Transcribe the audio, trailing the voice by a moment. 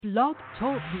Blog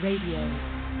Talk Radio.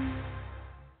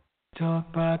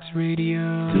 Talkbox Radio.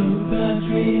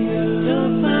 Talkbox Radio.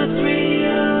 Talkbox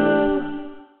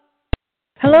Radio.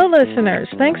 Hello, listeners.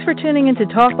 Thanks for tuning into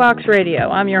Talkbox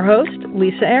Radio. I'm your host,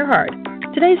 Lisa Earhart.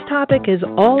 Today's topic is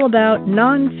all about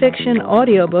nonfiction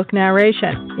audiobook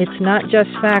narration. It's not just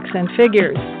facts and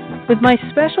figures. With my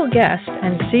special guest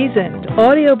and seasoned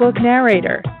audiobook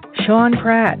narrator, Sean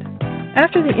Pratt.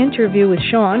 After the interview with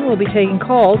Sean, we'll be taking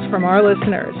calls from our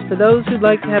listeners for those who'd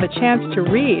like to have a chance to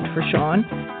read for Sean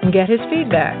and get his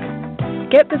feedback.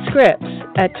 Get the scripts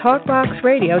at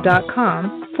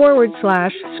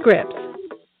talkboxradio.com/scripts.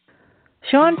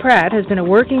 Sean Pratt has been a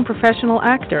working professional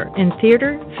actor in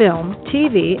theater, film,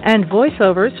 TV, and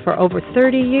voiceovers for over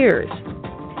 30 years.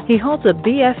 He holds a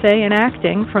BFA in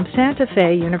acting from Santa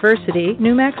Fe University,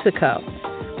 New Mexico.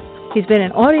 He's been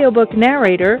an audiobook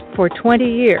narrator for 20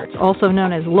 years, also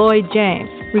known as Lloyd James,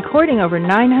 recording over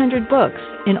 900 books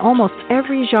in almost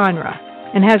every genre,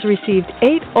 and has received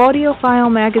 8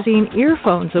 AudioFile Magazine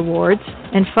Earphones Awards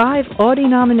and 5 Audie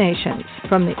nominations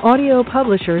from the Audio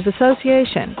Publishers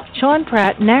Association. Sean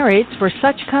Pratt narrates for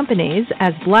such companies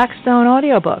as Blackstone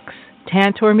Audiobooks,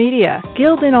 Tantor Media,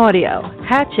 Gildan Audio,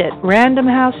 Hatchet, Random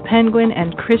House Penguin,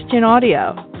 and Christian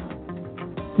Audio.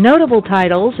 Notable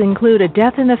titles include A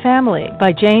Death in the Family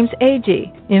by James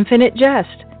Agee, Infinite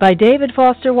Jest by David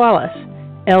Foster Wallace,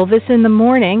 Elvis in the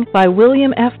Morning by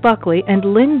William F. Buckley, and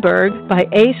Lindbergh by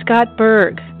A. Scott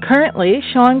Berg. Currently,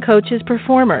 Sean coaches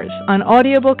performers on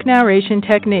audiobook narration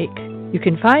technique. You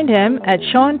can find him at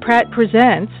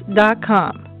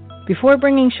SeanPrattPresents.com. Before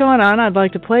bringing Sean on, I'd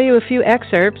like to play you a few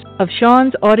excerpts of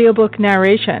Sean's audiobook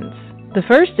narrations. The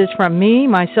first is from Me,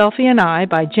 My Selfie, and I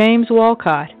by James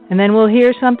Walcott, and then we'll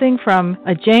hear something from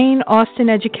A Jane Austen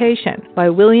Education by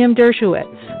William Dershowitz.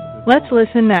 Let's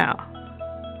listen now.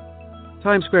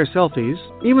 Times Square selfies,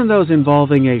 even those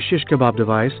involving a shish kebab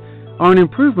device, are an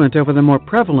improvement over the more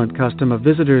prevalent custom of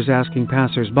visitors asking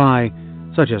passers-by,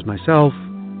 such as myself,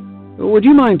 "Would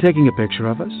you mind taking a picture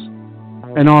of us?"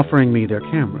 and offering me their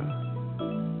camera.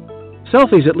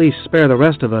 Selfies at least spare the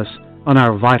rest of us on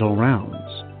our vital rounds.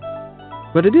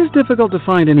 But it is difficult to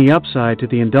find any upside to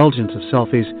the indulgence of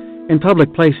selfies in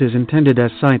public places intended as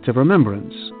sites of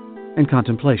remembrance and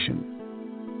contemplation.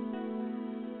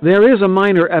 There is a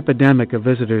minor epidemic of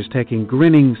visitors taking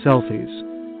grinning selfies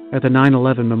at the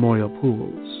 9/11 memorial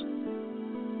pools.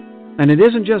 And it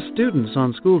isn't just students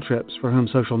on school trips for whom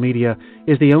social media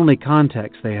is the only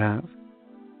context they have.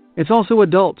 It's also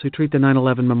adults who treat the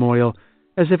 9/11 memorial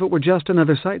as if it were just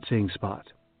another sightseeing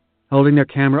spot, holding their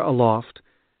camera aloft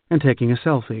and taking a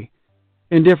selfie,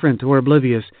 indifferent or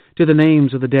oblivious to the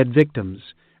names of the dead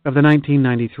victims of the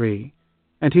 1993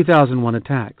 and 2001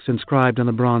 attacks inscribed on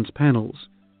the bronze panels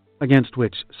against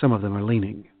which some of them are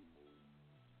leaning.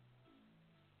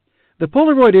 The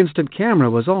Polaroid instant camera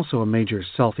was also a major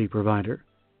selfie provider,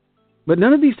 but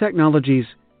none of these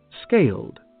technologies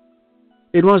scaled.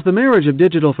 It was the marriage of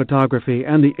digital photography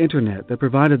and the internet that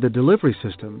provided the delivery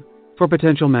system for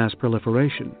potential mass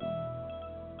proliferation.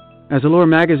 As Allure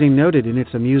magazine noted in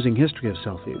its amusing history of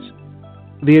selfies,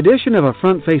 the addition of a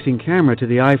front-facing camera to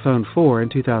the iPhone 4 in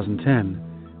 2010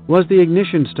 was the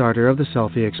ignition starter of the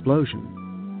selfie explosion.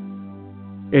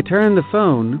 It turned the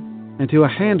phone into a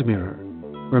hand mirror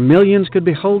where millions could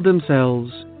behold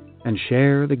themselves and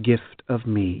share the gift of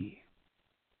me.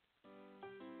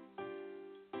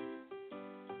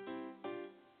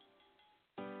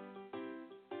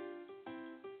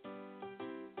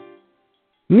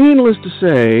 Needless to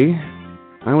say,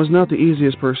 I was not the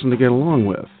easiest person to get along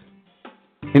with.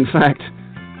 In fact,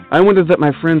 I wondered that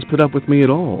my friends put up with me at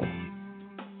all.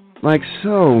 Like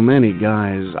so many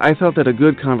guys, I thought that a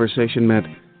good conversation meant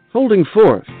holding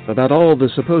forth about all the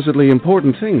supposedly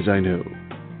important things I knew.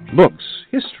 Books,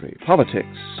 history,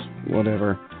 politics,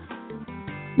 whatever.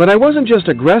 But I wasn't just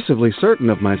aggressively certain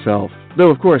of myself, though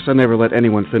of course I never let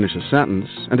anyone finish a sentence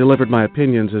and delivered my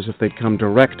opinions as if they'd come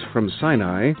direct from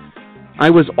Sinai. I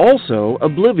was also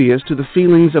oblivious to the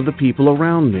feelings of the people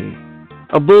around me,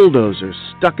 a bulldozer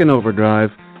stuck in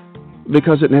overdrive,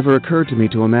 because it never occurred to me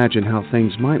to imagine how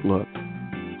things might look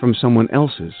from someone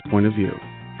else's point of view.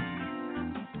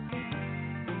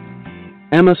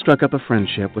 Emma struck up a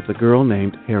friendship with a girl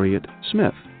named Harriet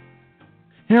Smith.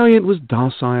 Harriet was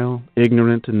docile,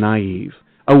 ignorant, and naive,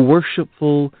 a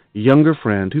worshipful, younger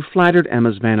friend who flattered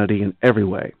Emma's vanity in every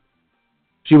way.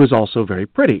 She was also very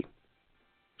pretty.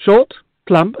 Short,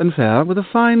 plump, and fair, with a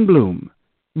fine bloom,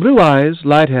 blue eyes,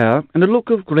 light hair, and a look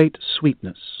of great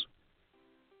sweetness.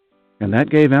 And that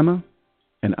gave Emma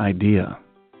an idea.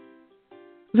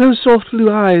 "Those soft blue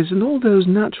eyes and all those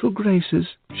natural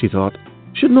graces," she thought,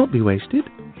 "should not be wasted.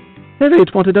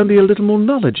 Harriet wanted only a little more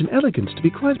knowledge and elegance to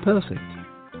be quite perfect.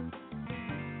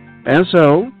 And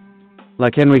so,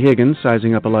 like Henry Higgins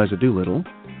sizing up Eliza Doolittle,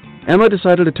 Emma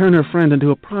decided to turn her friend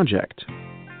into a project.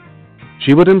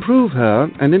 She would improve her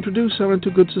and introduce her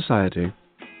into good society.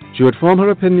 She would form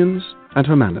her opinions and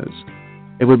her manners.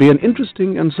 It would be an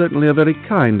interesting and certainly a very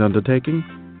kind undertaking,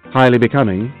 highly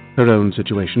becoming her own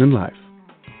situation in life.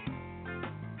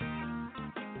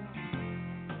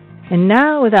 And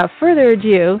now, without further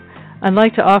ado, I'd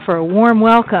like to offer a warm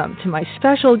welcome to my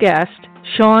special guest,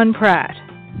 Sean Pratt.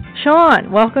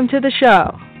 Sean, welcome to the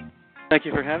show. Thank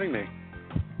you for having me.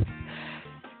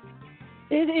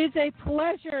 It is a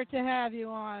pleasure to have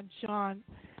you on, Sean.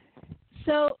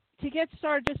 So, to get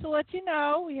started, just to let you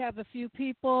know, we have a few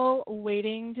people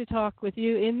waiting to talk with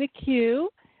you in the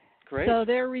queue. Great. So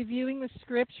they're reviewing the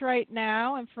scripts right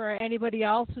now, and for anybody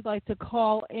else who'd like to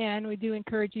call in, we do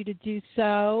encourage you to do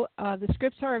so. The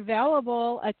scripts are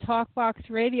available at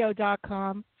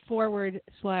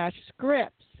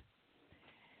talkboxradio.com/scripts.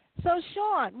 So,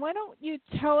 Sean, why don't you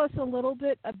tell us a little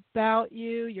bit about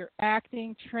you, your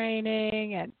acting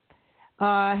training, and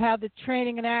how the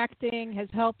training in acting has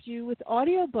helped you with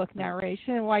audiobook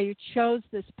narration and why you chose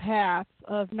this path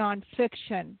of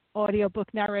nonfiction audiobook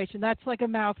narration. That's like a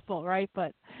mouthful, right?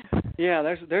 But yeah,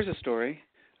 there's a story.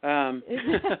 Let's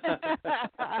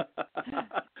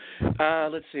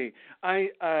see.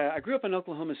 I grew up in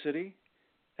Oklahoma City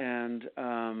and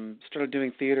started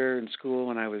doing theater in school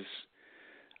when I was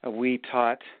a wee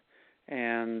tot.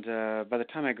 And by the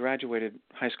time I graduated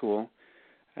high school,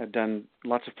 I'd done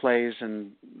lots of plays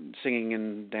and singing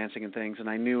and dancing and things, and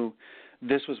I knew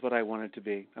this was what I wanted to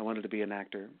be. I wanted to be an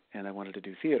actor, and I wanted to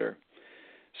do theater.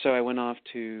 So I went off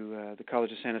to the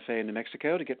College of Santa Fe in New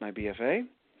Mexico to get my BFA,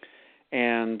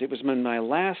 and it was in my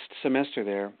last semester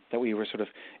there that we were sort of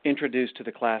introduced to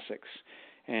the classics.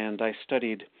 And I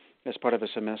studied, as part of a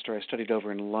semester, I studied over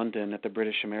in London at the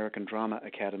British American Drama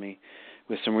Academy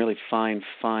with some really fine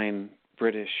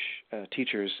British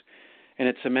teachers. And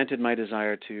it cemented my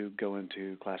desire to go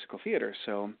into classical theater.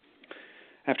 So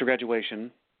after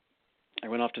graduation, I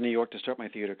went off to New York to start my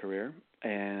theater career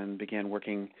and began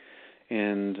working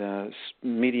in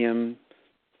medium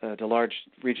to large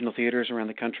regional theaters around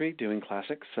the country doing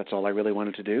classics. That's all I really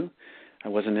wanted to do. I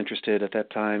wasn't interested at that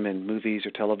time in movies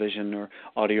or television or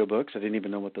audiobooks. I didn't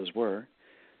even know what those were.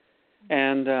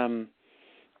 And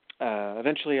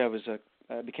eventually I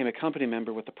became a company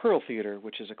member with the Pearl Theater,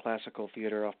 which is a classical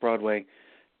theater off Broadway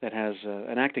that has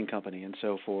an acting company. And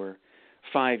so for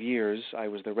 5 years, I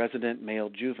was the resident male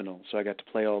juvenile. So I got to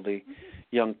play all the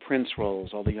young prince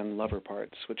roles, all the young lover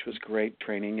parts, which was great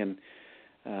training. And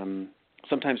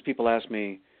sometimes people ask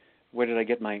me, where did I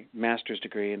get my master's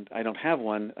degree? And I don't have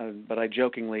one, but I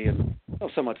jokingly and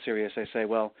somewhat serious, I say,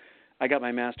 well, I got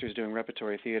my master's doing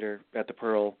repertory theater at the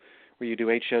Pearl, where you do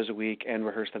 8 shows a week and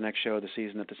rehearse the next show of the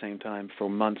season at the same time for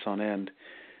months on end.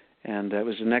 And it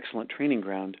was an excellent training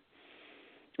ground.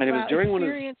 And it was during one of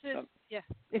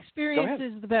experience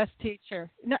is the best teacher.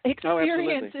 No,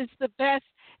 experience is the best.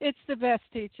 It's the best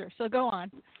teacher. So go on.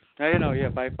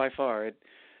 By far.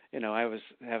 I was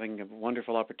having a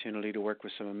wonderful opportunity to work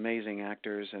with some amazing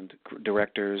actors and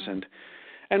directors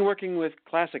and working with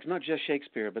classics, not just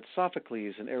Shakespeare, but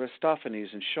Sophocles and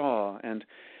Aristophanes and Shaw and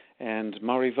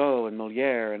Marivaux and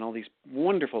Molière and all these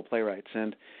wonderful playwrights.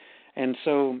 And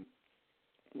so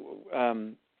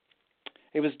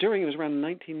it was around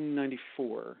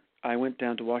 1994. I went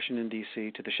down to Washington,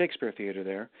 D.C. to the Shakespeare Theater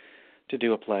there to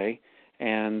do a play.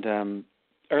 And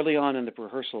early on in the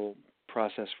rehearsal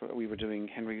process, we were doing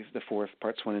Henry IV,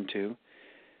 Parts 1 and 2.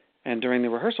 And during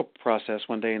the rehearsal process,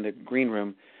 one day in the green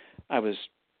room, it was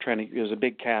a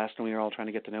big cast, and we were all trying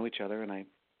to get to know each other. And I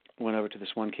went over to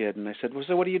this one kid, and I said, well,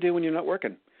 so what do you do when you're not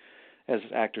working? As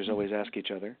actors always ask each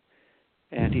other.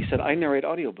 And he said, I narrate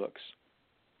audiobooks.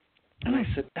 And I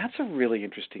said, that's a really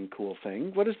interesting, cool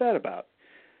thing. What is that about?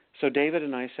 So David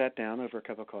and I sat down over a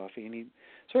cup of coffee, and he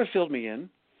sort of filled me in.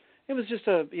 It was just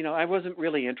I wasn't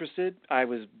really interested. I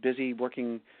was busy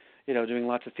working, doing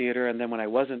lots of theater. And then when I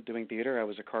wasn't doing theater, I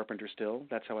was a carpenter still.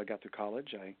 That's how I got through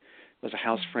college. I was a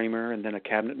house framer and then a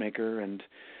cabinet maker, and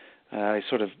I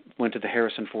sort of went to the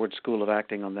Harrison Ford School of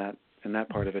Acting in that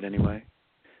part of it anyway.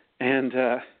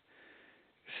 And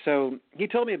so he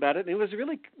told me about it, and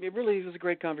it really was a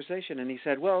great conversation. And he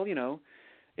said, well,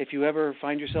 if you ever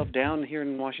find yourself down here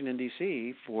in Washington,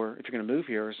 D.C., if you're going to move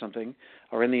here or something,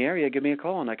 or in the area, give me a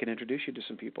call, and I can introduce you to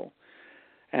some people.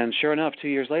 And sure enough, 2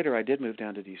 years later, I did move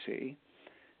down to D.C.,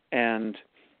 and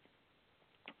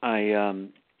I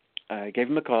gave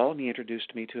him a call, and he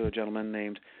introduced me to a gentleman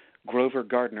named Grover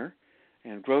Gardner.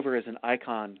 And Grover is an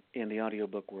icon in the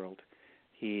audiobook world.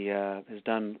 He has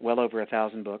done well over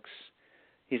 1,000 books.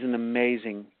 He's an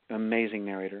amazing, amazing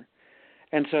narrator.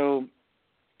 And so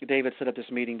David set up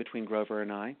this meeting between Grover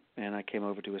and I came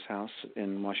over to his house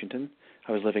in Washington.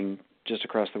 I was living just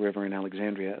across the river in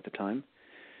Alexandria at the time.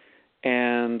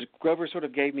 And Grover sort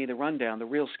of gave me the rundown, the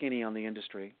real skinny on the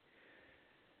industry.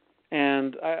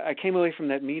 And I came away from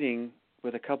that meeting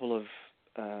with a couple of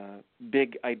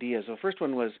big ideas. The first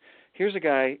one was, here's a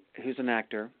guy who's an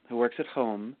actor, who works at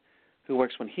home, who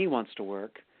works when he wants to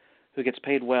work, who gets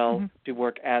paid well to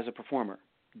work as a performer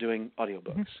doing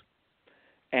audiobooks.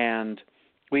 And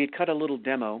we had cut a little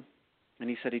demo, and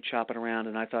he said he'd chop it around,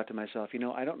 and I thought to myself,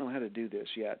 I don't know how to do this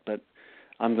yet, but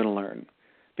I'm going to learn.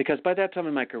 Because by that time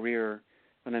in my career,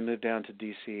 when I moved down to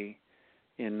D.C.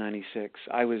 in 96,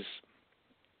 I was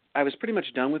pretty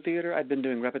much done with theater. I'd been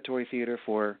doing repertory theater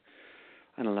for,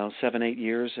 7, 8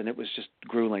 years, and it was just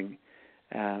grueling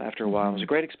after a while. It was a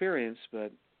great experience,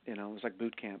 but, it was like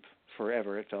boot camp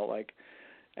forever, it felt like.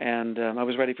 And I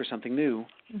was ready for something new,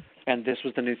 and this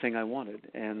was the new thing I wanted.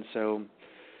 And so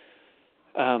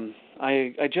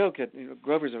I joke that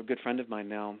Grover's a good friend of mine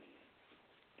now,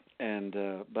 and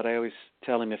but I always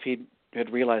tell him if he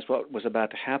had realized what was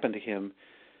about to happen to him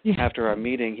after our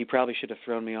meeting, he probably should have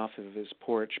thrown me off of his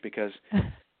porch, because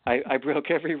I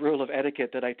broke every rule of etiquette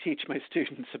that I teach my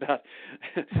students about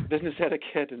business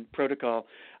etiquette and protocol.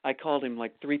 I called him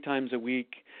like 3 times a week.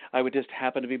 I would just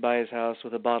happen to be by his house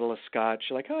with a bottle of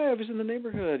scotch, like, hi, I was in the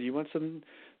neighborhood. You want some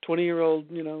 20-year-old,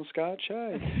 scotch?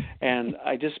 Hi. And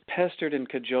I just pestered and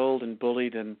cajoled and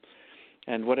bullied and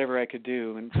whatever I could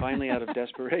do. And finally, out of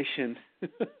desperation,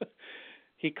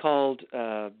 he called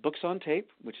Books on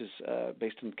Tape, which is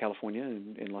based in California,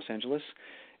 in Los Angeles,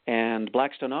 and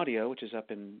Blackstone Audio, which is up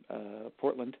in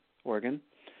Portland, Oregon.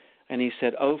 And he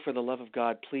said, oh, for the love of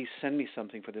God, please send me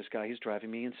something for this guy. He's driving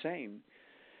me insane.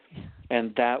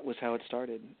 And that was how it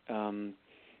started.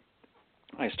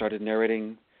 I started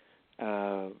narrating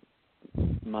my,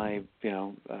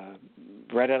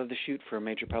 right out of the chute for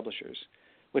major publishers,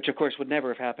 which, of course, would never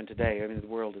have happened today. I mean, the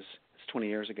world it's 20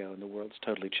 years ago, and the world's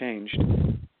totally changed.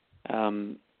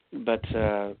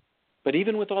 But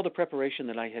even with all the preparation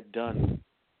that I had done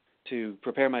to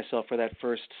prepare myself for that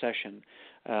first session,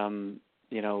 I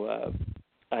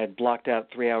had blocked out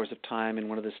 3 hours of time in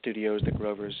one of the studios that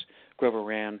Grover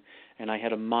ran, and I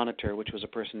had a monitor, which was a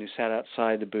person who sat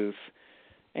outside the booth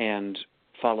and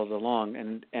followed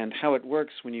along. And how it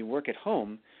works when you work at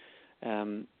home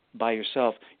by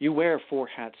yourself, you wear 4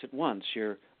 hats at once.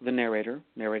 You're the narrator,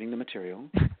 narrating the material.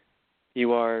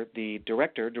 You are the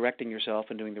director, directing yourself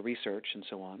and doing the research and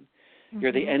so on.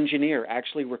 You're the engineer,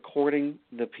 actually recording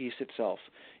the piece itself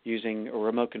using a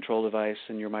remote control device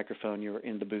and your microphone. You're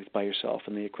in the booth by yourself,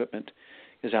 and the equipment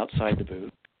is outside the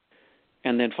booth.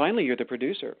 And then finally, you're the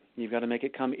producer. You've got to make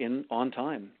it come in on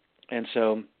time. And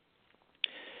so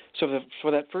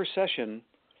for that first session,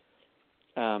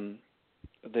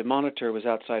 the monitor was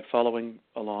outside following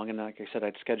along, and like I said,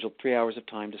 I'd scheduled 3 hours of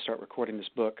time to start recording this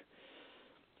book.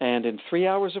 And in 3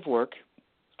 hours of work,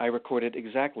 I recorded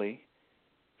exactly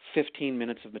 15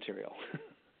 minutes of material.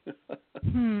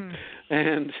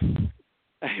 And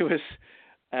it was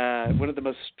one of the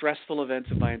most stressful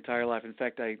events of my entire life. In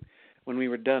fact, when we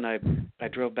were done, I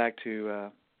drove back to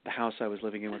the house I was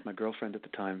living in with my girlfriend at the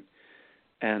time.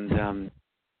 And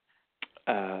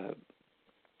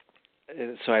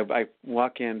so I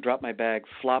walk in, drop my bag,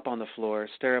 flop on the floor,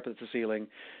 stare up at the ceiling,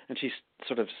 and she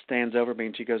sort of stands over me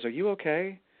and she goes, "Are you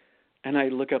okay?" And I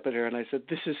look up at her and I said,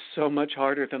 "This is so much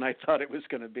harder than I thought it was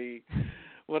going to be.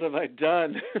 What have I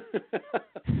done?"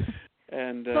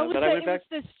 And but I went back.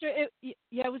 It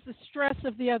was the stress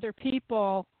of the other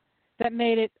people that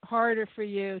made it harder for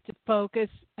you to focus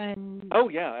and. Oh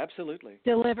yeah, absolutely.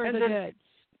 Deliver the goods.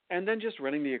 And then just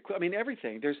running the equipment. I mean,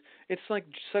 everything. It's like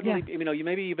suddenly, you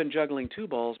maybe you've been juggling 2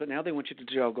 balls, but now they want you to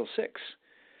juggle 6.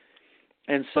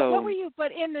 And so. But what were you?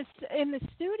 But in the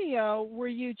studio, were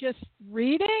you just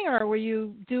reading, or were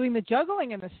you doing the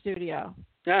juggling in the studio?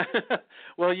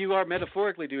 Well, you are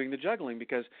metaphorically doing the juggling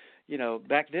because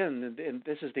back then, and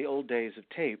this is the old days of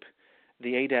tape,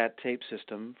 the ADAT tape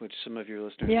system, which some of your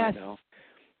listeners may know.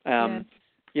 Yes.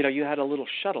 You had a little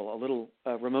shuttle, a little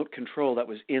remote control that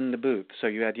was in the booth. So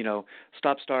you had,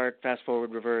 stop, start, fast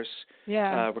forward, reverse,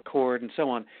 record, and so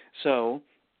on. So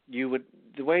the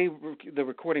way the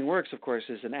recording works, of course,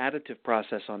 is an additive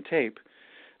process on tape.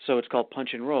 So it's called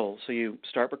punch and roll. So you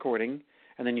start recording,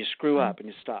 and then you screw up and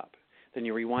you stop. Then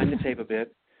you rewind the tape a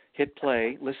bit, hit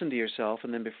play, listen to yourself,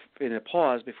 and then in a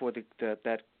pause before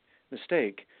that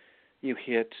mistake, you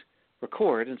hit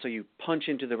record, and so you punch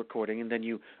into the recording, and then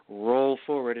you roll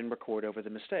forward and record over the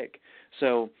mistake.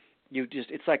 So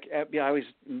it's like, I always,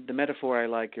 the metaphor I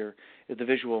like, or the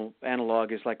visual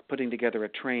analog, is like putting together a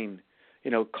train,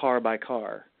 car by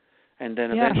car, and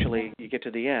then eventually you get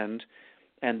to the end,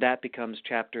 and that becomes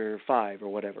chapter 5 or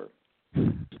whatever.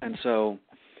 And so,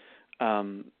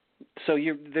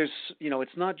 there's,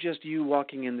 it's not just you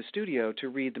walking in the studio to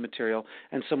read the material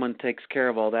and someone takes care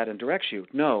of all that and directs you.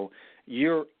 No,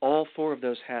 you're all 4 of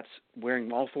those hats,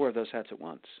 wearing all 4 of those hats at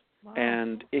once. Wow.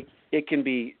 And it can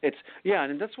be,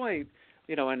 and that's why,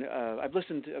 and I was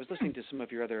listening to some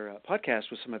of your other podcasts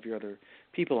with some of your other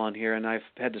people on here, and I've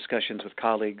had discussions with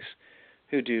colleagues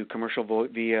who do commercial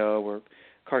VO or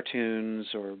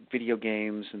cartoons or video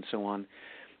games and so on.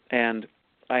 And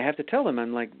I have to tell them,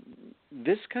 I'm like,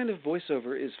 this kind of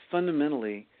voiceover is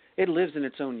fundamentally, it lives in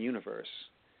its own universe.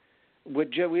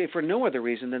 For no other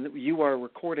reason than that you are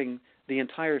recording the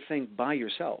entire thing by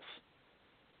yourself.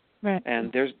 Right.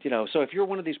 And there's, so if you're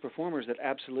one of these performers that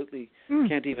absolutely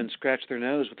can't even scratch their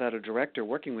nose without a director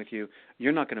working with you,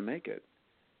 you're not going to make it.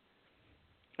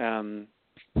 I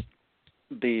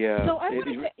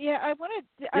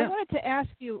wanted to ask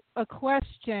you a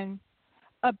question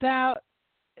about,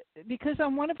 because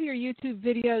on one of your YouTube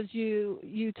videos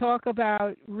you talk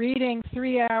about reading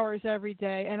 3 hours every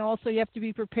day, and also you have to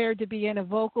be prepared to be in a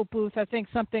vocal booth, I think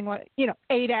something like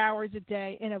 8 hours a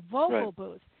day in a vocal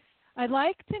booth. I'd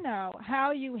like to know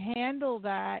how you handle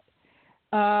that.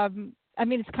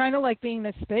 It's kind of like being in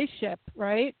a spaceship,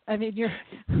 right? You're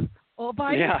all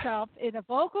by yourself in a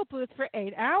vocal booth for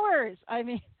 8 hours. How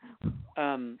do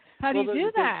you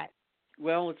do that?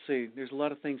 Well, let's see. There's a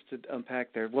lot of things to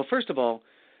unpack there. Well, first of all,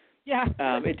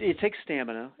 it takes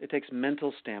stamina. It takes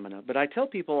mental stamina. But I tell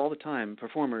people all the time,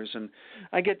 performers, and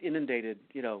I get inundated,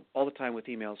 all the time with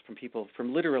emails from people,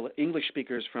 from literal English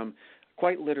speakers from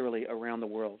quite literally around the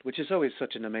world, which is always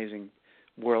such an amazing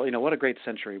world. What a great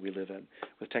century we live in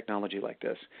with technology like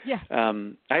this. Yeah.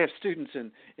 I have students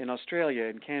in Australia,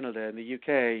 in Canada, in the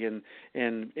UK,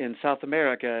 in South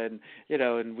America,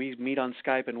 and we meet on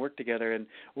Skype and work together. And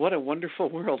what a wonderful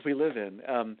world we live in.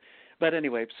 But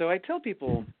anyway, so I tell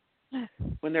people,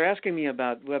 when they're asking me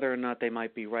about whether or not they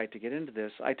might be right to get into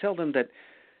this, I tell them that,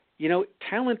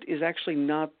 talent is actually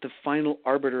not the final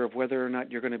arbiter of whether or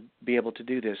not you're going to be able to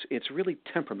do this. It's really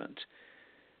temperament.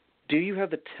 Do you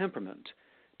have the temperament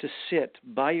to sit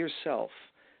by yourself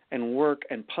and work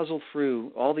and puzzle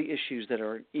through all the issues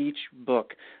that each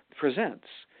book presents?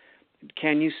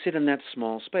 Can you sit in that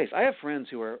small space? I have friends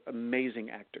who are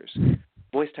amazing actors,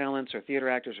 voice talents or theater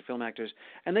actors or film actors,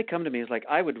 and they come to me, it's like,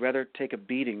 I would rather take a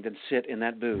beating than sit in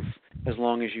that booth as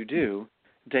long as you do,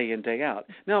 day in, day out.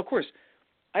 Now, of course,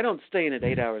 I don't stay in it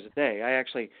 8 hours a day. I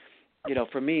actually,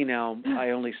 for me now,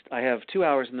 I have 2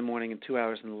 hours in the morning and 2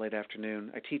 hours in the late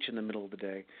afternoon. I teach in the middle of the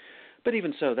day. But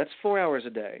even so, that's 4 hours a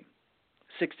day,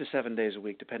 6 to 7 days a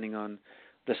week, depending on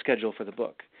the schedule for the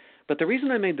book. But the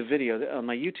reason I made the video on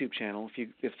my YouTube channel,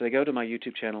 if they go to my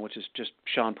YouTube channel, which is just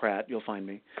Sean Pratt, you'll find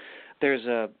me, there's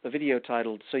a video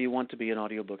titled, So You Want to Be an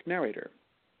Audiobook Narrator.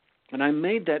 And I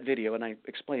made that video, and I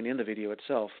explain in the video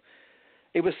itself,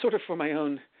 it was sort of for my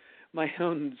own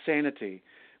sanity,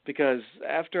 because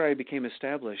after I became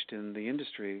established in the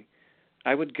industry,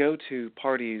 I would go to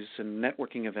parties and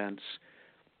networking events,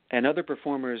 and other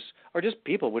performers or just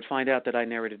people would find out that I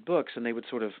narrated books, and they would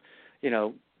sort of,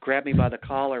 grab me by the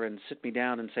collar and sit me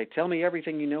down and say, tell me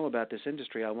everything you know about this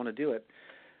industry. I want to do it.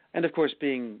 And, of course,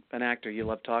 being an actor, you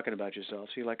love talking about yourself.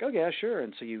 So you're like, oh, yeah, sure.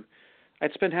 And so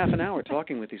I'd spend half an hour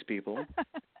talking with these people,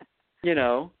 me,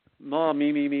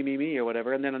 or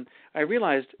whatever. And then I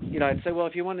realized, I'd say, well,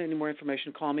 if you want any more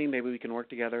information, call me. Maybe we can work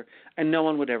together. And no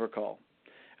one would ever call.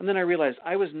 And then I realized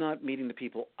I was not meeting the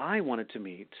people I wanted to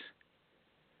meet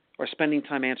or spending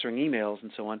time answering emails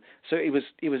and so on. So it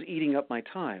was eating up my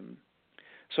time.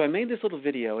 So I made this little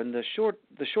video, and the short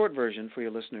version for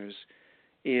your listeners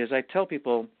is I tell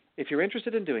people, if you're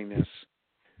interested in doing this,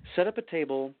 set up a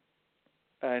table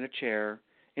and a chair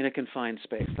in a confined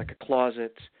space, like a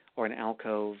closet or an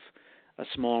alcove, a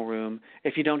small room.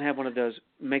 If you don't have one of those,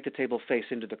 make the table face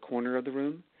into the corner of the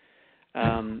room.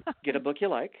 Get a book you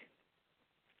like,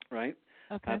 right?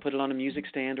 Okay. Put it on a music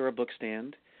stand or a book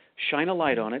stand. Shine a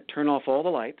light on it. Turn off all the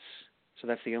lights, so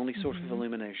that's the only source of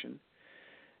illumination.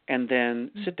 And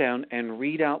then sit down and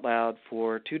read out loud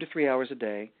for 2 to 3 hours a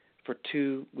day for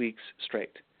 2 weeks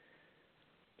straight.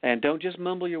 And don't just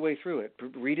mumble your way through it.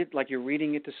 Read it like you're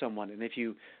reading it to someone. And if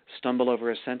you stumble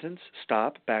over a sentence,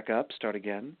 stop, back up, start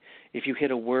again. If you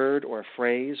hit a word or a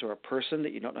phrase or a person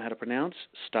that you don't know how to pronounce,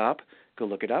 stop, go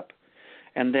look it up.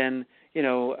 And then,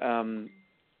 you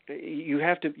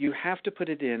have to put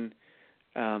it in,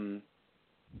 what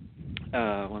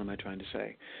am I trying to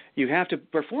say? You have to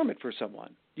perform it for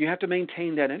someone. you have to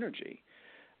maintain that energy.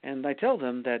 And I tell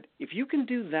them that if you can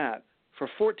do that for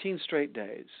 14 straight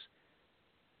days,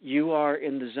 you are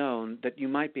in the zone that you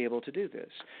might be able to do this.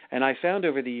 And I found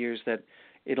over the years that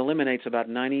it eliminates about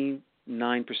 99%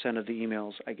 of the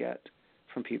emails I get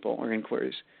from people or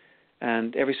inquiries.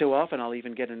 And every so often I'll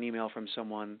even get an email from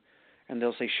someone, and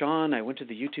they'll say, Sean, I went to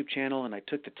the YouTube channel and I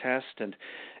took the test, and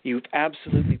you've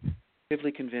absolutely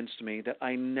convinced me that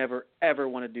I never, ever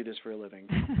want to do this for a living.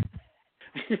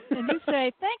 And you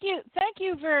say, thank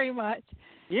you very much.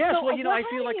 Yes, so, well, I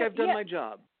feel like I've done my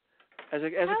job as a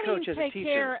coach, as a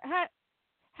teacher.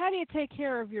 How do you take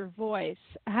care of your voice?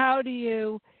 How do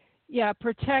you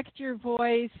protect your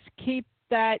voice, keep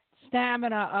that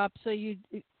stamina up so you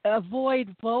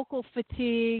avoid vocal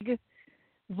fatigue,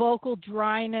 vocal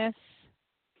dryness?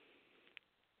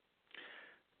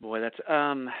 Boy, that's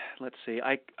let's see.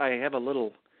 I have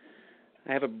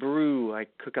a brew I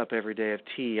cook up every day of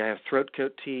tea. I have throat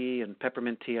coat tea and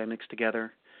peppermint tea I mix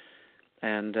together,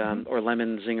 and or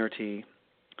lemon zinger tea.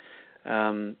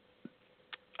 There's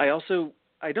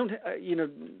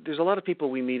a lot of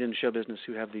people we meet in show business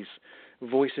who have these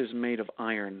voices made of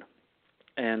iron,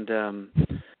 and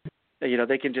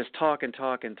they can just talk and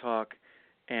talk and talk,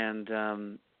 and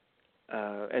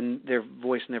their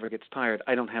voice never gets tired.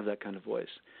 I don't have that kind of voice,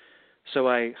 so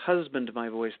I husband my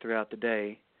voice throughout the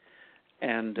day,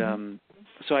 and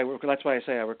that's why I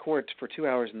say I record for 2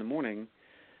 hours in the morning,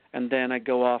 and then I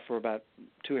go off for about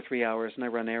 2 or 3 hours, and I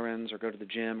run errands or go to the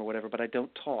gym or whatever, but I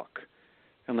don't talk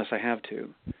unless I have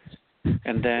to.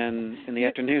 And then in the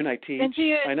afternoon I teach. And do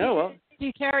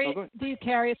you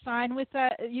carry a sign with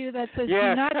you that says,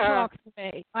 do not talk to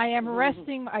me. I am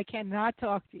resting. I cannot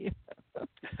talk to you.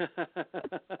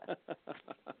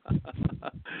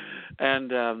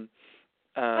 And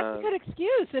that's a good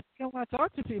excuse if you don't want to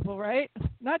talk to people, right?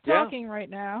 Not talking right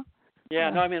now. Yeah,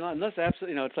 no, I mean, unless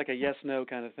absolutely, it's like a yes/no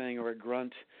kind of thing or a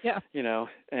grunt. Yeah.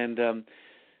 And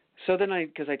so then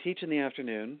because I teach in the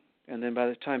afternoon, and then by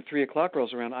the time 3 o'clock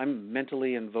rolls around, I'm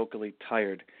mentally and vocally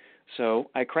tired. So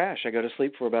I crash. I go to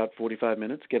sleep for about 45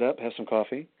 minutes, get up, have some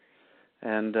coffee,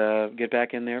 and get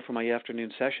back in there for my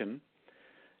afternoon session.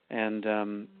 And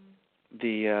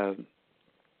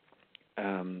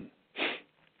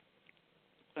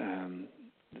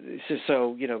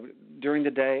during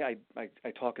the day,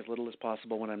 I talk as little as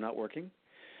possible when I'm not working.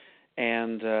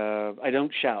 And I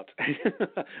don't shout.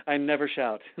 I never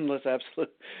shout unless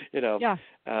it'll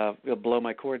blow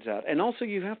my cords out. And also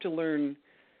you have to learn,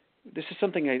 this is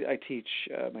something I teach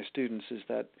my students, is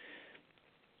that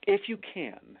if you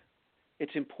can,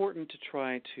 it's important to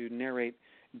try to narrate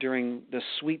during the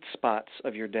sweet spots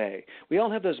of your day. We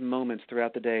all have those moments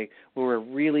throughout the day where we're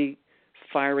really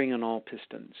firing on all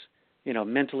pistons,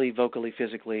 mentally, vocally,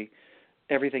 physically,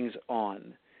 everything's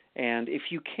on. And if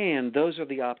you can, those are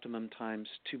the optimum times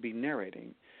to be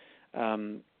narrating.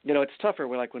 It's tougher.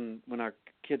 We're like when our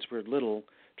kids were little,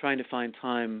 trying to find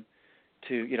time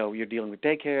to, you're dealing with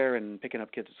daycare and picking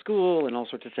up kids at school and all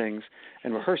sorts of things,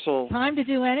 and rehearsal. Time to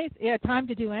do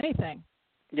anything.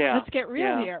 Yeah. Let's get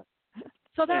real here.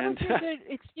 So that was a good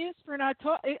excuse for not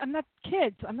talking. I'm not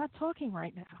kids. I'm not talking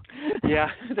right now. Yeah.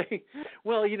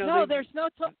 No, there's no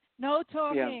talking.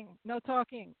 Yeah. No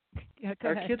talking. Yeah,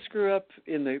 our ahead. kids grew up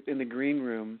in the green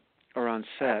room or on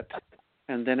set,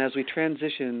 and then as we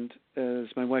transitioned, as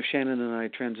my wife Shannon and I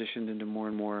transitioned into more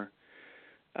and more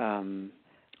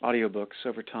audiobooks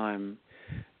over time,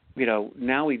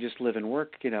 now we just live and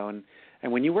work, and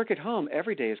when you work at home,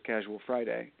 every day is Casual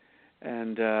Friday,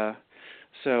 and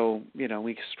so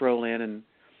we stroll in and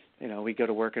we go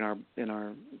to work in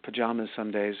our pajamas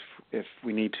some days if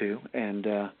we need to,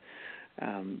 and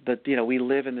but we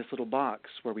live in this little box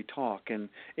where we talk, and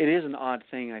it is an odd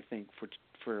thing, I think,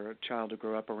 for a child to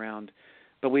grow up around.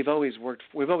 But we've always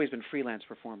been freelance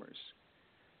performers.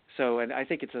 So, and I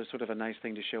think it's a sort of a nice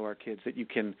thing to show our kids that you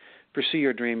can pursue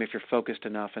your dream if you're focused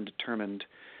enough and determined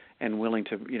and willing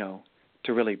to,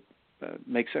 to really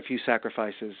make a few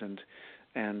sacrifices and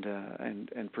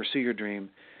pursue your dream.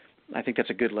 I think that's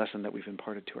a good lesson that we've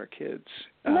imparted to our kids.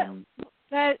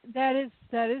 That is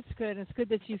good. It's good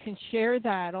that you can share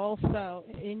that also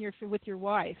with your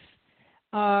wife.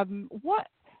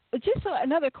 Just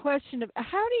another question of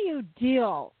how do you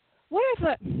deal?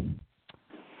 Because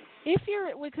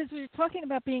we were talking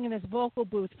about being in this vocal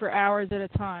booth for hours at a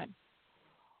time.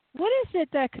 What is it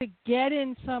that could get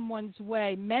in someone's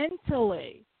way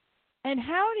mentally, and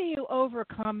how do you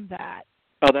overcome that?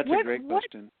 Oh, that's a great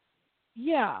question.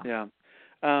 Yeah. Yeah.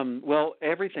 Well,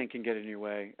 everything can get in your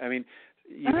way. I mean,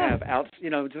 you have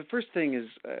the first thing is,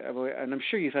 and I'm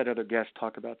sure you've had other guests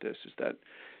talk about this, is that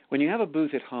when you have a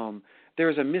booth at home, there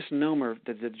is a misnomer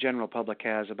that the general public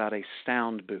has about a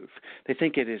sound booth. They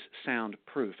think it is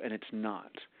soundproof, and it's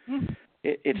not.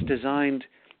 It's designed,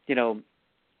 the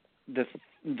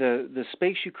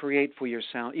space you create for your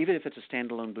sound, even if it's a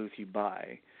standalone booth you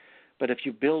buy, but if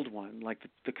you build one, like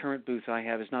the current booth I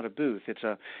have is not a booth.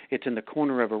 It's in the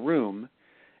corner of a room.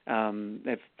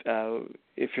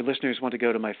 If your listeners want to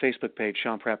go to my Facebook page,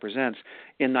 Sean Pratt Presents,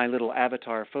 in my little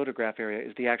avatar photograph area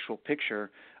is the actual picture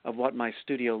of what my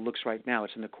studio looks right now.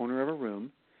 It's in the corner of a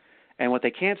room. And what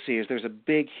they can't see is there's a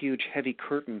big, huge, heavy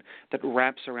curtain that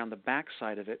wraps around the back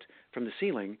side of it from the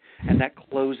ceiling, and that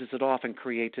closes it off and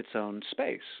creates its own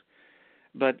space.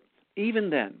 But even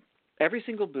then, every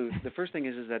single booth, the first thing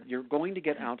is that you're going to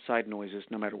get outside noises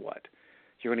no matter what.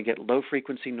 You're going to get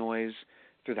low-frequency noise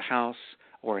through the house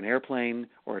or an airplane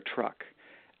or a truck.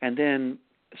 And then,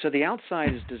 so the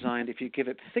outside is designed, if you give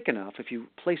it thick enough, if you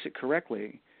place it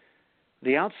correctly,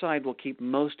 the outside will keep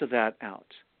most of that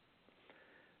out.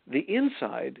 The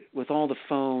inside, with all the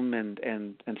foam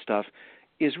and stuff,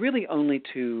 is really only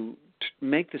to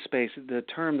make the space, the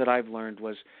term that I've learned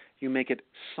was you make it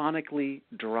sonically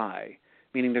dry,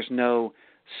 meaning there's no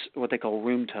what they call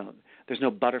room tone. There's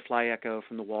no butterfly echo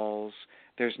from the walls.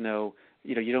 There's no,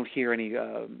 you don't hear any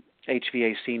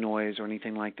HVAC noise or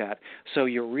anything like that. So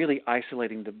you're really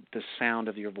isolating the sound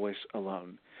of your voice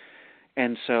alone.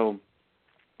 And so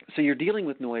you're dealing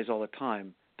with noise all the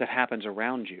time that happens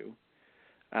around you.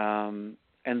 And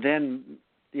then,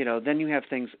 then you have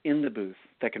things in the booth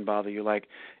that can bother you. Like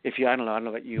I don't know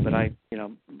about you, but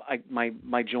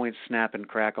my joints snap and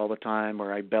crack all the time,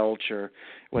 or I belch or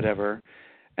whatever.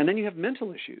 And then you have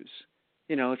mental issues.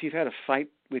 If you've had a fight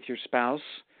with your spouse,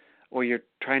 or you're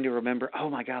trying to remember, oh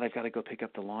my God, I've got to go pick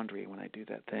up the laundry when I do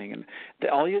that thing, and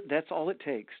that's all it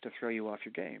takes to throw you off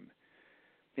your game.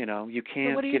 You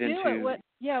can't get into.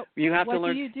 You have to learn.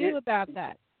 What do you do about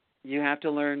that? You have to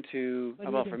learn to.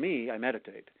 Well, for me, I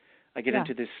meditate. I get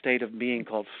into this state of being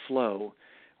called flow,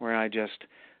 where I just,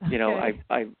 I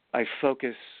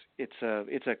focus. It's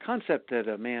a concept that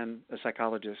a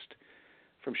psychologist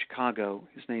from Chicago.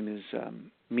 His name is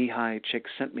Mihai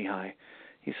Csikszentmihalyi.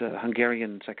 He's a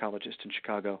Hungarian psychologist in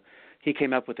Chicago. He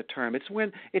came up with the term.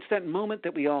 It's that moment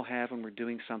that we all have when we're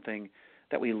doing something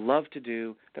that we love to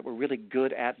do, that we're really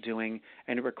good at doing,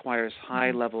 and it requires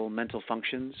high-level mental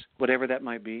functions, whatever that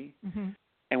might be. Mm-hmm.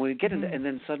 And we get into, and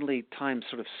then suddenly time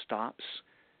sort of stops,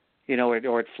 or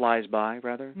it flies by,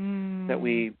 rather. That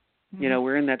we,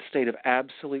 we're in that state of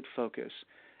absolute focus.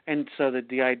 And so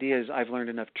the idea is I've learned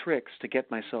enough tricks to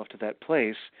get myself to that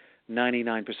place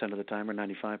 99% of the time or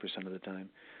 95% of the time,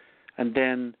 and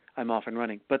then I'm off and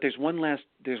running. But there's one last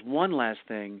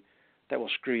thing that will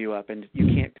screw you up, and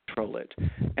you can't control it,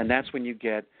 and that's when you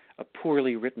get a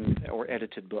poorly written or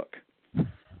edited book.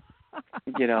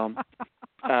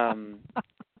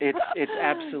 It's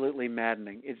absolutely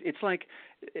maddening. It's like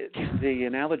the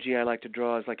analogy I like to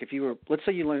draw is like if you were, let's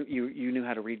say you knew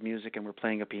how to read music and were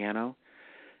playing a piano,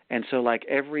 and so like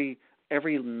every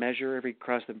measure, every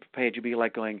across the page, you'd be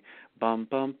like going bum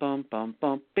bum bum bum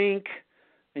bum bink,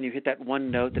 and you hit that one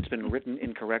note that's been written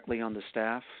incorrectly on the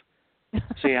staff.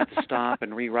 So you have to stop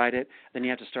and rewrite it. Then you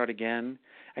have to start again,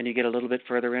 and you get a little bit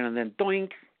further in, and then doink,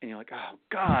 and you're like, oh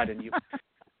God! And you.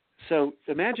 So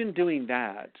imagine doing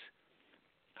that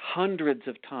hundreds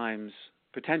of times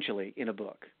potentially in a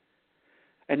book,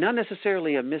 and not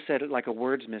necessarily a misedit like a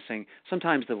word's missing.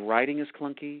 Sometimes the writing is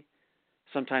clunky.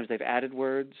 Sometimes they've added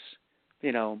words.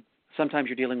 Sometimes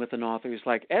you're dealing with an author who's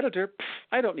like, editor,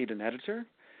 I don't need an editor.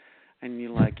 And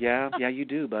you're like, yeah, you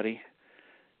do, buddy.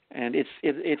 And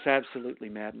it's absolutely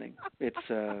maddening. It's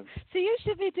So you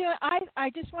should be doing. I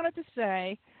just wanted to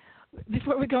say,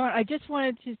 before we go on, I just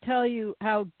wanted to tell you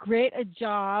how great a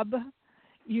job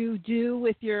you do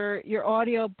with your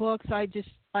audio books. I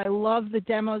love the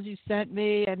demos you sent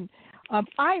me, and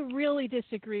I really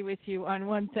disagree with you on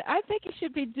one thing. I think you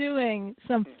should be doing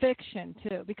some fiction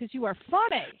too, because you are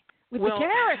funny with the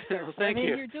characters. Well, thank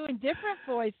you. You're doing different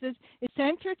voices. It's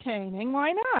entertaining.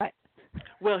 Why not?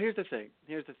 Well, here's the thing.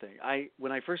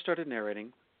 When I first started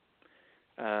narrating,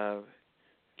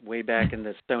 way back in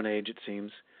the Stone Age, it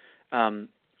seems,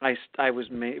 it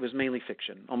was mainly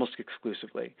fiction, almost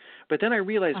exclusively. But then I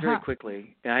realized very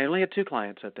quickly, and I only had 2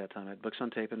 clients at that time. I had Books on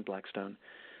Tape and Blackstone.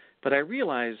 But I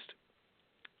realized,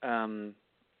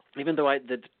 even though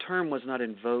the term was not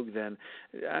in vogue then,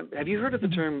 have you heard of the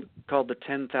term called the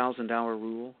 10,000-hour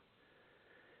rule?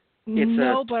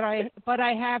 But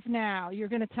I have now. You're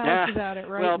going to tell us about it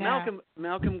now. Well,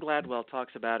 Malcolm Gladwell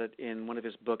talks about it in one of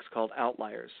his books called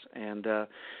Outliers, and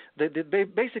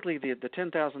basically the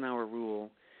 10,000-hour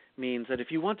rule means that if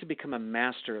you want to become a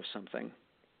master of something,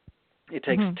 It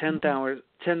takes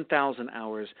 10,000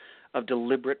 hours of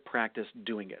deliberate practice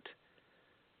doing it.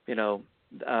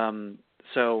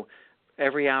 So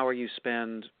every hour you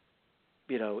spend,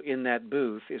 in that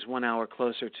booth is 1 hour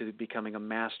closer to becoming a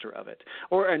master of it.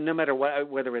 Or no matter what,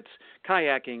 whether it's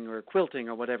kayaking or quilting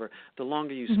or whatever, the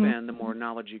longer you spend, the more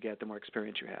knowledge you get, the more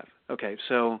experience you have. Okay,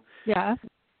 so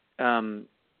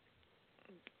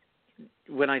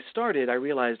when I started, I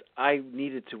realized I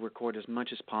needed to record as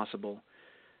much as possible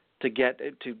to get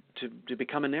to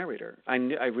become a narrator.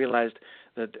 I realized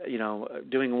that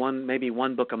doing maybe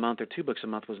one book a month or 2 books a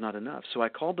month was not enough. So I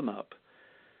called them up,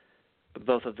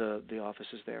 both of the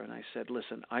offices there, and I said,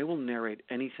 "Listen, I will narrate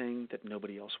anything that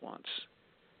nobody else wants."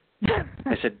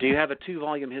 I said, "Do you have a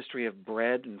 2-volume history of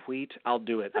bread and wheat? I'll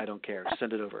do it. I don't care.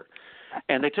 Send it over."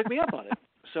 And they took me up on it.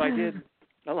 So I did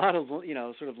a lot of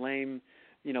sort of lame,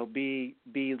 B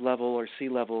level or C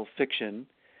level fiction.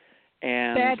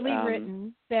 And badly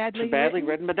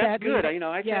written, but that's good.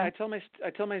 I tell my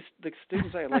the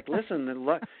students,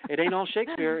 listen, it ain't all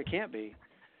Shakespeare. It can't be.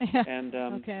 And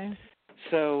okay.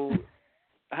 So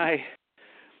I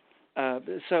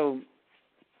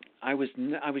was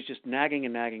just nagging,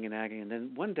 and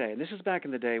then one day, and this is back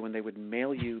in the day when they would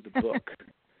mail you the book,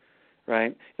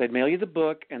 right? They'd mail you the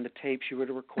book and the tapes you were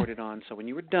to record it on. So when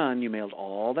you were done, you mailed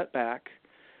all that back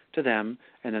to them,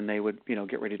 and then they would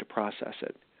get ready to process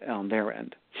it on their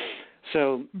end.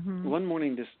 So one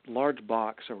morning, this large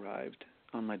box arrived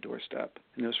on my doorstep,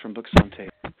 and it was from Books on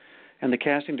Tape. And the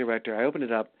casting director, I opened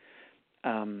it up.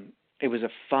 It was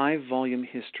a 5-volume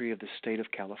history of the state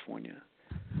of California.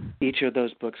 Each of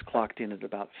those books clocked in at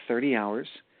about 30 hours.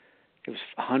 It was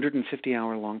a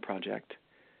 150-hour-long project.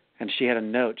 And she had a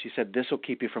note. She said, "This will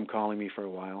keep you from calling me for a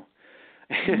while."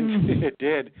 And it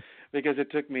did, because it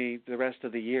took me the rest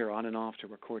of the year on and off to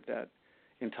record that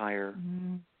entire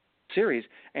series.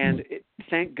 And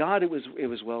thank God it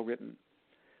was well written.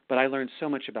 But I learned so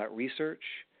much about research.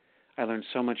 I learned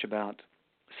so much about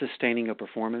sustaining a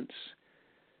performance.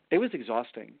 It was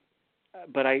exhausting,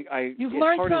 but you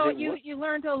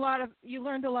learned a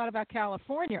lot about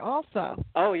California also.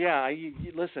 Oh yeah,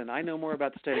 listen. I know more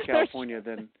about the state of California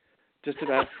than just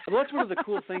about. Well, that's one of the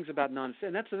cool things about nonfiction.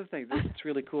 And that's the other thing that's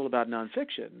really cool about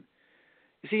nonfiction.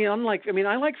 You see, I like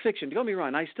fiction. Don't get me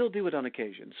wrong. I still do it on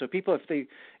occasion. So people,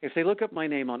 if they look up my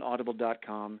name on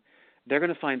Audible.com, they're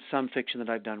going to find some fiction that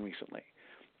I've done recently.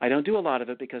 I don't do a lot of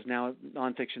it because now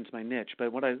nonfiction's my niche.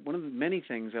 But one of the many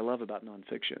things I love about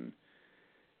nonfiction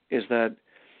is that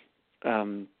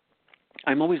I'm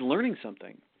always learning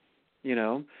something.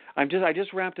 I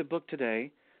just wrapped a book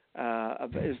today.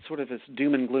 It's sort of this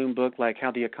doom and gloom book, like how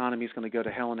the economy is going to go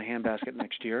to hell in a handbasket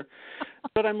next year.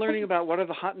 But I'm learning about what are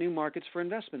the hot new markets for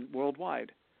investment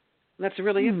worldwide. And that's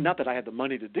really not that I had the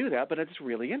money to do that, but it's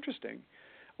really interesting.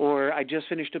 Or I just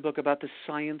finished a book about the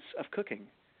science of cooking.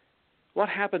 What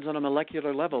happens on a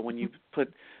molecular level when you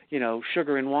put,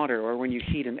 sugar in water or when you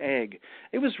heat an egg?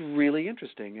 It was really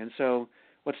interesting. And so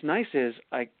what's nice is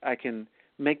I can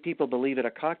make people believe at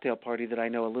a cocktail party that I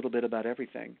know a little bit about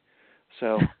everything.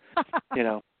 So,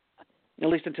 at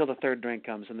least until the third drink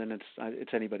comes, and then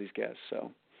it's anybody's guess.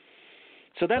 So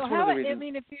that's one of the reasons. I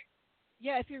mean, if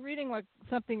you're reading like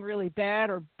something really bad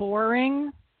or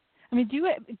boring, I mean, do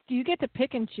you get to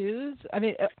pick and choose? I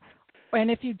mean, and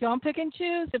if you don't pick and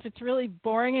choose, if it's really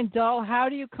boring and dull, how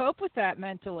do you cope with that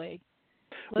mentally?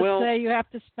 Let's say you have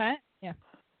to spend. Yeah.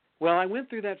 Well, I went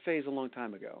through that phase a long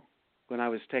time ago when I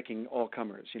was taking all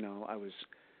comers. I was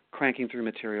cranking through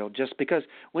material just because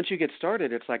once you get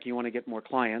started, it's like you want to get more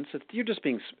clients. You're just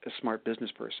being a smart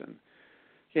business person.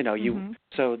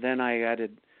 So then I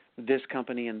added this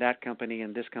company and that company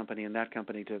and this company and that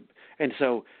company and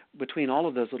so between all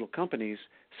of those little companies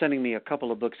sending me a couple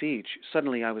of books each,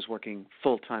 suddenly I was working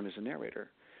full time as a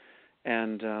narrator,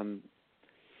 and so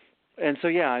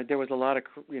there was a lot of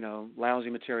lousy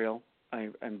material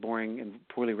and boring and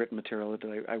poorly written material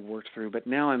that I worked through. But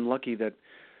now I'm lucky that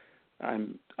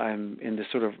I'm in this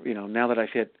sort of now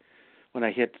that when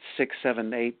I hit 600,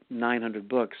 700, 800, 900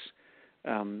 books.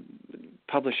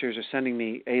 Publishers are sending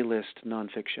me A-list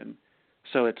nonfiction,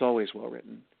 so it's always well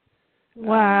written.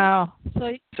 Wow!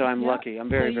 So I'm lucky. I'm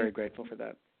very, very grateful for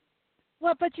that.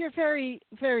 Well, but you're very,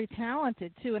 very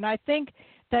talented too, and I think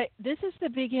that this is the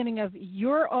beginning of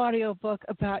your audiobook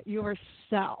about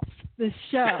yourself. The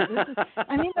show.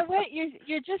 The way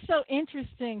you're just so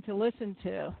interesting to listen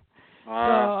to.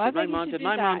 Did my mom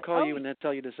call you and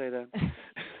tell you to say that?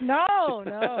 No.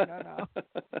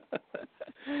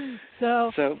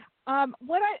 So I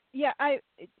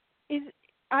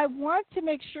want to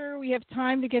make sure we have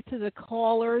time to get to the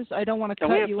callers. I don't want to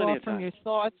cut you off from your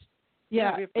thoughts.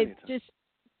 Yeah, it's just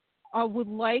I would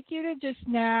like you to just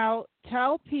now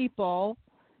tell people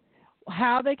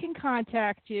how they can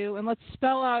contact you, and let's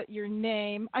spell out your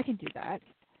name. I can do that.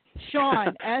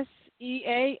 Sean,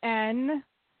 S-E-A-N,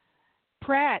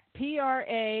 Pratt,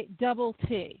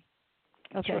 P-R-A-T-T.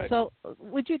 Okay, right. so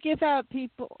would you give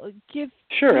people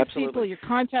Sure, absolutely. people your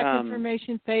contact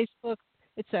information, Facebook,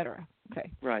 etc.? Okay.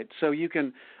 Right. So you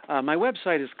can. My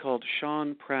website is called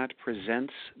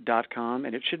SeanPrattPresents.com,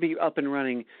 and it should be up and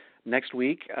running next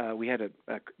week. We had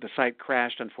the site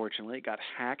crashed, unfortunately. It got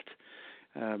hacked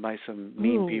by some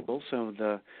mean people.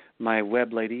 So my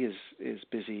web lady is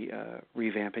busy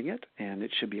revamping it, and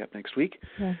it should be up next week.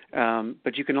 Okay.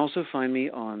 But you can also find me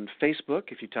on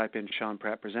Facebook if you type in Sean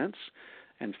Pratt Presents,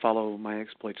 and follow my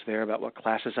exploits there about what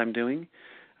classes I'm doing.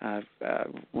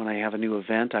 When I have a new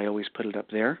event, I always put it up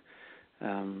there.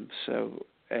 And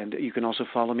you can also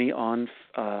follow me on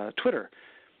Twitter.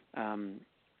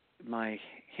 My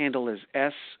handle is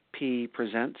SP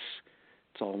Presents.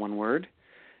 It's all one word.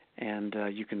 And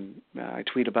you can I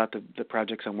tweet about the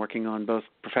projects I'm working on, both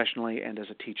professionally and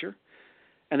as a teacher.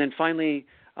 And then finally,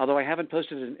 although I haven't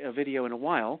posted a video in a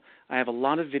while, I have a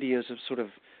lot of videos of sort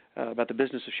of about the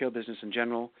business of show business in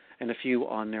general, and a few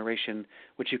on narration,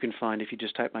 which you can find if you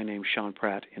just type my name, Sean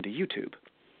Pratt, into YouTube.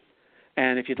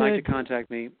 And if you'd like to contact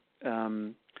me,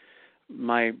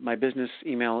 my business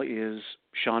email is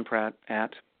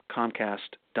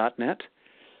seanpratt@comcast.net.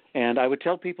 And I would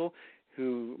tell people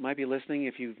who might be listening,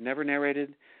 if you've never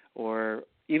narrated, or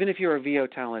even if you're a VO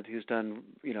talent who's done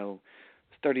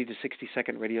 30 to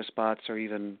 60-second radio spots, or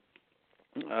even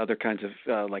other kinds of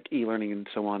like e-learning and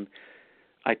so on,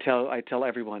 I tell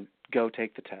everyone, go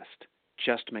take the test.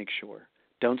 Just make sure.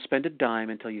 Don't spend a dime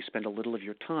until you spend a little of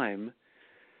your time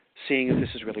seeing if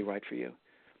this is really right for you,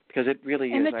 because it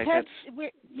really and is. The test,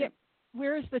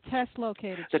 where is the test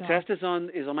located? The Sean? test is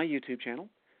on my YouTube channel,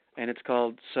 and it's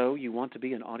called "So You Want to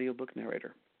Be an Audiobook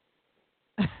Narrator."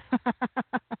 Okay.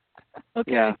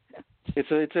 Yeah, it's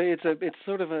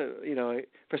sort of a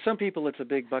for some people it's a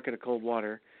big bucket of cold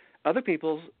water. Other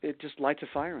people it just lights a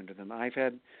fire under them. I've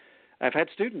had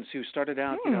students who started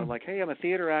out like, hey, I'm a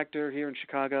theater actor here in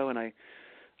Chicago, and I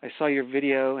saw your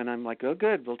video, and I'm like, oh,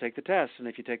 good, we'll take the test. And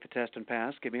if you take the test and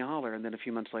pass, give me a holler. And then a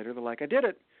few months later, they're like, I did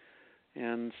it.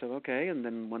 And so, okay, and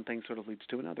then one thing sort of leads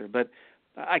to another. But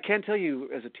I can tell you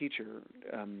as a teacher,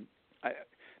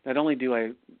 not only do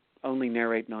I only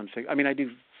narrate nonfiction, I mean, I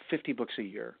do 50 books a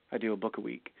year. I do a book a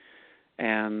week.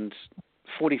 And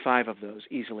 45 of those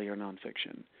easily are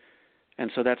nonfiction. And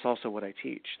so that's also what I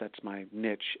teach. That's my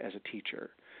niche as a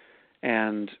teacher.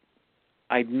 And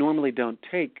I normally don't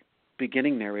take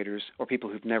beginning narrators or people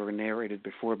who've never narrated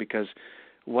before, because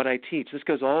what I teach, this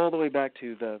goes all the way back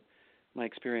to my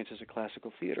experience as a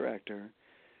classical theater actor,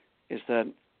 is that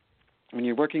when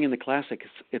you're working in the classics,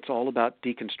 it's all about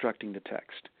deconstructing the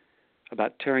text,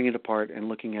 about tearing it apart and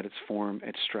looking at its form,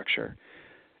 its structure.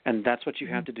 And that's what you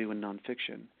have to do in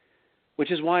nonfiction,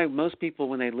 which is why most people,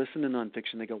 when they listen to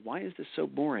nonfiction, they go, why is this so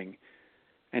boring?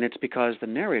 And it's because the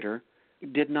narrator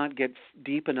did not get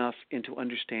deep enough into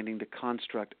understanding the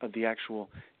construct of the actual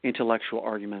intellectual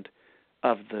argument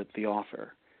of the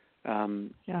author.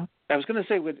 Yeah. I was going to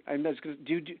say,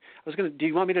 do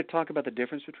you want me to talk about the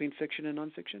difference between fiction and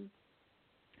nonfiction?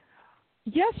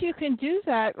 Yes, you can do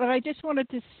that, but I just wanted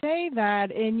to say that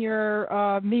in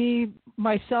your Me,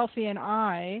 Myself, and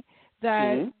I,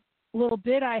 that little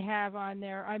bit I have on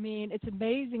there, I mean, it's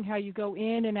amazing how you go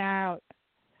in and out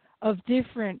of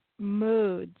different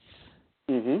moods.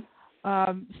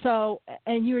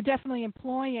 And you're definitely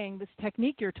employing this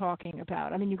technique you're talking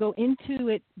about. I mean, you go into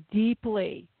it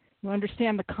deeply. You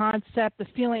understand the concept, the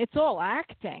feeling. It's all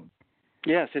acting.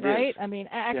 Yes, it is. Right? I mean,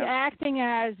 acting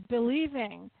as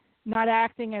believing, not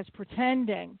acting as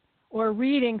pretending or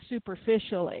reading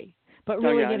superficially, but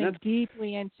really getting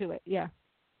deeply into it. Yeah.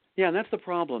 Yeah, and that's the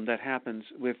problem that happens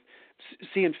with,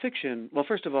 in fiction, well,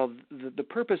 first of all, the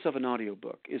purpose of an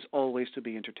audiobook is always to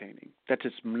be entertaining. That's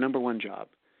its number one job.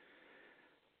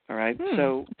 All right?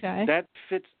 So that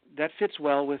fits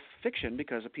well with fiction,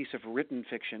 because a piece of written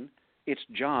fiction, its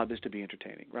job is to be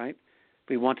entertaining, right?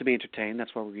 We want to be entertained,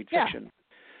 that's why we read fiction.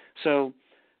 So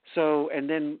and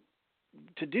then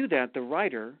to do that, the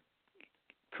writer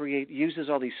uses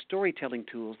all these storytelling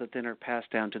tools that then are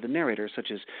passed down to the narrator,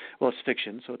 such as, well, it's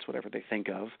fiction, so it's whatever they think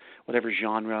of, whatever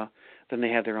genre. Then they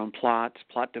have their own plot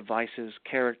devices,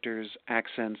 characters,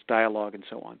 accents, dialogue, and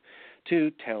so on,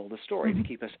 to tell the story, to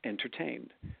keep us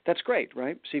entertained. That's great,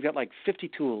 right? So you've got like 50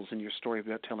 tools in your story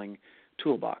about telling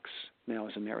toolbox now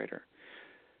as a narrator.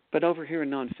 But over here in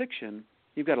nonfiction,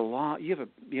 you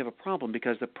have a problem,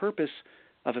 because the purpose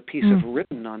of a piece of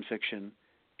written nonfiction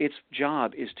its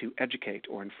job is to educate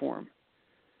or inform.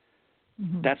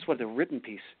 Mm-hmm. That's what the written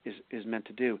piece is meant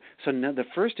to do. So now the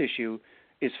first issue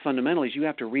is fundamentally is you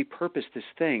have to repurpose this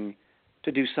thing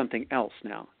to do something else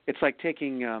now. It's like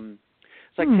taking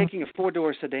taking a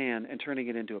 4-door sedan and turning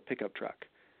it into a pickup truck.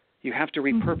 You have to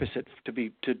repurpose it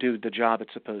to do the job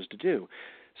it's supposed to do.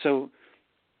 So,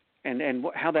 and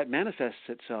how that manifests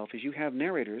itself is you have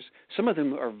narrators. Some of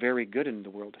them are very good in the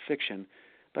world of fiction,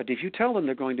 but if you tell them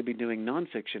they're going to be doing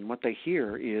nonfiction, what they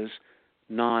hear is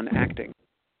non-acting.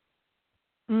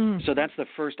 So that's the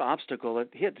first obstacle that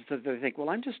hits. So they think, well,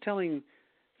 I'm just telling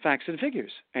facts and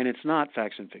figures, and it's not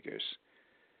facts and figures.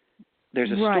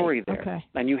 There's a story there,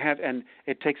 and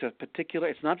it takes a particular.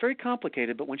 It's not very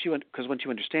complicated, but once you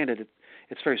understand it,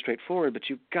 it's very straightforward. But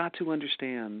you've got to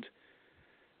understand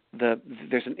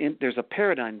there's a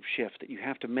paradigm shift that you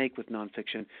have to make with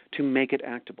nonfiction to make it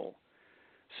actable.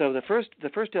 So the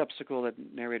first obstacle that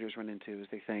narrators run into is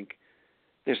they think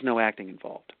there's no acting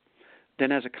involved.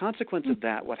 Then, as a consequence of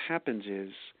that, what happens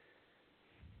is,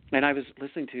 and I was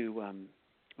listening to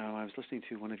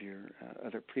one of your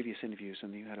other previous interviews,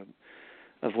 and you had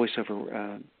a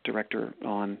voiceover director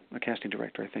on, a casting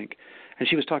director, I think, and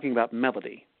she was talking about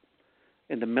melody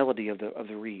and the melody of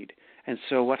the read. And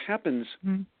so, what happens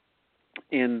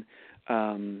in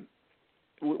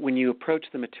when you approach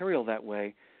the material that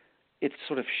way, it's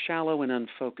sort of shallow and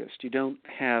unfocused.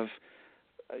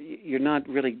 You're not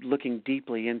really looking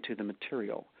deeply into the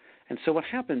material. And so what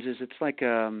happens is it's like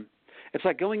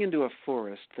going into a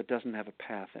forest that doesn't have a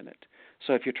path in it.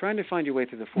 So if you're trying to find your way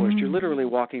through the forest, you're literally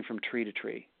walking from tree to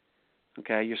tree.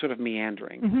 Okay, you're sort of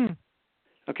meandering. Mm-hmm.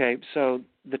 Okay, so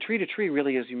the tree to tree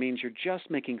really means you're just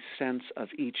making sense of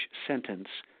each sentence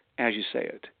as you say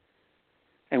it.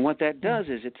 And what that does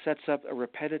is it sets up a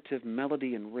repetitive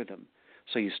melody and rhythm.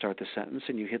 So you start the sentence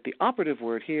and you hit the operative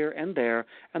word here and there,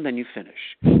 and then you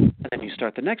finish. And then you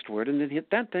start the next word and then hit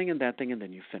that thing, and then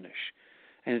you finish.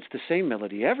 And it's the same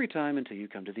melody every time until you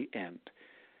come to the end.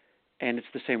 And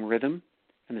it's the same rhythm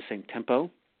and the same tempo.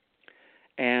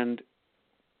 And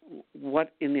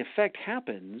what in effect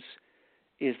happens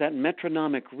is that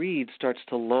metronomic read starts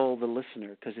to lull the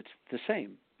listener because it's the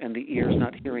same, and the ear's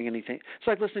not hearing anything. It's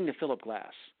like listening to Philip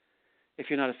Glass. If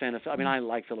you're not a fan of, I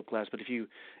like Philip Glass, but if you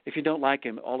don't like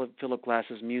him, all of Philip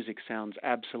Glass's music sounds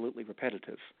absolutely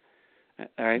repetitive.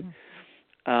 All right,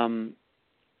 and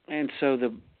so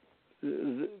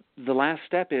the last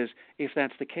step is, if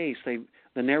that's the case,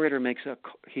 the narrator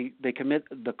they commit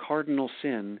the cardinal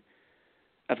sin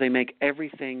of they make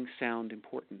everything sound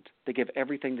important. They give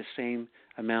everything the same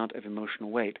amount of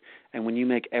emotional weight, and when you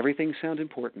make everything sound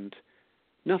important,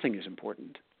 nothing is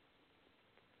important.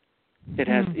 It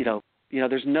has,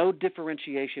 there's no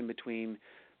differentiation between,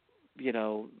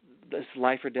 this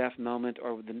life or death moment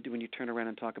or when you turn around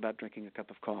and talk about drinking a cup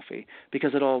of coffee,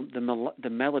 because the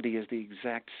melody is the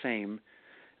exact same,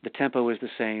 the tempo is the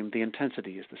same, the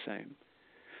intensity is the same.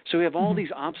 So we have all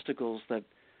these obstacles that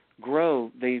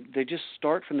grow. They just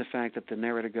start from the fact that the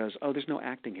narrator goes, oh, there's no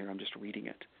acting here, I'm just reading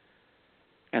it.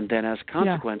 And then as a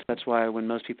consequence, that's why when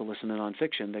most people listen to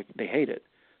nonfiction, they hate it,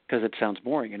 because it sounds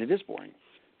boring, and it is boring,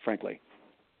 frankly.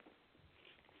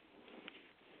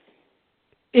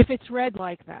 If it's read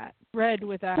like that, read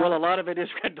without. Well, a lot of it is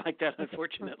read like that,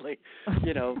 unfortunately.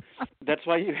 That's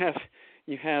why you have.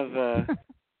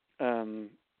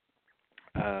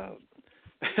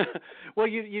 Well,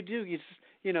 you do. You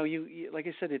like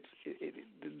I said,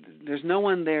 there's no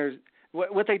one there.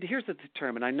 Here's the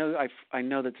term, and I know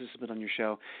that this has been on your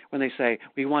show, when they say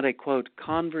we want a quote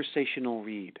conversational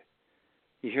read.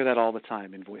 You hear that all the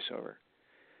time in voiceover.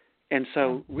 And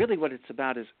so really what it's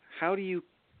about is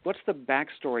what's the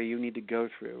backstory you need to go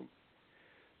through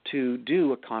to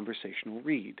do a conversational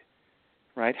read,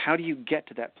 right? How do you get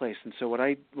to that place? And so what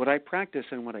I practice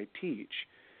and what I teach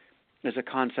is a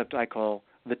concept I call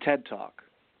the TED Talk.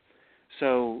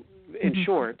 So in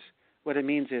short, what it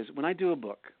means is when I do a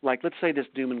book, like let's say this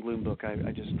doom and gloom book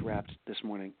I just wrapped this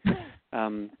morning.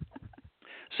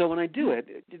 So when I do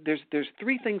it, there's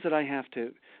three things that I have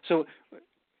to. So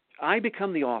I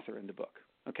become the author in the book,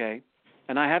 okay?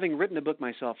 And having written a book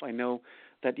myself, I know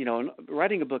that,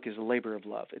 writing a book is a labor of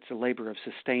love. It's a labor of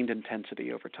sustained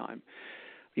intensity over time.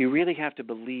 You really have to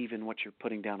believe in what you're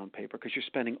putting down on paper because you're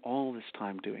spending all this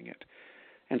time doing it.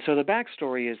 And so the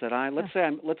backstory is that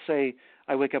let's say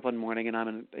I wake up one morning and I'm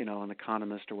an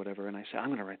economist or whatever, and I say I'm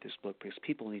going to write this book because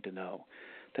people need to know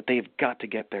that they've got to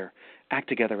get their act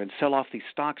together and sell off these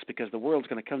stocks because the world's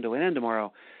going to come to an end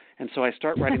tomorrow. And so I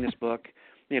start writing this book.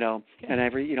 and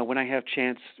every, when I have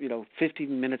chance,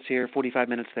 15 minutes here, 45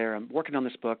 minutes there, I'm working on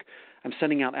this book. I'm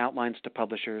sending out outlines to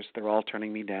publishers. They're all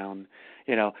turning me down,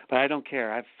 but I don't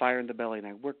care. I have fire in the belly, and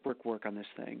I work on this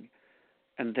thing.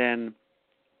 And then,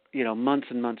 months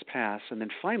and months pass, and then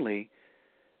finally,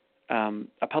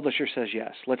 a publisher says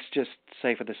yes. Let's just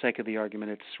say, for the sake of the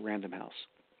argument, it's Random House.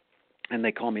 And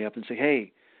they call me up and say,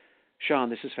 hey, Sean,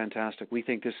 this is fantastic. We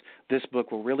think this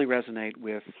book will really resonate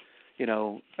with,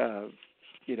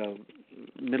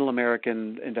 middle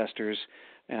American investors,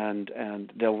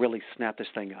 and they'll really snap this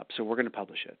thing up. So we're going to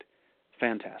publish it.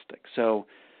 Fantastic. So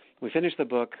we finish the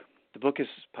book. The book is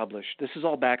published. This is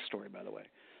all backstory, by the way.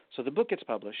 So the book gets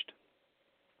published,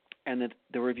 and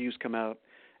the reviews come out,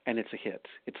 and it's a hit.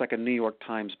 It's like a New York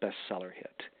Times bestseller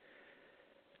hit.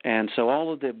 And so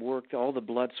all of the work, all the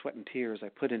blood, sweat, and tears I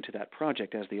put into that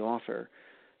project as the author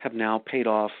have now paid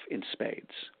off in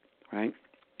spades, right?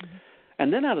 Mm-hmm.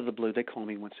 And then out of the blue, they call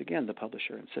me once again, the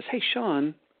publisher, and says, hey,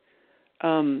 Sean,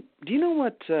 do you know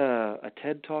what a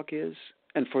TED Talk is?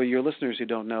 And for your listeners who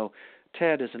don't know,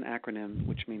 TED is an acronym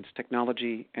which means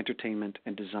Technology, Entertainment,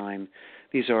 and Design.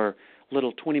 These are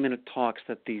little 20-minute talks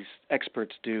that these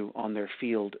experts do on their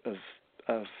field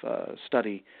of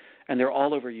study, and they're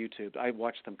all over YouTube. I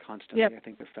watch them constantly. Yep. I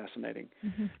think they're fascinating.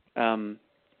 Mm-hmm.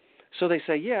 So they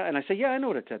say, yeah, and I say, yeah, I know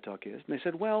what a TED Talk is. And they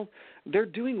said, well, they're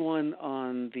doing one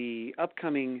on the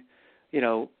upcoming,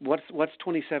 what's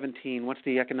 2017, what's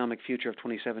the economic future of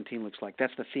 2017 looks like.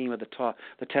 That's the theme of the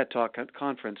TED Talk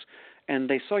conference. And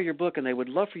they saw your book, and they would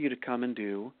love for you to come and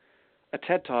do a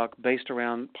TED Talk based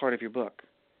around part of your book.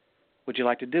 Would you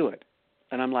like to do it?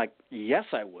 And I'm like, yes,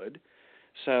 I would.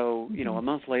 So, a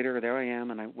month later, there I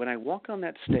am, and when I walk on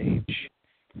that stage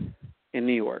in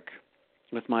New York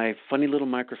with my funny little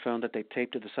microphone that they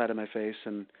taped to the side of my face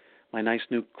and my nice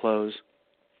new clothes,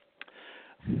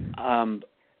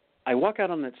 I walk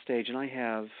out on that stage, and I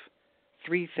have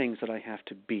three things that I have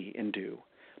to be and do.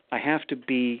 I have to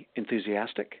be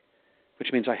enthusiastic,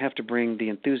 which means I have to bring the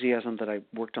enthusiasm that I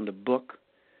worked on the book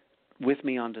with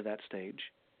me onto that stage.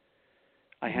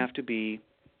 I have to be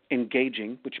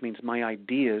engaging, which means my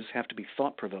ideas have to be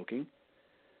thought-provoking.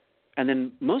 And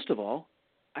then, most of all,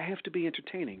 I have to be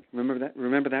entertaining.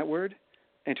 Remember that word?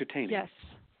 Entertaining. Yes.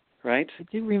 Right? I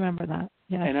do remember that.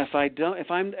 Yes. And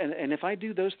if I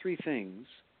do those three things,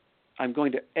 I'm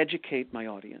going to educate my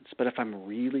audience. But if I'm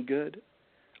really good,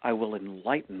 I will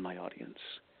enlighten my audience.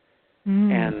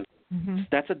 And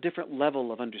that's a different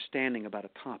level of understanding about a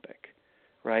topic,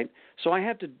 right? So I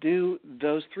have to do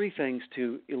those three things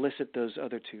to elicit those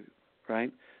other two,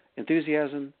 right?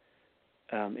 Enthusiasm,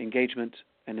 engagement,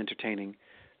 and entertaining,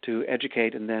 to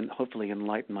educate and then hopefully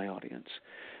enlighten my audience.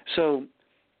 So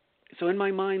in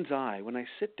my mind's eye, when I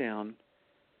sit down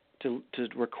to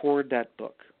record that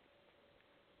book,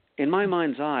 in my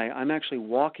mind's eye, I'm actually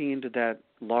walking into that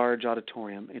large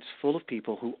auditorium. It's full of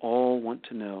people who all want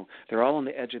to know. They're all on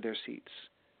the edge of their seats,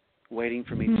 waiting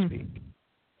for me to speak.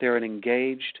 They're an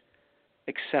engaged,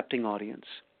 accepting audience,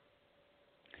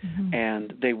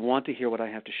 and they want to hear what I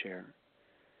have to share.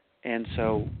 And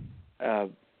so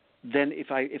then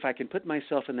if I can put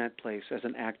myself in that place as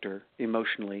an actor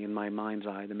emotionally in my mind's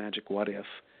eye, the magic what if,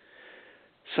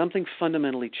 something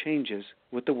fundamentally changes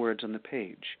with the words on the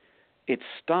page. It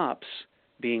stops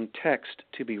being text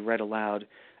to be read aloud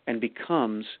and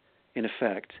becomes, in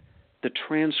effect, the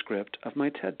transcript of my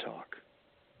TED Talk.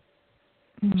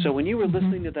 So when you were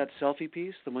listening to that selfie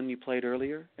piece, the one you played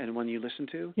earlier and one you listened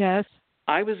to, yes,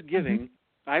 I was giving.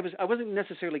 I wasn't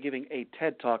necessarily giving a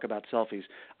TED Talk about selfies.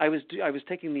 I was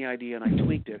taking the idea and I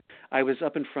tweaked it. I was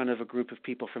up in front of a group of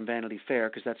people from Vanity Fair,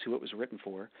 because that's who it was written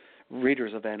for,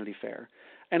 readers of Vanity Fair,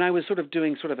 and I was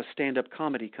doing a stand-up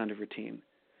comedy kind of routine.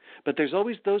 But there's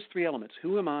always those three elements: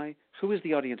 who am I, who is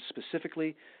the audience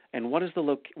specifically, and what is the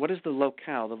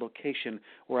locale, the location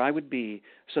where I would be,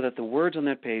 so that the words on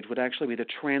that page would actually be the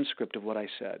transcript of what I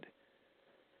said.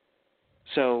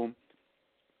 And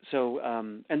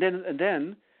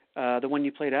then the one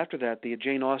you played after that, the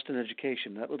Jane Austen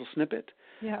education, that little snippet.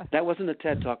 Yeah. That wasn't a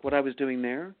TED Talk. What I was doing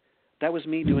there, that was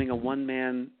me doing a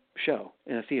one-man show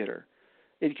in a theater.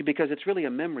 Because it's really a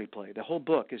memory play. The whole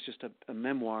book is just a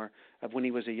memoir of when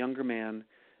he was a younger man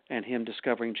and him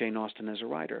discovering Jane Austen as a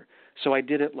writer. So I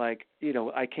did it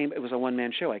it was a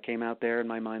one-man show. I came out there in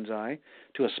my mind's eye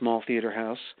to a small theater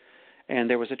house, and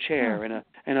there was a chair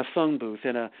and a phone booth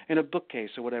and a bookcase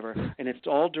or whatever, and it's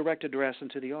all direct address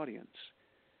into the audience.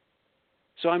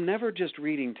 So I'm never just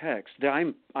reading text.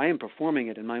 I am performing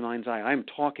it in my mind's eye. I'm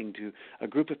talking to a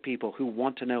group of people who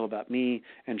want to know about me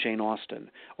and Jane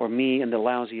Austen, or me and the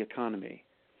lousy economy.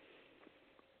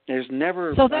 I'm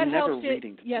never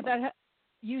reading to them.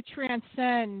 you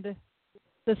transcend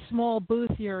the small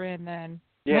booth you're in then.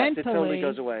 Yes, mentally, it totally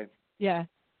goes away. Yeah,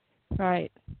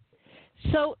 right.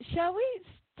 So shall we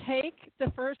take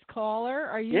the first caller?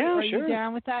 Are you sure. you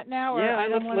down with that now? Yeah, or I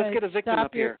don't let's get a victim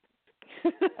up here.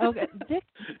 Okay, Dick,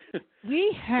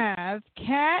 we have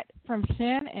Kat from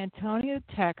San Antonio,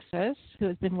 Texas, who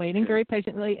has been waiting very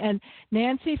patiently, and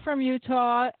Nancy from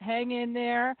Utah. Hang in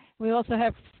there. We also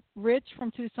have Rich from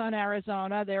Tucson,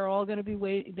 Arizona. They're all going to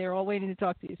be They're all waiting to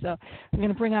talk to you. So we're going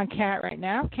to bring on Kat right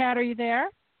now. Kat, are you there?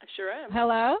 I sure am.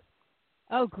 Hello.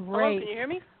 Oh, great. Hello, can you hear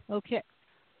me? Okay.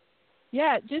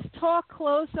 Yeah, just talk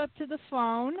close up to the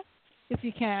phone if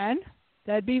you can.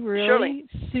 That'd be really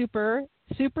super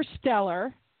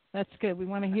stellar. That's good. We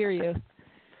want to hear you.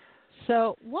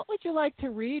 So what would you like to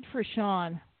read for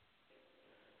Sean?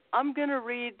 I'm going to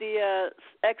read the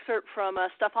excerpt from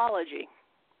Stuffology.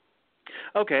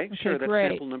 Okay, sure. That's great.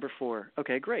 sample number 4.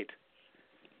 Okay, great.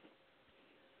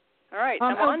 All right.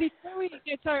 I'm on. Before we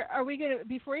get started, are we going to?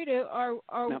 Before you do,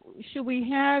 No. should we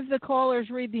have the callers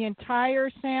read the entire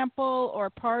sample or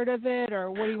part of it,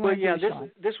 or what do you want to do?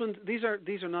 Sean? This one. These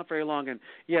are not very long, and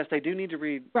yes, they do need to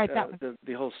read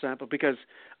the whole sample because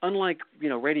unlike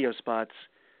radio spots,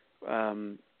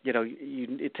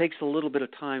 it takes a little bit of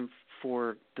time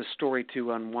for the story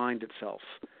to unwind itself,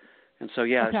 and so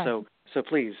So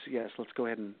please, yes, let's go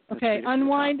ahead and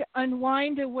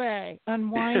unwind away.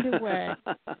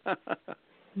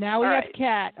 Now we have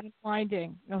Kat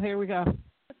unwinding. Oh, here we go.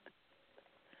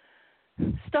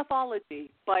 Stuffology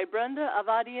by Brenda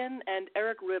Avadian and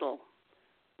Eric Riddle.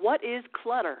 What is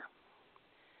clutter?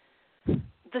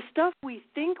 The stuff we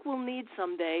think we'll need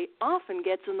someday often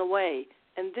gets in the way,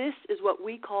 and this is what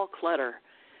we call clutter.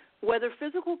 Whether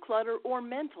physical clutter or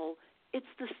mental, it's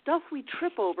the stuff we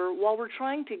trip over while we're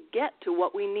trying to get to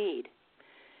what we need.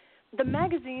 The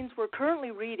magazines we're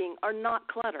currently reading are not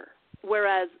clutter,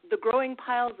 whereas the growing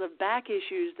piles of back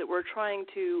issues that we're trying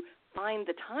to find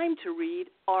the time to read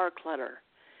are clutter.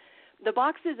 The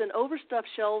boxes and overstuffed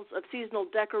shelves of seasonal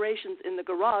decorations in the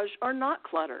garage are not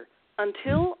clutter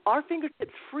until our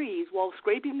fingertips freeze while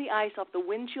scraping the ice off the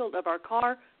windshield of our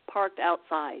car parked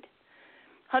outside.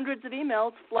 Hundreds of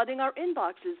emails flooding our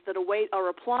inboxes that await our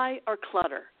reply are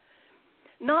clutter.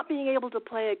 Not being able to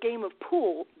play a game of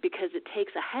pool because it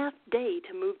takes a half day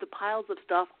to move the piles of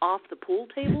stuff off the pool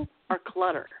table are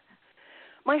clutter.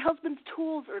 My husband's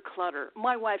tools are clutter.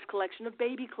 My wife's collection of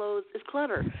baby clothes is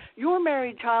clutter. Your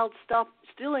married child's stuff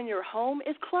still in your home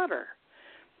is clutter.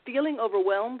 Feeling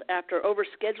overwhelmed after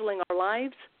overscheduling our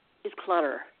lives is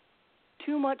clutter.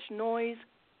 Too much noise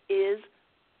is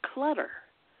clutter.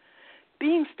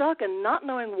 Being stuck and not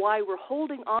knowing why we're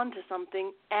holding on to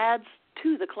something adds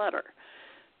to the clutter.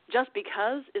 Just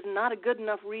because is not a good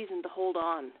enough reason to hold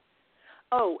on.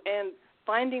 Oh, and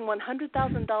finding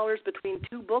 $100,000 between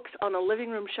 2 books on a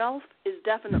living room shelf is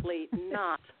definitely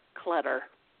not clutter.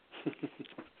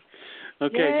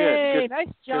 Okay, Yay, good.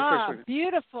 Nice job. Good.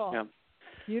 Beautiful. Yeah.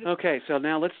 Beautiful. Okay, so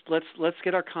now let's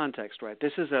get our context right.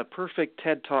 This is a perfect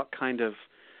TED Talk kind of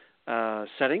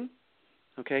setting.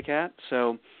 Okay, Kat?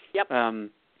 So yep.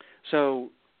 So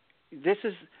this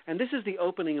is the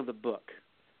opening of the book,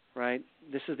 right?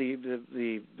 This is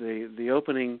the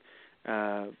opening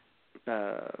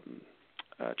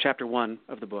chapter 1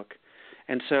 of the book,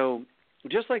 and so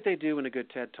just like they do in a good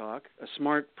TED Talk, a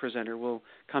smart presenter will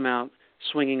come out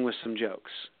swinging with some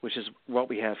jokes, which is what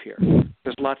we have here.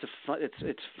 There's lots of fun.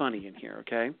 It's funny in here.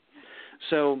 Okay,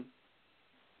 so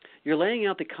you're laying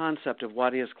out the concept of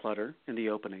what is clutter in the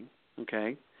opening.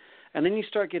 Okay. And then you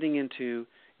start getting into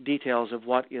details of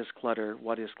what is clutter,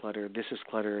 this is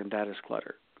clutter, and that is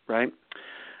clutter, right?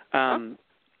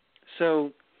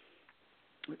 So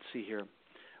let's see here.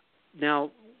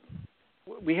 Now,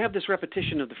 we have this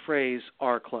repetition of the phrase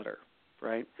 "our clutter,"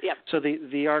 right? Yep. So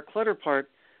the "our clutter" part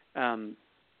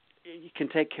can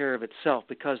take care of itself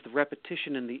because the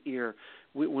repetition in the ear,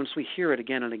 once we hear it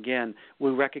again and again,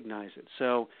 we recognize it.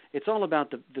 So it's all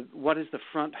about the what is the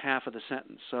front half of the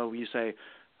sentence. So you say,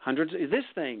 hundreds. This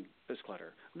thing is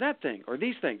clutter. That thing, or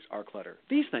these things are clutter.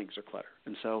 These things are clutter.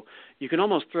 And so you can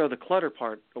almost throw the clutter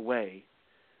part away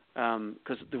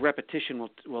because the repetition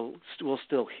will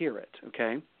still hear it.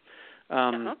 Okay.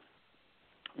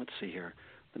 Let's see here.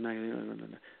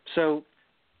 So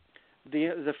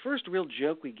the first real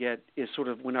joke we get is sort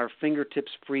of when our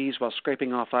fingertips freeze while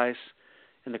scraping off ice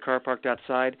in the car parked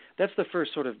outside. That's the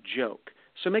first sort of joke.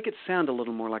 So make it sound a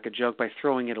little more like a joke by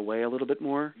throwing it away a little bit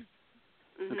more.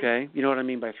 Mm-hmm. Okay? You know what I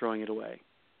mean by throwing it away?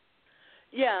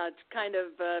 Yeah, it's kind of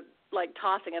like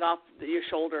tossing it off your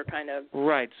shoulder, kind of.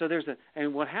 Right. So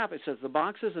and what happens is the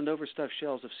boxes and overstuffed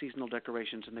shelves of seasonal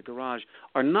decorations in the garage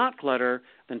are not clutter.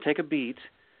 Then take a beat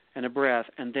and a breath,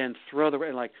 and then throw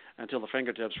until the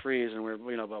fingertips freeze, and we're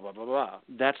blah blah blah blah.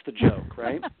 That's the joke,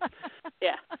 right?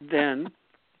 Yeah.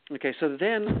 So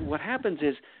then what happens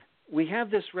is we have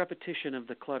this repetition of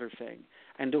the clutter thing,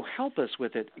 and to help us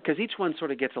with it, because each one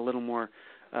sort of gets a little more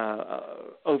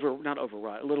not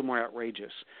overwrought, a little more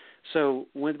outrageous. So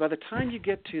by the time you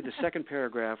get to the second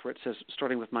paragraph where it says,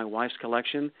 starting with my wife's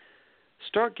collection,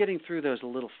 start getting through those a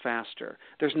little faster.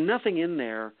 There's nothing in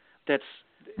there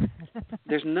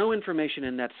there's no information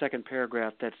in that second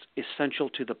paragraph that's essential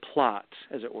to the plot,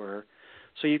 as it were.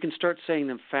 So you can start saying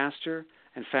them faster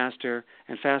and faster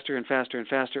and faster and faster and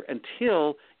faster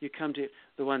until you come to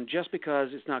the one, just because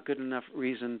it's not good enough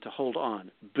reason to hold on.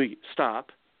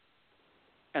 Stop.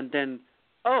 And then,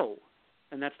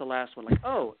 and that's the last one,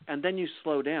 and then you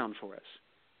slow down for us.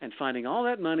 And finding all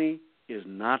that money is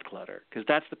not clutter, because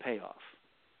that's the payoff.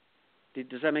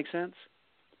 Does that make sense?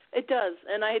 It does,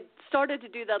 and I started to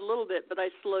do that a little bit, but I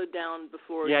slowed down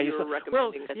before you were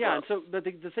recommending that. Yeah, but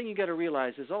the thing you got to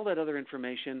realize is all that other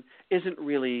information isn't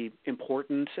really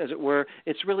important, as it were.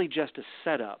 It's really just a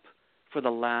setup for the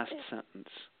last sentence.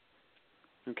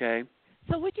 Okay?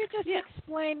 So would you just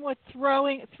explain what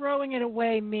throwing it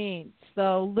away means,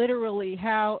 though, literally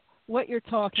what you're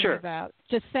talking about?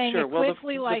 Just saying it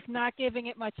quickly, not giving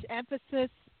it much emphasis.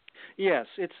 Yes,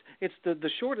 it's the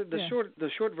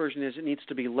short version is it needs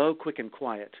to be low, quick, and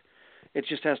quiet. It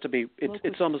just has to be.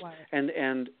 It's almost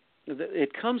and it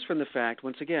comes from the fact,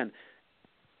 once again,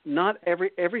 not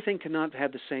everything cannot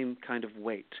have the same kind of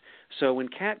weight. So when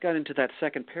Kat got into that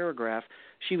second paragraph,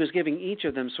 she was giving each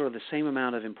of them sort of the same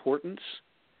amount of importance.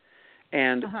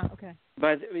 And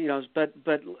but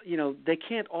they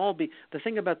can't all be. The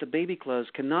thing about the baby clothes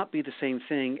cannot be the same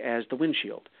thing as the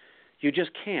windshield. You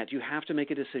just can't. You have to make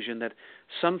a decision that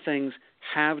some things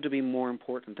have to be more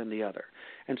important than the other.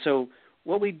 And so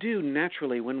what we do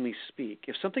naturally when we speak,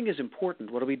 if something is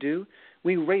important, what do?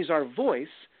 We raise our voice,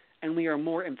 and we are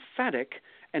more emphatic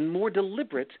and more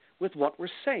deliberate with what we're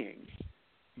saying.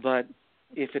 But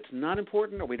if it's not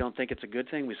important or we don't think it's a good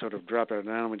thing, we sort of drop it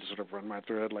down and we just sort of run right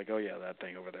through it like, oh, yeah, that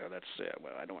thing over there,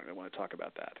 I don't really want to talk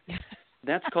about that.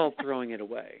 That's called throwing it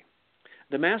away.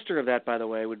 The master of that, by the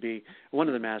way, would be one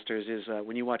of the masters is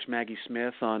when you watch Maggie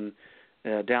Smith on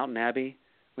Downton Abbey,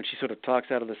 when she sort of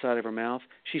talks out of the side of her mouth,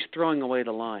 she's throwing away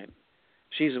the line.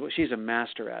 She's a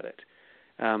master at it.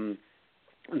 And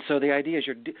so the idea is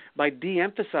by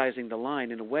de-emphasizing the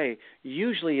line in a way,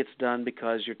 usually it's done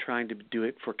because you're trying to do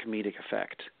it for comedic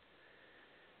effect.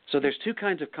 So there's two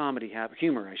kinds of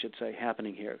humor, I should say,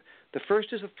 happening here. The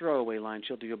first is a throwaway line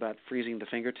she'll do about freezing the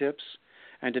fingertips.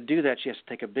 And to do that, she has to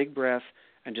take a big breath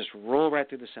and just roll right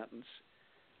through the sentence.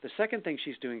 The second thing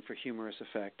she's doing for humorous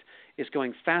effect is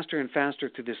going faster and faster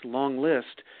through this long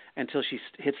list until she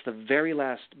hits the very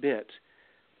last bit.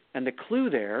 And the clue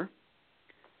there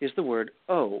is the word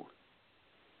 "oh."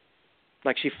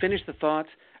 Like she finished the thought,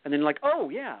 and then "oh,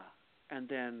 yeah." And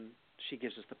then she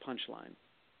gives us the punchline.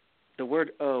 The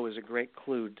word "oh" is a great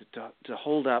clue to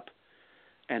hold up.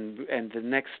 And the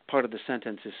next part of the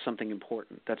sentence is something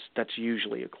important. That's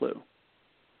usually a clue.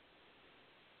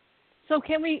 So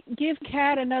can we give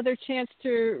Kat another chance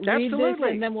to read this,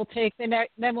 and then we'll take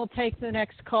the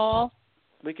next call?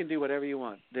 We can do whatever you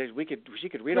want. She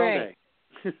could read all day.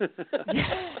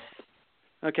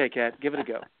 Okay, Kat, give it a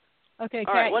go. Okay,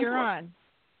 Kat, you're on.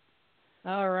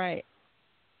 All right.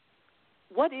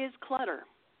 What is clutter?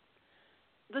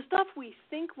 The stuff we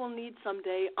think we'll need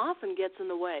someday often gets in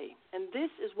the way, and this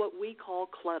is what we call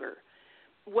clutter.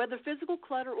 Whether physical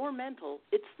clutter or mental,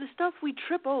 it's the stuff we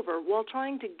trip over while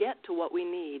trying to get to what we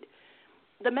need.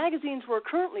 The magazines we're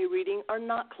currently reading are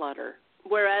not clutter,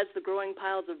 whereas the growing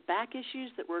piles of back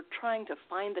issues that we're trying to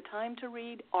find the time to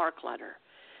read are clutter.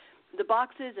 The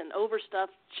boxes and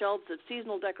overstuffed shelves of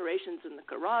seasonal decorations in the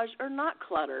garage are not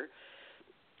clutter,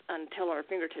 until our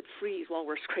fingertips freeze while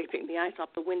we're scraping the ice off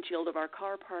the windshield of our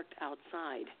car parked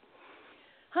outside.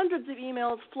 Hundreds of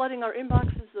emails flooding our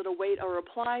inboxes that await our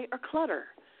reply are clutter.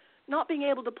 Not being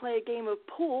able to play a game of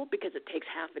pool because it takes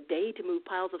half a day to move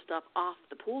piles of stuff off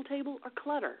the pool table are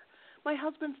clutter. My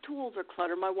husband's tools are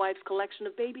clutter. My wife's collection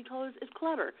of baby clothes is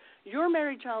clutter. Your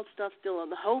married child's stuff still in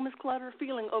the home is clutter.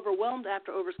 Feeling overwhelmed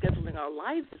after overscheduling our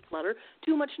lives is clutter.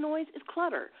 Too much noise is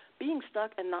clutter. Being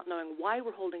stuck and not knowing why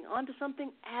we're holding on to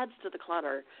something adds to the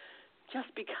clutter. Just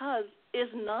because is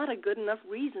not a good enough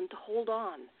reason to hold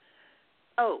on.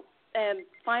 Oh, and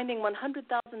finding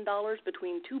 $100,000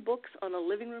 between two books on a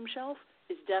living room shelf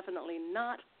is definitely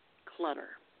not clutter.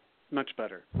 much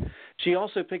better. She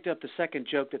also picked up the second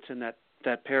joke that's in that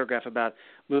paragraph about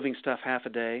moving stuff half a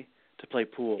day to play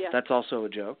pool. Yeah. That's also a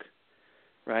joke,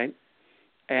 right?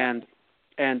 And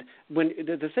when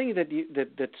the thing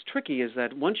that's tricky is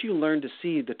that once you learn to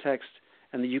see the text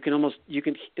and that you can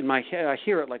in my head I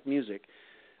hear it like music,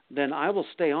 then I will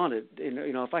stay on it.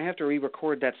 If I have to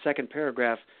re-record that second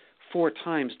paragraph 4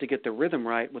 times to get the rhythm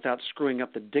right without screwing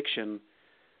up the diction,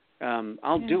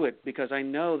 I'll do it because I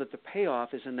know that the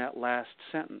payoff is in that last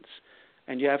sentence.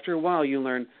 And after a while, you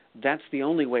learn that's the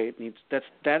only way it needs.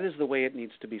 That is the way it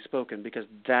needs to be spoken, because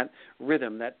that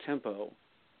rhythm, that tempo,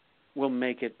 will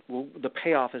make it. The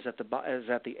payoff is at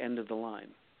the end of the line.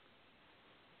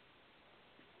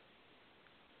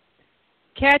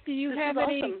 Kat, do you have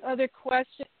any other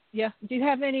questions? Yeah. Do you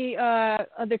have any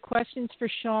other questions for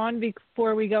Sean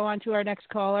before we go on to our next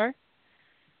caller?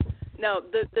 No,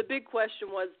 the big question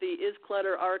was the is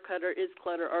clutter our clutter, is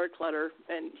clutter our clutter,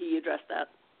 and he addressed that.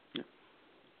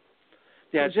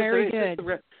 Yeah,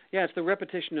 good. It's the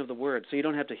repetition of the word, so you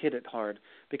don't have to hit it hard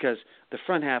because the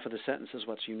front half of the sentence is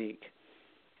what's unique.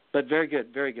 But very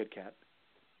good, Kat.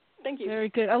 Thank you. Very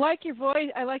good. I like your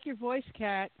voice,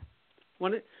 Kat.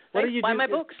 What do you do? Buy my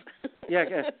books.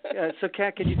 Yeah. So,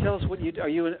 Kat, can you tell us what you do? Are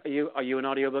you an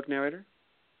audiobook narrator?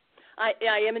 I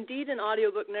am indeed an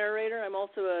audiobook narrator. I'm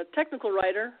also a technical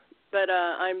writer, but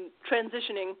I'm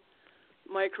transitioning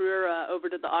my career over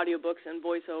to the audiobooks and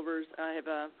voiceovers. I have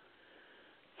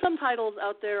some titles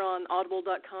out there on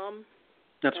audible.com.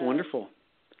 That's wonderful.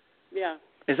 Yeah.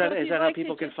 Is that how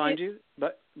people can find you?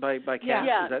 By Kat?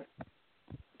 Yeah. Is that...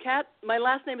 Kat, my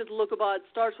last name is Lookabad. It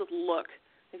starts with look.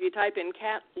 If you type in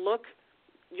Kat Look,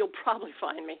 you'll probably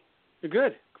find me.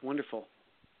 Good. Wonderful.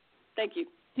 Thank you.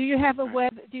 Do you have a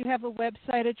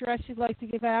website address you'd like to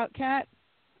give out, Kat?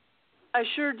 I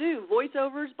sure do.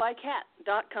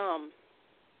 Voiceoversbykat.com.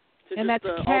 So and just, that's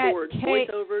all Kat, the words.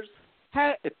 Voiceovers.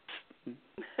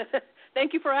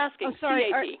 Thank you for asking. Oh,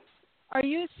 sorry. C-A-T.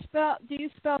 Do you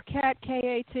spell Kat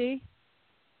K-A-T?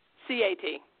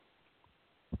 C-A-T.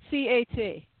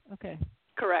 C-A-T. Okay.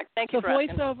 Correct. Thank you for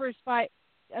asking.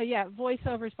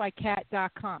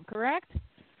 Voiceoversbykat.com, correct?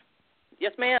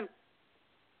 Yes, ma'am.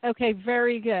 Okay,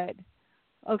 very good.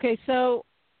 Okay, so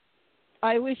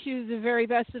I wish you the very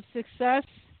best of success,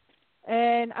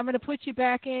 and I'm going to put you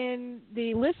back in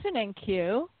the listening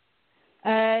queue.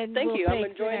 And Thank you. I'm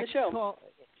take enjoying the show. Call.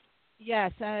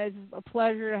 Yes, and it's a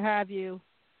pleasure to have you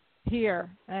here,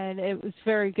 and it was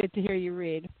very good to hear you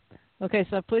read. Okay,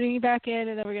 so I'm putting you back in,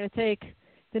 and then we're going to take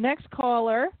the next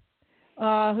caller,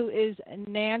 who is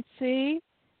Nancy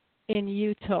in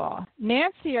Utah.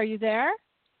 Nancy, are you there?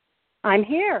 I'm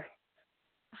here.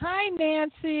 Hi,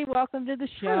 Nancy. Welcome to the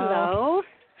show. Hello.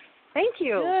 Thank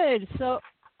you. Good. So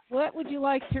what would you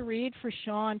like to read for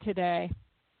Sean today?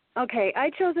 Okay,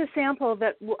 I chose a sample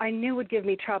that I knew would give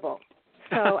me trouble.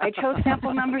 So I chose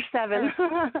sample number 7.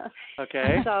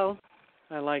 Okay. So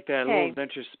I like that. A little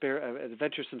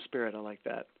adventuresome spirit. I like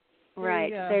that.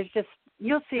 Right. There's just,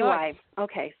 you'll see why.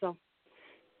 Okay, so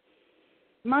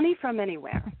Money from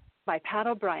Anywhere by Pat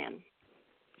O'Brien.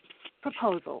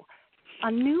 Proposal. A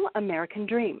new American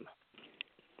dream.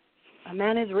 A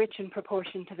man is rich in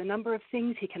proportion to the number of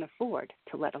things he can afford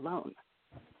to let alone.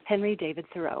 Henry David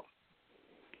Thoreau.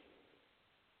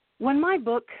 When my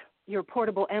book, Your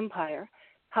Portable Empire,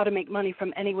 How to Make Money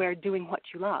from Anywhere Doing What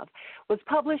You Love, was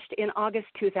published in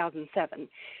August 2007,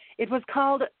 it was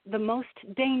called The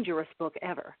Most Dangerous Book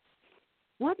Ever.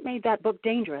 What made that book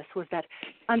dangerous was that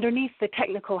underneath the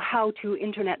technical how-to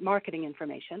internet marketing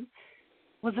information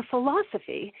was a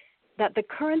philosophy that the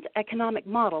current economic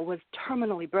model was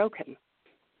terminally broken.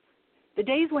 The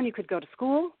days when you could go to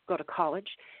school, go to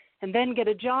college, and then get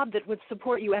a job that would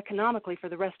support you economically for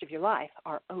the rest of your life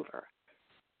are over.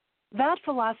 That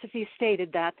philosophy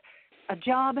stated that a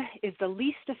job is the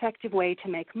least effective way to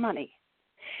make money,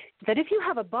 that if you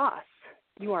have a boss,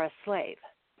 you are a slave,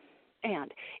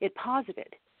 and it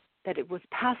posited that it was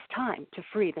past time to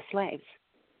free the slaves.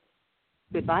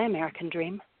 Goodbye, American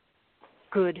dream.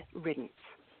 Good riddance.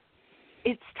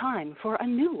 It's time for a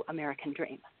new American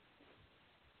dream.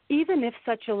 Even if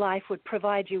such a life would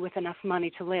provide you with enough money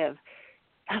to live,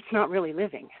 that's not really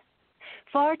living.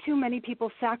 Far too many people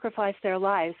sacrifice their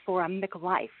lives for a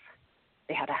McLife.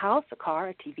 They had a house, a car,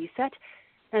 a TV set,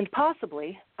 and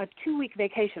possibly a 2-week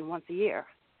vacation once a year.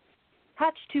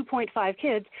 Hatched 2.5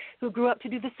 kids who grew up to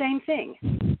do the same thing.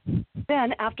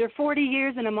 Then, after 40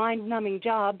 years in a mind-numbing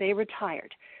job, they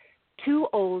retired, too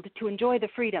old to enjoy the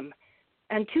freedom,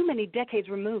 and too many decades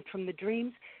removed from the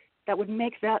dreams that would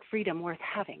make that freedom worth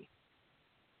having.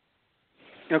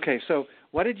 Okay, so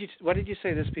why did you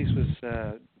say this piece was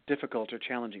difficult or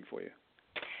challenging for you?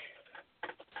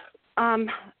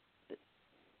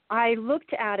 I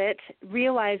looked at it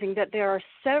realizing that there are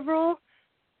several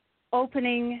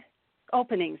openings.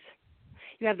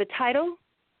 You have the title,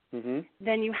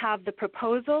 then you have the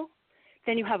proposal,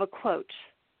 then you have a quote.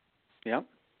 Yep.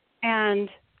 And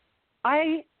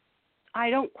I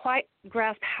don't quite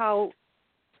grasp how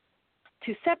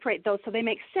to separate those so they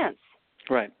make sense.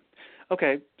 Right.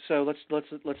 Okay. So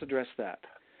let's address that.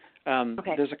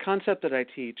 There's a concept that I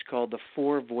teach called the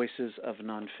 4 voices of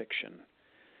nonfiction.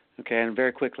 Okay, and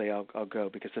very quickly I'll go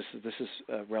because this is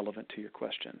relevant to your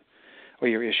question or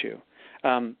your issue.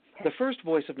 The first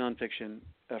voice of nonfiction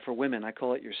for women, I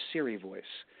call it your Siri voice.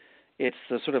 It's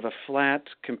the sort of a flat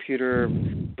computer,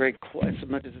 very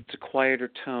it's a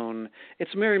quieter tone.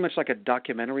 It's very much like a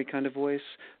documentary kind of voice,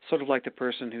 sort of like the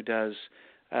person who does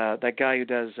that guy who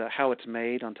does How It's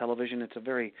Made on television. It's a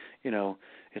very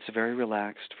it's a very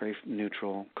relaxed, very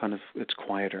neutral kind of. It's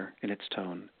quieter in its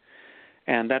tone.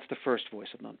 And that's the first voice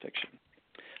of nonfiction.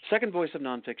 Second voice of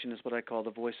nonfiction is what I call the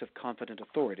voice of confident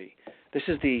authority. This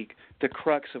is the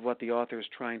crux of what the author is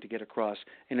trying to get across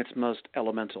in its most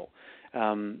elemental.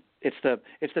 It's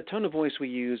the tone of voice we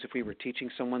use if we were teaching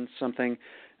someone something.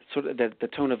 Sort of the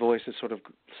tone of voice is sort of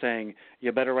saying,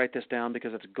 you better write this down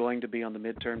because it's going to be on the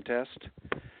midterm test.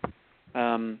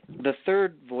 The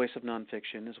third voice of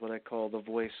nonfiction is what I call the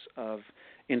voice of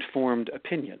informed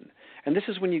opinion. And this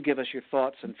is when you give us your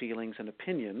thoughts and feelings and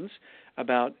opinions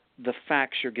about the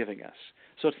facts you're giving us.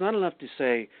 So it's not enough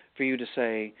for you to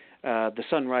say, the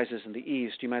sun rises in the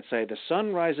east. You might say, the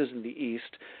sun rises in the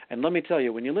east, and let me tell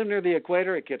you, when you live near the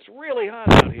equator, it gets really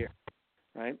hot out here.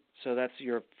 Right? So that's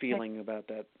your feeling about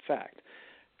that fact.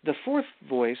 The fourth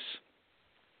voice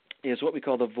is what we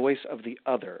call the voice of the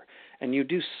other. And you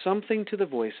do something to the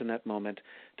voice in that moment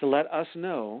to let us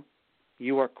know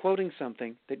you are quoting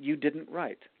something that you didn't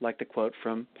write, like the quote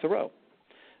from Thoreau.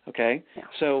 Okay? Yeah.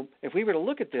 So if we were to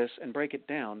look at this and break it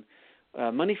down,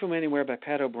 Money from Anywhere by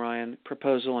Pat O'Brien,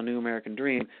 Proposal, A New American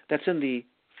Dream, that's in the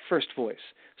first voice.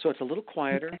 So it's a little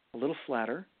quieter, a little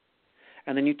flatter,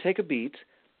 and then you take a beat,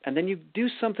 and then you do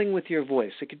something with your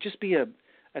voice. It could just be a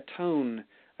tone.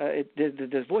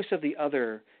 The voice of the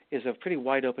other is a pretty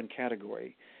wide open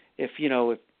category. If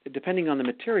depending on the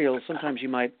material, sometimes you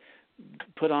might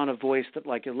put on a voice that,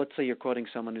 like, let's say you're quoting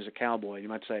someone who's a cowboy. You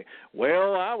might say,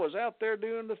 "Well, I was out there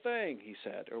doing the thing," he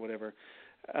said, or whatever.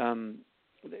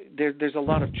 There's a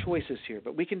lot of choices here,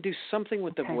 but we can do something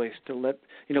with the voice to let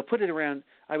put it around.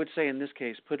 I would say in this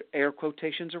case, put air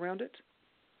quotations around it,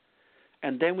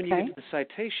 and then when you get to the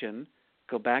citation,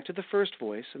 go back to the first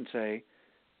voice and say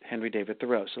Henry David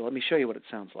Thoreau. So let me show you what it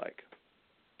sounds like.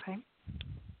 Okay.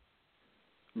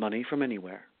 Money from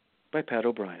Anywhere by Pat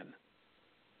O'Brien.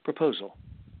 Proposal,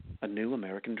 A New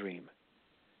American Dream.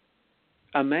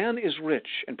 A man is rich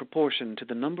in proportion to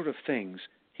the number of things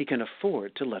he can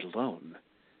afford to let alone.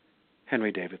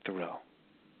 Henry David Thoreau.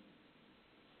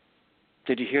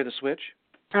 Did you hear the switch?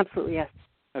 Absolutely, yes.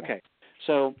 Okay.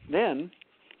 So then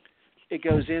it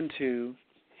goes into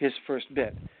his first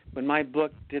bit. When my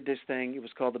book did this thing, it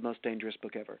was called The Most Dangerous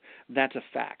Book Ever. That's a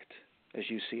fact, as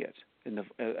you see it,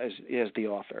 as the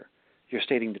author. You're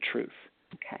stating the truth.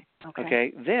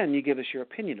 Okay. Then you give us your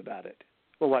opinion about it.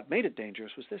 Well, what made it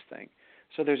dangerous was this thing.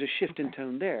 So there's a shift in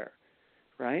tone there,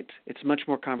 right? It's much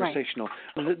more conversational.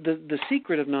 Right. The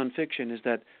secret of nonfiction is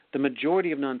that the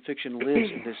majority of nonfiction lives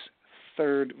in this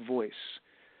third voice.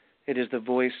 It is the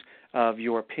voice of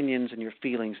your opinions and your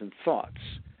feelings and thoughts.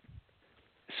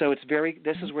 So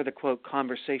this is where the, quote,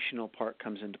 conversational part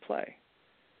comes into play,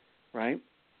 right?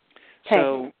 Okay.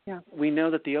 So we know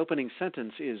that the opening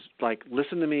sentence is like,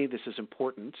 listen to me, this is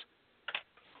important,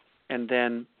 and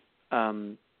then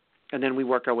we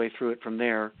work our way through it from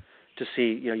there to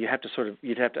see,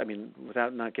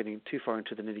 without not getting too far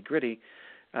into the nitty-gritty,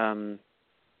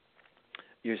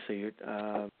 you see,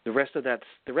 the rest of that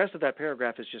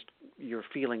paragraph is just your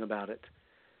feeling about it.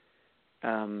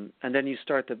 And then you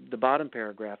start the bottom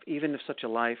paragraph. Even if such a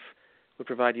life would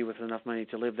provide you with enough money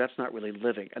to live, that's not really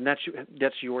living, and that's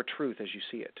your truth as you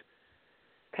see it.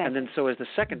 Okay. And then so as the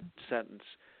second sentence,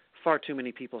 far too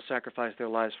many people sacrifice their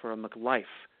lives for a McLife,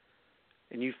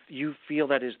 and you feel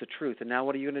that is the truth. And now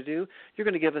what are you going to do? You're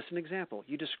going to give us an example.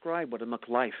 You describe what a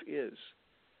McLife is,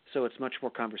 so it's much more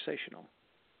conversational.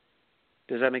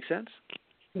 Does that make sense?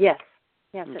 Yes.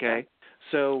 Yes. Okay.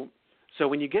 So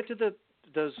when you get to the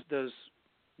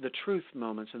truth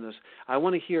moments in this, I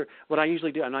want to hear what I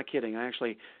usually do. I'm not kidding. I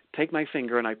actually take my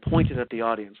finger and I point it at the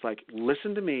audience, like,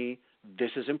 listen to me.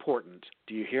 This is important.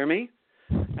 Do you hear me?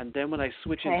 And then when I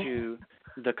switch into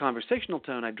the conversational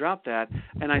tone, I drop that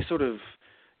and I sort of,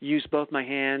 use both my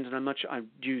hands, and I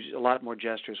use a lot more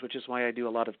gestures, which is why I do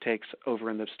a lot of takes over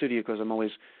in the studio, because I'm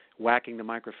always whacking the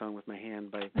microphone with my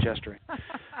hand by gesturing.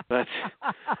 But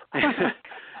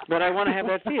but I want to have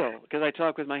that feel because I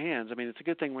talk with my hands. I mean, it's a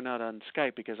good thing we're not on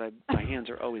Skype because my hands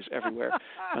are always everywhere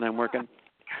when I'm working.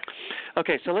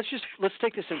 Okay, so let's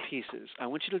take this in pieces. I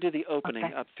want you to do the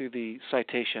opening up through the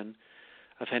citation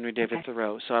of Henry David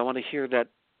Thoreau. So I want to hear that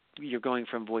you're going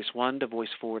from voice 1 to voice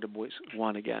 4 to voice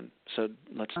 1 again. So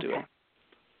let's do it.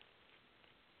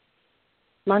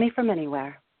 Money from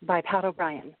Anywhere by Pat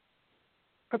O'Brien.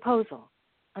 Proposal,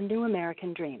 a new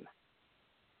American dream.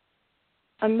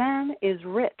 A man is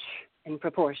rich in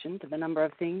proportion to the number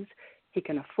of things he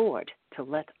can afford to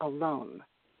let alone.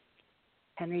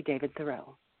 Henry David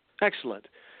Thoreau. Excellent.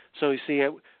 So you see,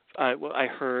 I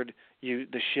heard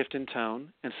the shift in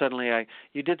tone, and suddenly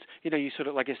you sort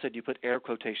of, like I said, you put air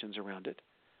quotations around it,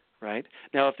 right?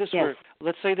 Now, if this were,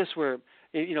 let's say this were,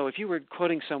 if you were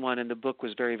quoting someone and the book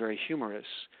was very, very humorous,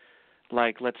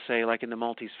 like, let's say, like in the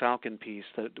Maltese Falcon piece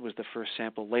that was the first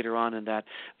sample, later on in that,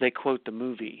 they quote the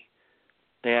movie.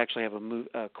 They actually have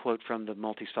a quote from the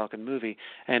Maltese Falcon movie.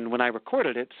 And when I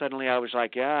recorded it, suddenly I was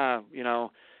like,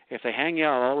 if they hang you,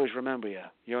 I'll always remember you.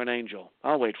 You're an angel.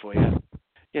 I'll wait for you.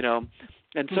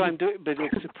 And so I'm doing, but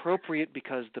it's appropriate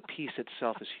because the piece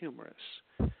itself is humorous.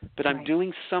 But I'm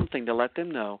doing something to let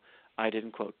them know I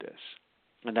didn't quote this.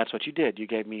 And that's what you did. You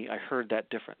gave me, I heard that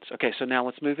difference. Okay, so now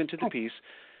let's move into the piece.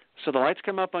 So the lights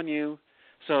come up on you.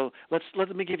 So let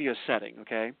me give you a setting,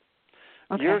 okay?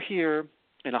 You're here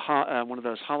in one of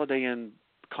those Holiday Inn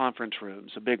conference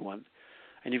rooms, a big one,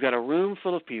 and you've got a room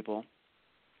full of people.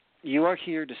 You are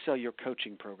here to sell your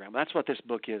coaching program. That's what this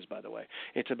book is, by the way.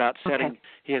 It's about setting.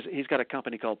 He's got a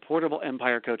company called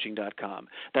PortableEmpireCoaching.com.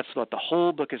 That's what the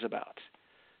whole book is about.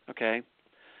 Okay,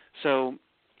 so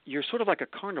you're sort of like a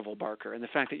carnival barker in the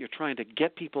fact that you're trying to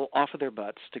get people off of their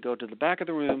butts to go to the back of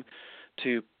the room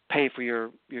to pay for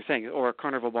your thing, or a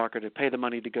carnival barker to pay the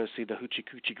money to go see the hoochie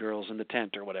coochie girls in the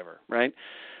tent or whatever, right?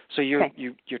 So you're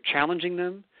challenging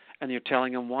them, and you're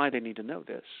telling them why they need to know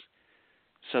this.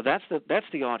 So that's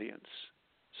the audience.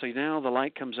 So now the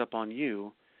light comes up on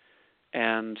you,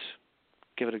 and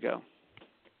give it a go.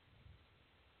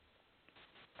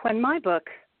 When my book,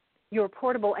 Your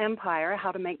Portable Empire,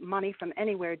 How to Make Money from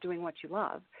Anywhere Doing What You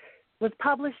Love, was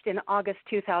published in August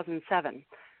 2007,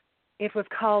 it was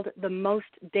called The Most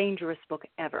Dangerous Book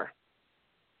Ever.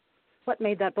 What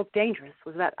made that book dangerous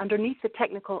was that underneath the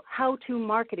technical how-to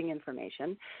marketing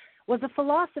information was a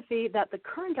philosophy that the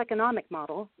current economic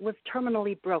model was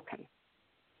terminally broken.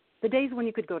 The days when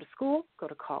you could go to school, go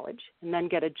to college, and then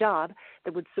get a job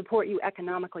that would support you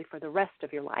economically for the rest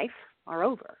of your life are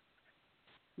over.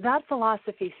 That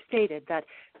philosophy stated that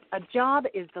a job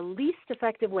is the least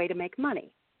effective way to make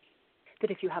money, that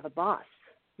if you have a boss,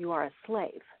 you are a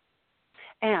slave.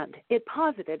 And it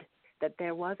posited that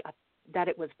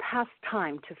it was past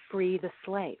time to free the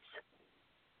slaves.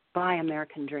 Buy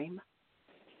American Dream.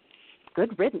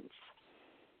 Good riddance.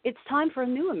 It's time for a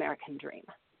new American dream.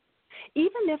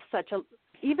 Even if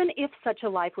such a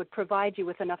life would provide you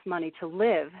with enough money to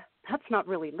live, that's not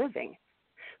really living.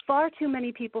 Far too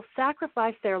many people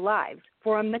sacrifice their lives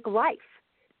for a McLife.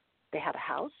 They had a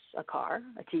house, a car,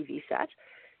 a TV set,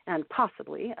 and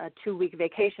possibly a 2-week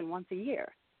vacation once a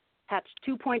year. Hatched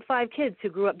 2.5 kids who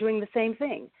grew up doing the same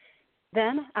thing.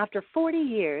 Then, after 40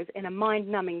 years in a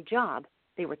mind-numbing job,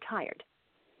 they were tired.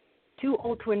 Too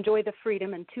old to enjoy the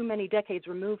freedom and too many decades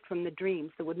removed from the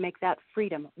dreams that would make that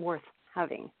freedom worth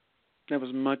having. That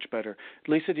was much better.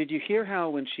 Lisa, did you hear how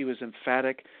when she was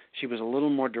emphatic, she was a little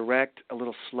more direct, a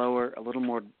little slower, a little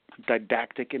more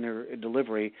didactic in her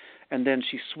delivery, and then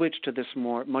she switched to this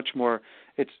much more,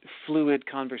 it's fluid,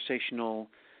 conversational,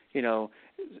 a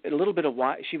little bit of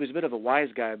she was a bit of a wise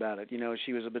guy about it.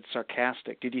 She was a bit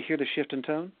sarcastic. Did you hear the shift in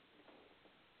tone?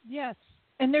 Yes.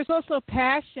 And there's also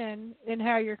passion in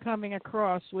how you're coming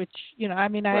across, which,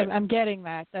 I'm getting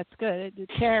that. That's good. It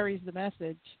carries the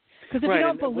message. Because if you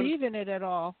don't believe in it at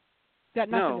all, you've got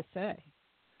nothing to say.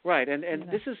 Right. And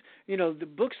this is, the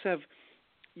books have,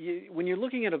 when you're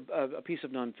looking at a piece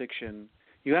of nonfiction,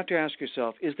 you have to ask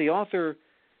yourself, is the author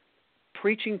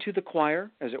preaching to the choir,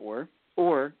 as it were,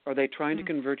 or are they trying to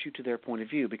convert you to their point of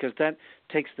view? Because that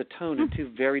takes the tone in two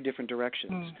very different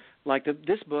directions. Like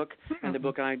this book and the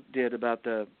book I did about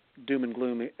the doom and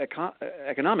gloom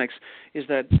economics is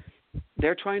that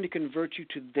they're trying to convert you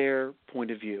to their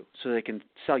point of view so they can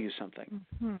sell you something,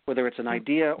 whether it's an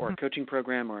idea or a coaching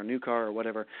program or a new car or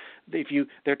whatever.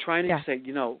 They're trying to say,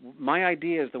 my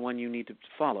idea is the one you need to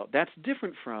follow. That's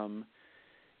different from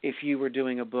if you were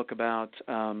doing a book about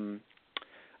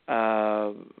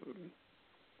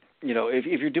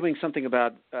if you're doing something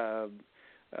about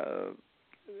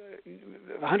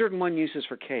 101 uses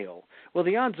for kale, well,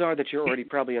 the odds are that you're already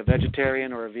probably a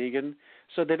vegetarian or a vegan,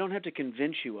 so they don't have to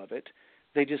convince you of it.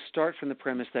 They just start from the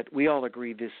premise that we all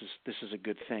agree this is a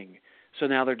good thing. So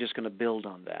now they're just going to build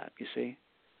on that. You see,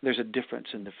 there's a difference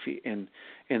in the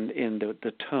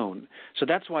tone. So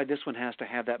that's why this one has to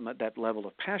have that level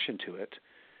of passion to it.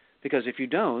 Because if you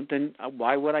don't, then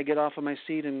why would I get off of my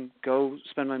seat and go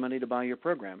spend my money to buy your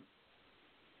program?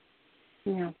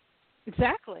 Yeah,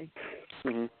 exactly.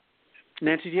 Mm-hmm.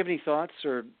 Nancy, do you have any thoughts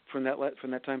or from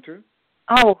that time through?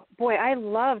 Oh boy, I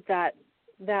love that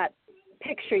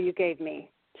picture you gave me.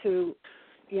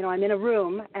 I'm in a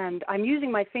room and I'm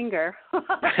using my finger when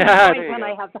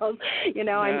I have those.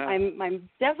 I'm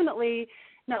definitely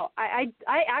I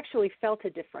actually felt a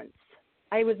difference.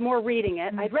 I was more reading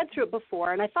it. I'd read through it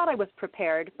before, and I thought I was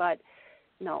prepared, but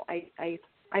no, I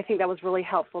think that was really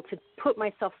helpful to put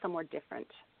myself somewhere different.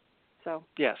 So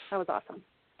yes, that was awesome.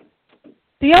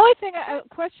 The only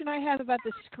question I have about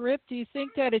the script, do you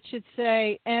think that it should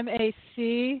say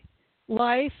MAC,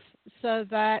 life, so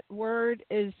that word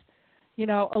is,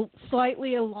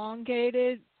 slightly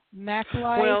elongated, Mac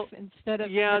life, instead of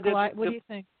Mac life? What do you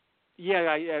think?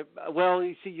 Yeah. Well,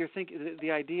 you see, you're thinking the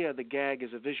idea, the gag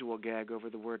is a visual gag over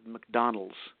the word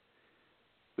McDonald's.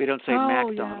 We don't say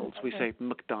McDonald's. Yeah, okay. We say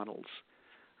McDonald's,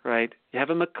 right? You have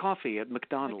a McCoffee at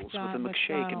McDonald's with a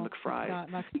McShake and McFry.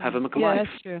 Have a McLife. Yeah,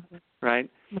 that's true. Right?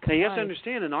 McLife. Now, you have to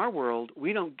understand, in our world,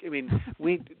 we don't,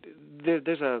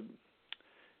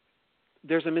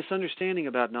 there's a misunderstanding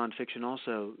about nonfiction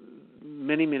also.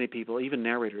 Many, many people, even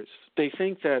narrators, they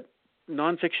think that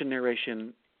nonfiction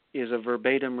narration is a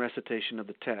verbatim recitation of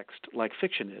the text like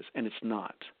fiction is, and it's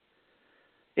not.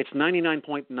 It's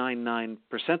 99.99%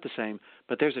 the same,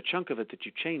 but there's a chunk of it that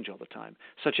you change all the time,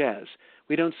 such as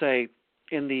we don't say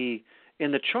in the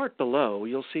chart below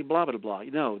you'll see blah, blah, blah.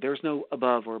 No, there's no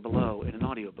above or below in an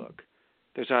audiobook.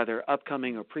 There's either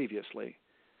upcoming or previously.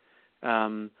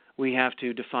 We have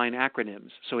to define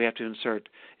acronyms, so we have to insert,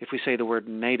 if we say the word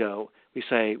NATO,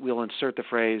 we'll insert the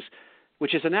phrase,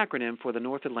 which is an acronym for the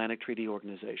North Atlantic Treaty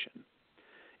Organization.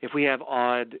 If we have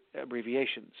odd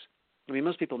abbreviations,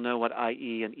 most people know what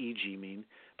IE and EG mean,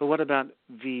 but what about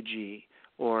VG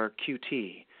or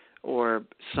QT or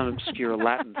some obscure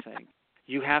Latin thing?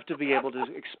 You have to be able to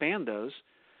expand those.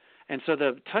 And so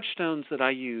the touchstones that I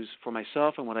use for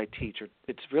myself and what I teach,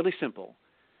 it's really simple.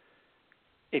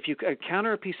 If you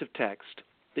encounter a piece of text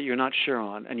that you're not sure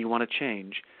on and you want to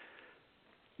change,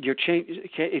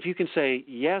 if you can say,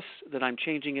 yes, that I'm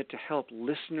changing it to help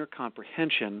listener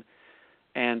comprehension,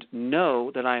 and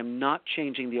no, that I am not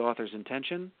changing the author's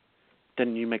intention,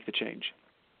 then you make the change.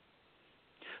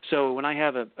 So when I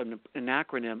have an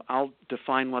acronym, I'll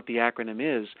define what the acronym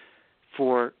is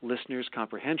for listeners'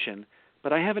 comprehension,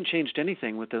 but I haven't changed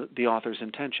anything with the author's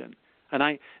intention.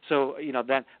 And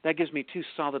that gives me two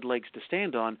solid legs to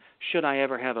stand on should I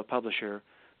ever have a publisher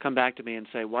come back to me and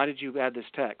say, why did you add this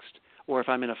text? Or if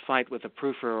I'm in a fight with a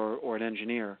proofer or an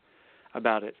engineer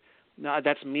about it. Now,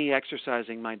 that's me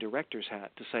exercising my director's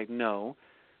hat to say, no,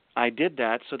 I did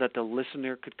that so that the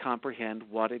listener could comprehend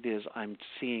what it is I'm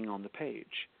seeing on the page.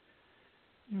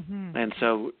 Mm-hmm. And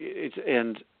so it's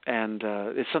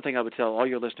something I would tell all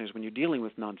your listeners when you're dealing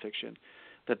with nonfiction,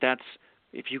 that's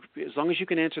as long as you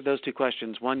can answer those two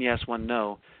questions, one yes, one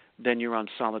no, then you're on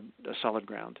solid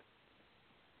ground.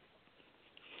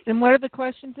 And what are the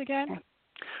questions again?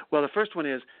 Well, the first one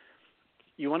is,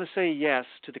 you want to say yes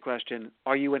to the question,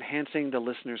 are you enhancing the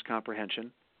listener's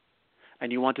comprehension?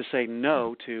 And you want to say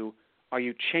no to, are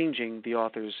you changing the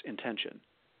author's intention?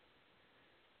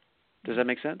 Does that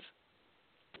make sense?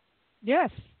 Yes.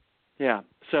 Yeah.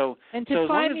 And to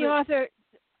find the author,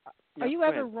 are you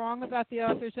ever wrong about the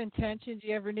author's intention? Do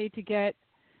you ever need to get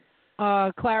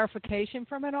clarification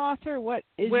from an author? What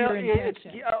is your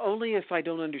intention? Only if I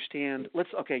don't understand.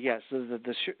 Yes,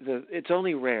 it's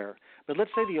only rare. But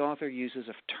let's say the author uses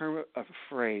a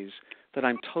phrase that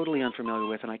I'm totally unfamiliar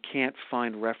with and I can't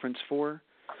find reference for.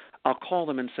 I'll call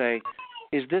them and say,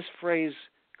 is this phrase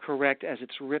correct as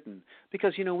it's written?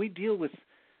 Because, we deal with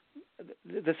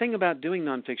the thing about doing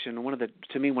nonfiction,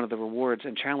 to me, one of the rewards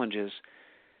and challenges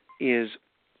is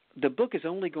the book is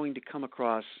only going to come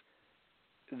across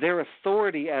their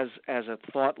authority as a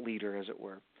thought leader, as it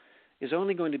were, is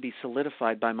only going to be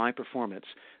solidified by my performance.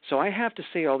 So I have to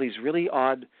say all these really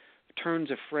odd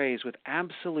turns of phrase with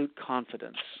absolute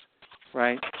confidence,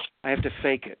 right? I have to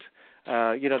fake it.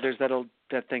 There's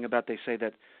that thing about they say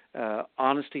that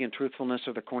honesty and truthfulness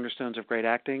are the cornerstones of great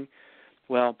acting.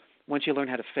 Well, once you learn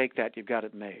how to fake that, you've got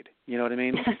it made. You know what I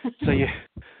mean? So you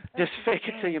just fake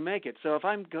it till you make it. So if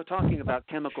I'm talking about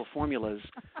chemical formulas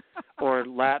or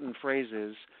Latin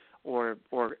phrases or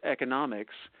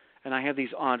economics, and I have these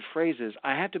odd phrases,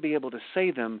 I have to be able to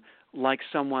say them like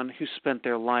someone who spent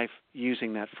their life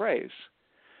using that phrase.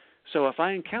 So if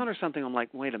I encounter something, I'm like,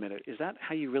 wait a minute, is that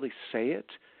how you really say it?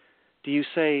 Do you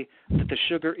say that the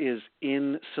sugar is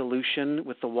in solution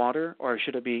with the water, or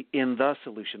should it be in the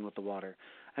solution with the water?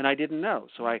 And I didn't know.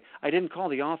 So I didn't call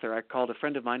the author. I called a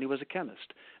friend of mine who was a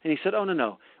chemist. And he said, oh,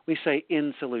 no, we say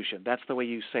in solution. That's the way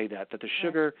you say that the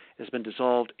sugar has been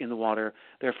dissolved in the water,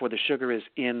 therefore the sugar is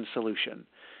in solution.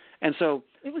 And so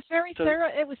it was very thorough.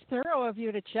 It was thorough of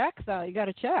you to check, though. You got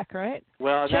to check, right?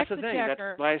 Well, check that's the thing. That's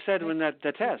why I said when the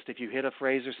test, if you hit a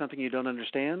phrase or something you don't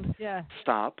understand,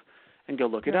 stop and go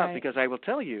look it up. Because I will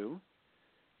tell you,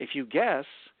 if you guess,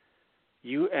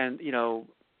 if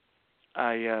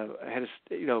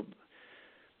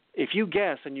you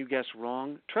guess and you guess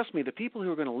wrong, trust me, the people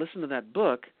who are going to listen to that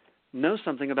book know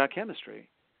something about chemistry.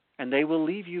 And they will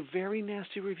leave you very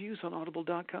nasty reviews on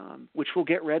Audible.com, which will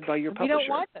get read by your publisher. We don't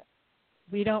want that.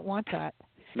 We don't want that.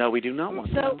 No, we do not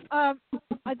want that. So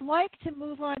I'd like to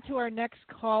move on to our next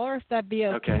caller, if that'd be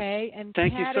okay. And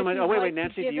thank you so much. Oh, wait, like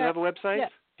Nancy, do you have a website? Yeah.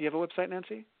 Do you have a website,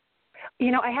 Nancy?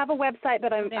 I have a website,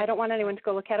 but I don't want anyone to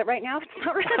go look at it right now. It's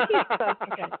not ready.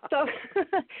 So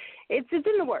it's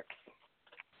in the works.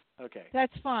 Okay.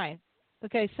 That's fine.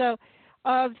 Okay, so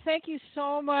thank you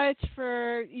so much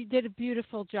you did a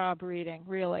beautiful job reading,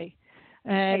 really.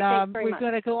 And we're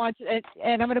going to go on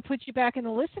and I'm going to put you back in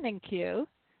the listening queue.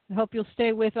 I hope you'll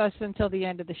stay with us until the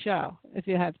end of the show, if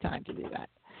you have time to do that.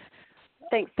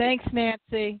 Thanks,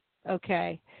 Nancy.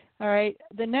 Okay. All right.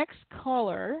 The next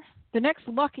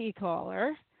lucky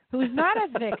caller, who is not a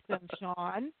victim,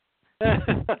 Sean.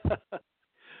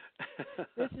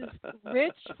 This is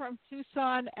Rich from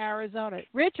Tucson, Arizona.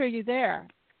 Rich, are you there?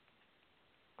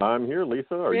 I'm here,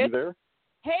 Lisa. Are you there?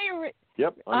 Hey, Rich.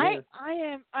 Yep, I'm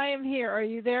here. I am here. Are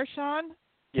you there, Sean?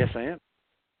 Yes, I am.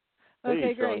 Okay,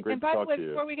 hey, great. Sean, great and by the way,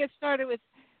 before we get started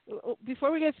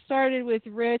with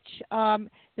Rich,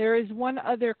 there is one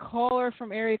other caller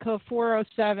from area code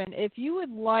 407. If you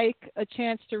would like a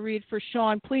chance to read for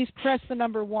Sean, please press the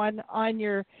number 1 on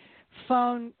your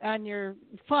phone.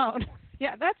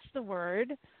 Yeah, that's the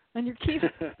word. On your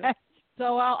keypad.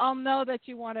 So I'll know that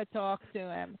you want to talk to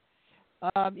him.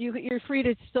 You're free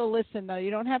to still listen, though. You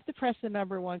don't have to press the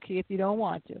number 1 key if you don't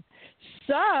want to.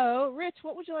 So, Rich,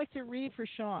 what would you like to read for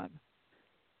Sean?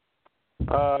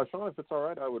 Sean, if it's all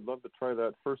right, I would love to try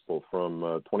that first one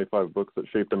from 25 Books That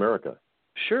Shaped America.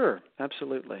 Sure,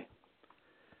 absolutely.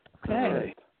 Okay. All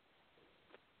right.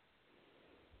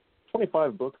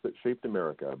 25 Books That Shaped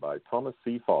America by Thomas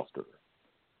C. Foster.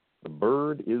 The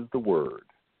Bird is the Word.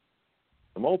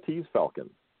 The Maltese Falcon.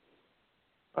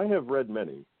 I have read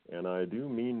many, and I do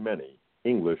mean many,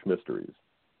 English mysteries.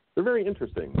 They're very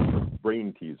interesting,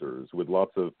 brain teasers with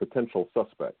lots of potential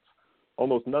suspects,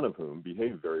 almost none of whom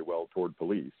behave very well toward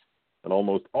police, and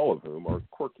almost all of whom are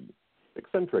quirky,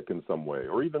 eccentric in some way,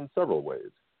 or even several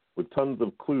ways, with tons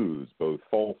of clues, both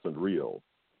false and real,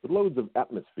 with loads of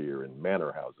atmosphere in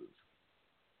manor houses.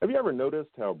 Have you ever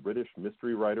noticed how British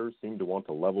mystery writers seem to want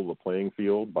to level the playing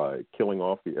field by killing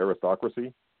off the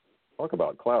aristocracy? Talk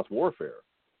about class warfare.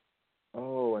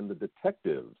 Oh, and the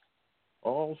detectives,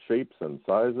 all shapes and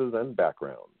sizes and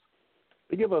backgrounds.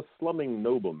 They give us slumming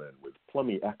noblemen with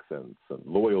plummy accents and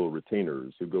loyal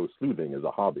retainers who go sleuthing as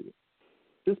a hobby.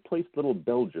 Displaced little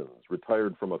Belgians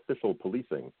retired from official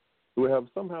policing who have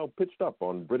somehow pitched up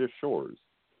on British shores.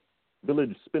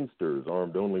 Village spinsters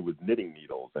armed only with knitting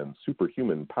needles and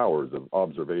superhuman powers of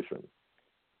observation.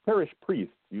 Parish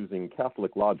priests using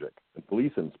Catholic logic and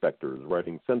police inspectors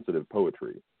writing sensitive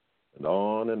poetry. And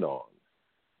on and on.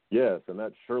 Yes, and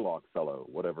that Sherlock fellow,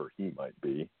 whatever he might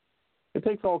be. It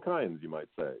takes all kinds, you might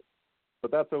say.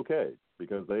 But that's okay,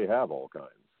 because they have all kinds.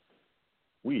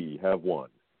 We have one.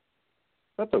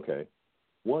 That's okay.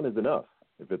 One is enough,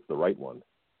 if it's the right one,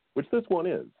 which this one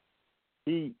is.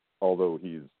 He, although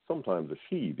he's sometimes a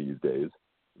she these days,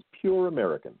 is pure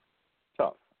American,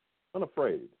 tough,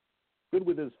 unafraid, good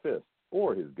with his fists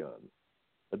or his gun,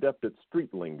 adept at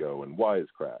street lingo and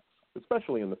wisecracks,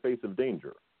 especially in the face of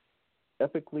danger,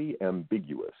 ethically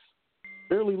ambiguous,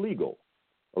 fairly legal,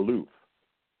 aloof,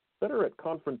 better at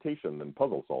confrontation than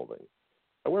puzzle solving.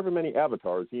 However many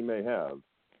avatars he may have,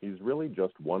 he's really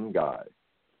just one guy,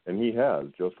 and he has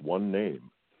just one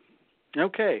name.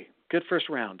 Okay, good first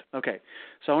round. Okay,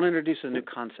 so I want to introduce a new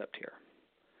concept here.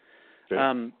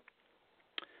 Okay.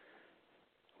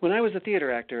 When I was a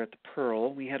theater actor at the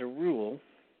Pearl, we had a rule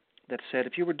that said,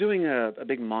 if you were doing a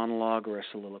big monologue or a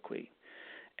soliloquy,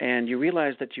 and you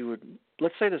realize that you would,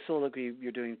 let's say the soliloquy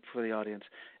you're doing for the audience,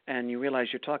 and you realize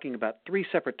you're talking about 3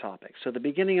 separate topics. So the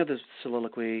beginning of the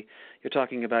soliloquy, you're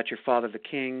talking about your father, the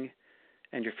king,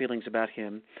 and your feelings about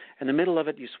him. In the middle of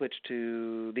it, you switch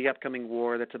to the upcoming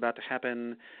war that's about to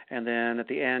happen, and then at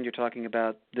the end, you're talking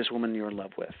about this woman you're in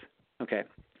love with. Okay.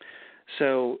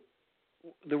 So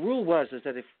the rule is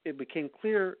that if it became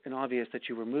clear and obvious that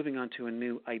you were moving on to a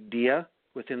new idea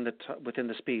within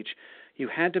the speech, you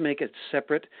had to make a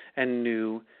separate and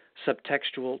new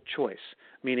subtextual choice,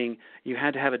 meaning you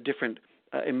had to have a different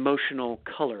emotional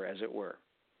color, as it were,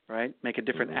 right? Make a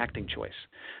different acting choice.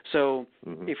 So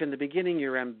if in the beginning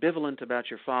you're ambivalent about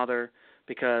your father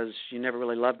because you never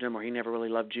really loved him or he never really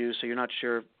loved you, so you're not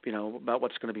sure, about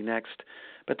what's going to be next.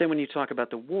 But then when you talk about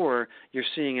the war, you're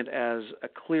seeing it as a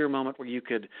clear moment where you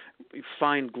could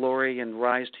find glory and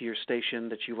rise to your station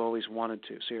that you've always wanted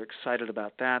to. So you're excited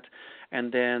about that.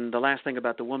 And then the last thing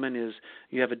about the woman is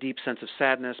you have a deep sense of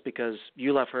sadness because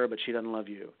you love her, but she doesn't love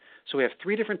you. So we have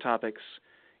 3 different topics,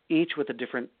 each with a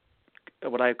different,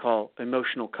 what I call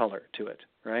emotional color to it,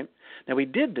 right? Now we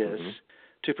did this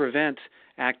to prevent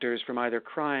actors from either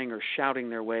crying or shouting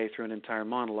their way through an entire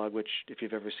monologue, which, if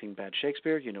you've ever seen bad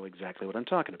Shakespeare, you know exactly what I'm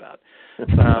talking about.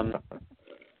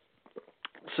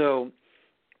 So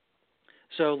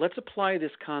let's apply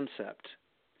this concept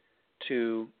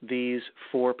to these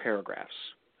 4 paragraphs,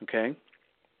 okay?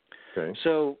 Okay.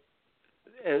 So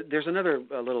there's another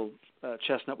little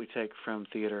chestnut we take from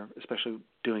theater, especially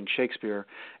doing Shakespeare,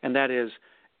 and that is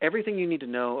everything you need to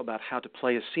know about how to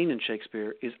play a scene in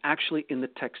Shakespeare is actually in the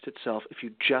text itself if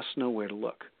you just know where to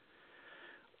look.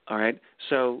 All right?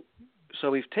 So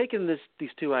we've taken these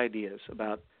 2 ideas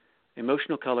about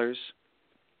emotional colors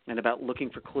and about looking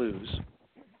for clues.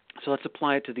 So let's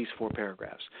apply it to these 4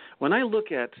 paragraphs. When I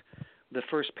look at the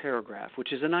first paragraph,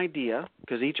 which is an idea,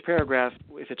 because each paragraph,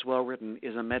 if it's well written,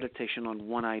 is a meditation on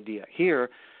one idea.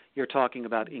 Here, you're talking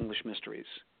about English mysteries.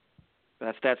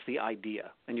 That's the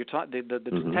idea, and the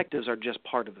detectives are just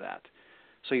part of that.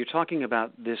 So you're talking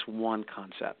about this one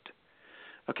concept.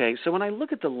 Okay, so when I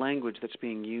look at the language that's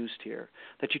being used here,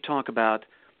 that you talk about,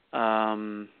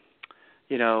 they're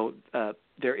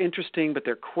interesting, but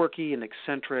they're quirky and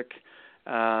eccentric.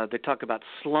 They talk about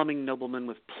slumming noblemen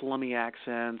with plummy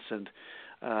accents and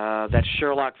that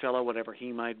Sherlock fellow, whatever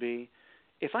he might be.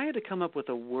 If I had to come up with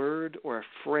a word or a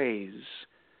phrase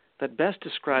that best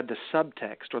described the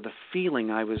subtext or the feeling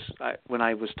when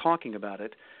I was talking about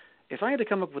it, if I had to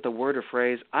come up with a word or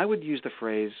phrase, I would use the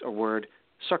phrase or word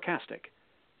sarcastic.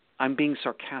 I'm being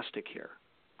sarcastic here.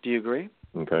 Do you agree?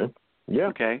 Okay. Yeah.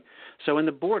 Okay. So in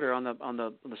the border on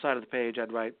the side of the page,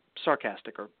 I'd write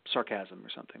sarcastic or sarcasm or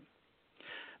something.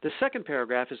 The second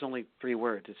paragraph is only 3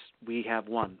 words. It's we have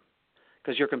won,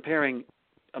 because you're comparing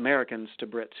Americans to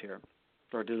Brits here,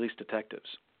 or at least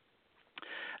detectives.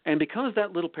 And because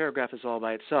that little paragraph is all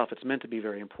by itself, it's meant to be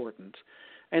very important.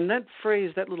 And that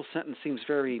phrase, that little sentence seems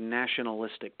very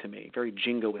nationalistic to me, very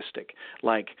jingoistic,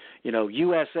 like,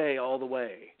 USA all the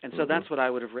way. And so that's what I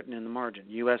would have written in the margin,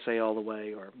 USA all the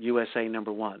way or USA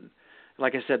number 1.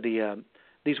 Like I said,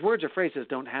 these words or phrases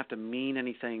don't have to mean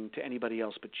anything to anybody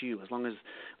else but you, as long as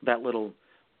that little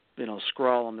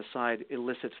scrawl on the side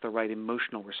elicits the right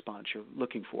emotional response you're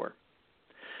looking for.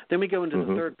 Then we go into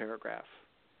the third paragraph.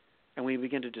 And we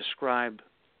begin to describe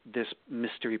this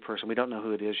mystery person. We don't know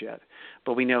who it is yet,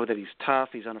 but we know that he's tough,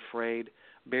 he's unafraid,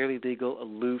 barely legal,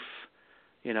 aloof,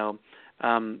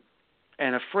 and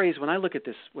a phrase, when I look at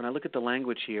the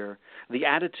language here, the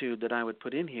attitude that I would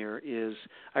put in here is,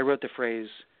 I wrote the phrase,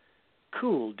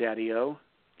 cool, daddy-o,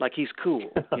 like he's cool,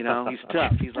 he's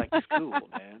tough, he's cool,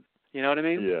 man. You know what I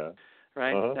mean? Yeah.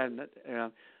 Right?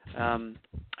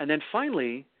 And then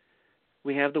finally,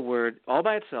 we have the word, all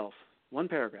by itself, 1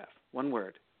 paragraph, 1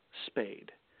 word,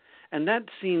 spade. And that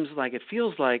it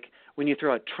feels like when you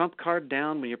throw a trump card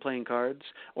down when you're playing cards,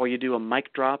 or you do a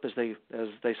mic drop, as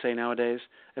they say nowadays.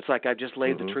 It's like, I've just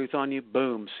laid the truth on you,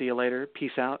 boom, see you later,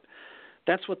 peace out.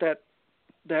 That's what that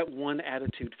one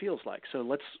attitude feels like. So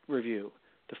let's review.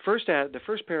 The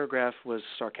first paragraph was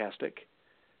sarcastic.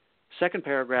 Second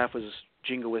paragraph was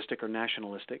jingoistic or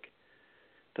nationalistic.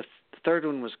 The third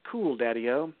one was cool,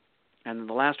 daddy-o. And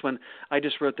the last one, I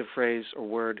just wrote the phrase or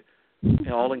word,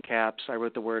 all in caps. I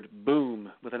wrote the word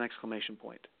boom with an exclamation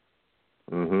point.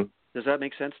 Does that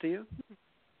make sense to you?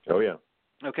 Oh, yeah.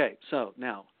 Okay, so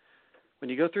now, when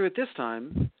you go through it this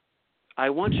time, I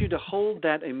want you to hold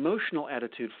that emotional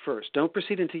attitude first. Don't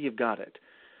proceed until you've got it.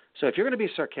 So if you're going to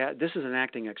be sarcastic, this is an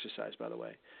acting exercise, by the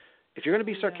way. If you're going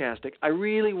to be sarcastic, I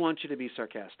really want you to be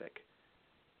sarcastic.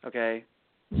 Okay?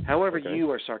 However, Okay.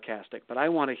 you are sarcastic, but I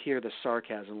want to hear the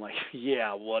sarcasm, like,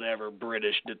 yeah, whatever,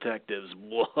 British detectives,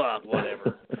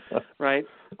 whatever, right?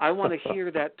 I want to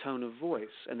hear that tone of voice,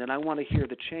 and then I want to hear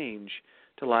the change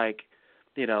to, like,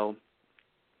 you know,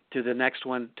 to the next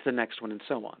one, and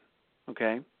so on.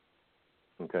 Okay?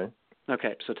 Okay.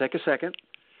 Okay, so take a second,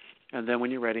 and then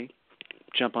when you're ready,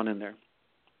 jump on in there.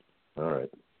 All right.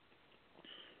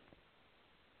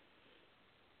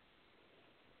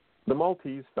 The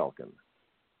Maltese Falcon.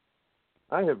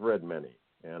 I have read many,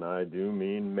 and I do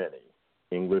mean many,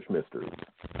 English mysteries.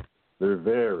 They're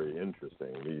very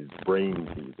interesting, these brain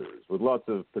teasers, with lots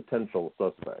of potential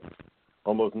suspects,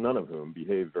 almost none of whom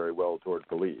behave very well toward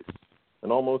police,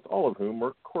 and almost all of whom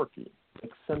are quirky,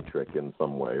 eccentric in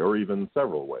some way, or even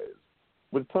several ways,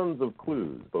 with tons of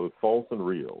clues, both false and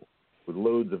real, with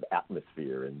loads of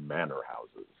atmosphere in manor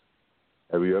houses.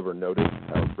 Have you ever noticed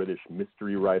how British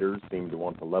mystery writers seem to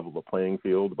want to level the playing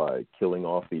field by killing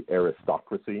off the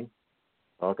aristocracy?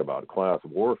 Talk about class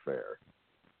warfare.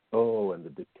 Oh, and the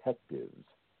detectives.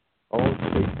 All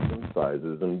shapes and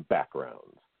sizes and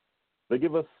backgrounds. They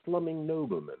give us slumming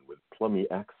noblemen with plummy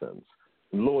accents,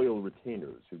 and loyal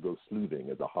retainers who go sleuthing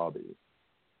as a hobby.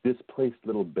 Displaced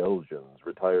little Belgians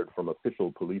retired from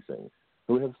official policing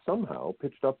who have somehow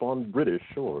pitched up on British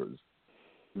shores.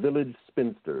 Village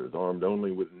spinsters armed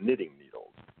only with knitting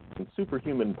needles and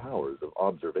superhuman powers of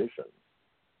observation.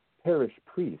 Parish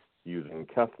priests using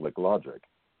Catholic logic,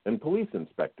 and police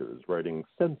inspectors writing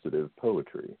sensitive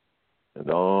poetry. And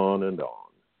on and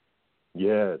on.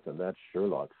 Yes, and that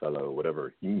Sherlock fellow,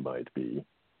 whatever he might be.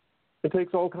 It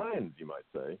takes all kinds, you might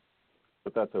say.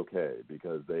 But that's okay,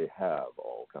 because they have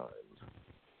all kinds.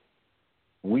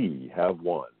 We have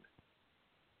one.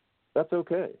 That's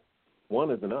okay. One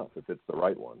is enough if it's the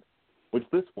right one, which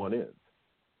this one is.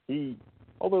 He,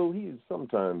 although he's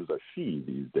sometimes a she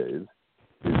these days,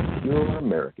 is pure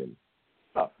American.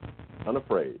 Tough,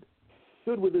 unafraid,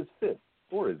 good with his fists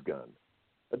or his gun,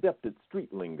 adept at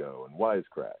street lingo and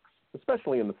wisecracks,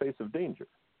 especially in the face of danger,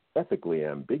 ethically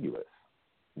ambiguous,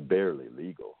 barely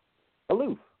legal,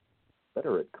 aloof,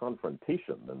 better at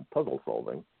confrontation than puzzle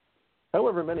solving.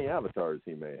 However many avatars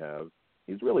he may have,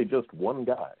 he's really just one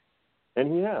guy. And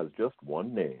he has just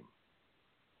one name,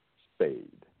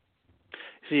 Spade.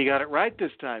 See, you got it right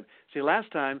this time. See, last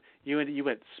time you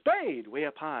went Spade way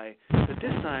up high, but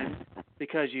this time,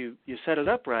 because you set it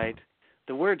up right,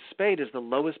 the word Spade is the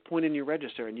lowest point in your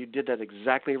register, and you did that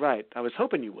exactly right. I was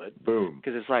hoping you would. Boom.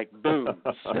 Because it's like, boom,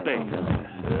 Spade.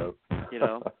 Yep. You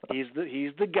know, he's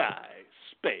the guy,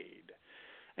 Spade.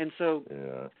 And so,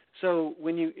 yeah. So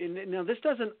when now this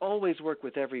doesn't always work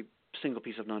with every single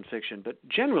piece of nonfiction, but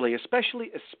generally,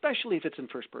 especially if it's in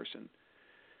first person,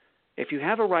 if you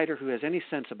have a writer who has any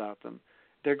sense about them,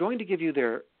 they're going to give you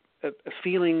their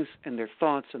feelings and their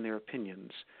thoughts and their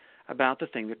opinions about the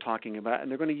thing they're talking about, and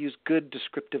they're going to use good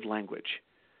descriptive language,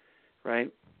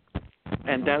 right?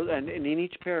 And in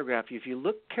each paragraph, if you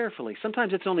look carefully,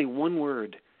 sometimes it's only one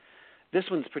word. This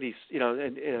one's pretty,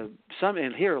 some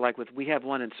in here, like with We Have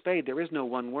One in Spade, there is no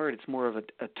one word. It's more of a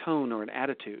tone or an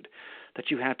attitude that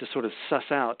you have to sort of suss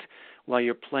out while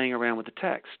you're playing around with the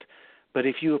text. But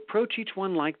if you approach each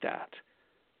one like that,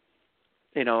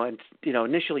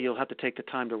 initially you'll have to take the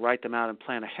time to write them out and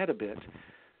plan ahead a bit.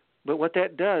 But what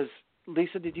that does,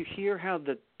 Lisa, did you hear how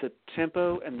the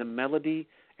tempo and the melody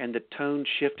and the tone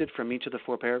shifted from each of the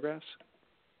four paragraphs?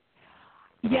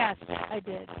 Yes, I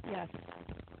did. Yes.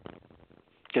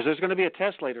 Because there's going to be a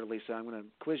test later, Lisa. I'm going to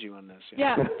quiz you on this.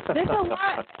 Yeah, there's a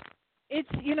lot. It's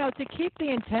to keep the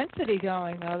intensity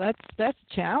going though. That's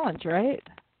a challenge, right?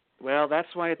 Well, that's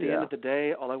why at the end of the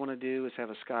day, all I want to do is have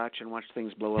a scotch and watch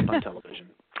things blow up on television.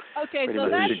 Okay, Pretty so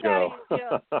much. that's how you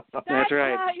deal. That's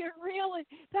right.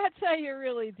 That's how you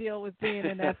really deal with being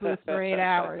in that booth for 8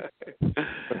 hours.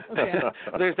 Okay.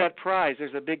 There's that prize.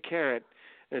 There's a big carrot.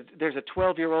 There's a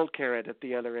 12-year-old carrot at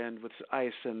the other end with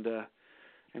ice and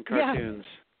cartoons.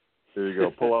 Yeah. There you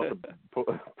go.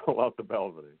 Pull out the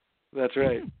balcony. That's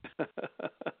right.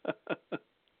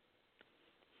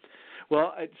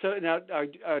 Well, so now,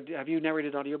 have you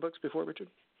narrated audiobooks before, Richard?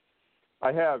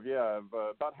 I have, yeah.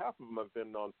 About half of them have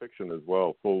been nonfiction as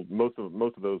well. Most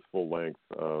of those full length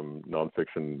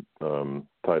nonfiction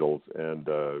titles, and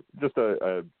just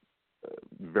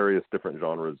various different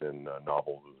genres in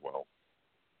novels as well.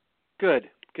 Good.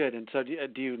 And so,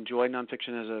 do you enjoy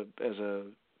nonfiction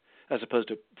as opposed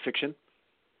to fiction?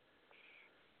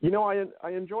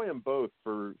 I enjoy them both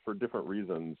for different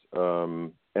reasons.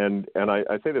 And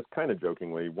I say this kind of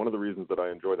jokingly. One of the reasons that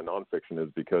I enjoy the nonfiction is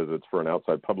because it's for an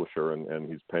outside publisher and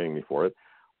he's paying me for it.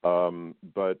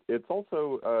 But it's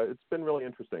also it's been really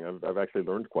interesting. I've actually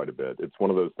learned quite a bit. It's one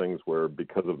of those things where,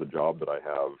 because of the job that I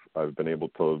have, I've been able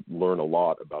to learn a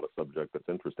lot about a subject that's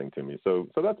interesting to me. So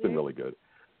that's been really good.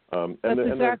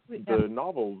 The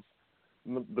novels,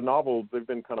 the novels, they've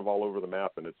been kind of all over the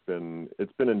map, and it's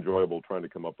been enjoyable trying to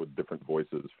come up with different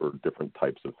voices for different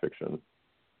types of fiction.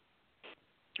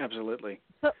 Absolutely.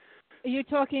 So you're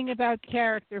talking about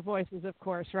character voices, of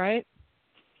course, right?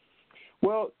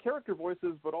 Well, character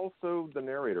voices, but also the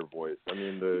narrator voice. I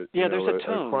mean, there's a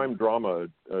tone. A crime drama,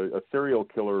 a serial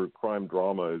killer crime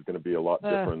drama is going to be a lot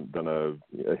different than a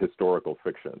historical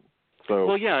fiction.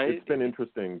 So it's been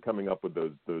interesting coming up with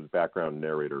those background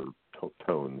narrator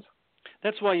tones.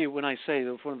 That's why when I say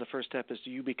that one of the first steps is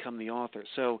you become the author.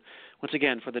 So once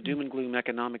again, for the doom and gloom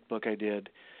economic book I did,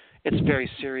 it's very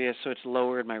serious, so it's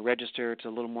lower in my register. It's a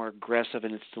little more aggressive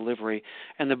in its delivery.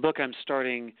 And the book I'm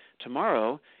starting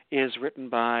tomorrow is written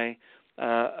by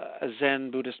a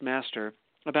Zen Buddhist master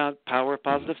about power of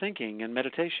positive thinking and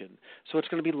meditation. So it's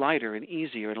going to be lighter and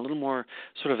easier and a little more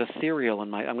sort of ethereal. I'm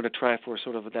going to try for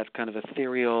sort of that kind of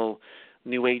ethereal,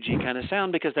 new agey kind of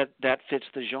sound, because that fits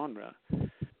the genre.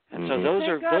 And so those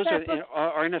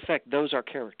are in effect, those are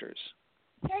characters.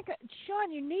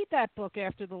 Sean, you need that book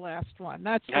after the last one.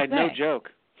 That's the thing. No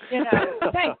joke. You know,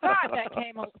 thank God that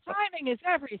came. Timing is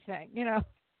everything. You know.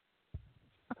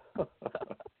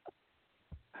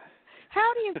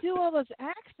 How do you do all those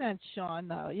accents, Sean?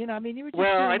 Though, you know, I mean, you were just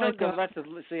I don't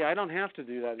I don't have to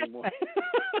do that anymore.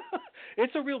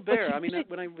 It's a real bear. I mean,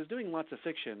 when I was doing lots of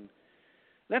fiction,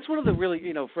 that's one of the really,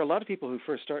 you know, for a lot of people who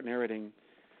first start narrating,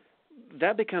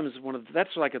 that becomes that's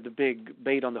like the big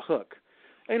bait on the hook.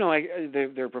 You know,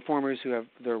 there are performers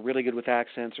they're really good with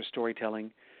accents or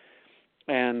storytelling,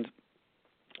 and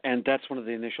that's one of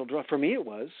the initial draw. For me, it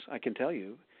was, I can tell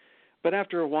you, but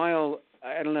after a while,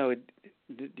 I don't know,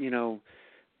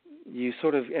 you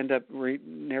sort of end up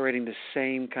narrating the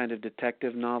same kind of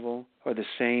detective novel or the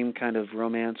same kind of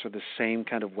romance or the same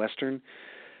kind of Western,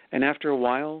 and after a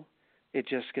while, it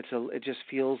just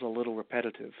feels a little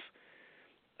repetitive,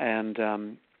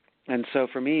 and so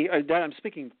for me, I'm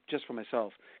speaking just for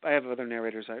myself. I have other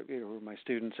narrators, who are my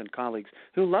students and colleagues,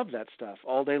 who love that stuff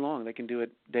all day long. They can do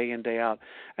it day in, day out,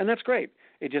 and that's great.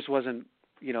 It just wasn't,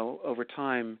 over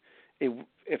time.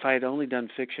 If I had only done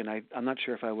fiction, I'm not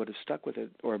sure if I would have stuck with it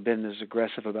or been as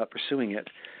aggressive about pursuing it.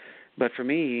 But for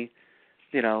me,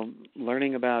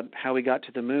 learning about how we got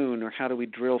to the moon, or how do we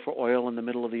drill for oil in the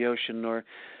middle of the ocean, or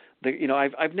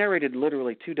I've narrated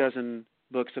literally 24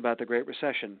 books about the Great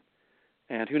Recession.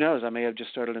 And who knows, I may have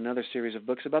just started another series of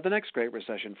books about the next Great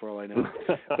Recession for all I know.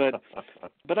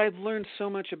 But I've learned so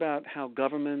much about how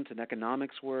government and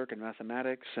economics work, and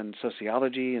mathematics and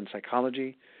sociology and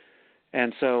psychology.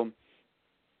 And so,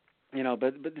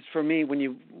 but for me,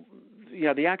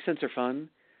 the accents are fun,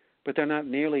 but they're not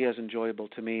nearly as enjoyable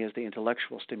to me as the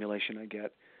intellectual stimulation I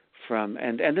get from,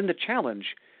 and then the challenge,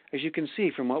 as you can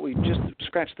see from what we just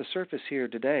scratched the surface here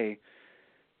today,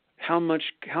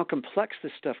 how complex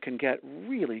this stuff can get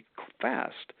really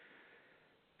fast.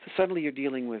 So suddenly you're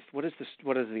dealing with what is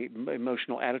the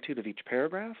emotional attitude of each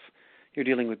paragraph. You're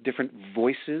dealing with different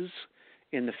voices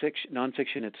in the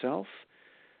nonfiction itself.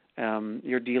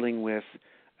 You're dealing with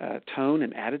tone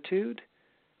and attitude,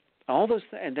 all those,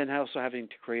 and then also having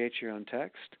to create your own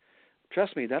text.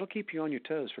 Trust me, that'll keep you on your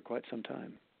toes for quite some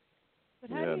time. But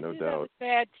how do you do that with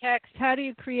bad text? How do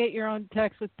you create your own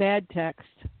text with bad text?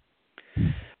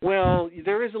 Well,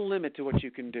 there is a limit to what you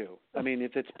can do. I mean,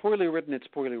 if it's poorly written, it's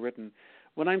poorly written.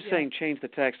 When I'm saying change the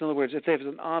text, in other words, if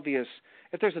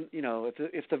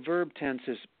the verb tense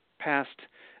is past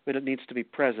but it needs to be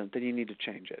present, then you need to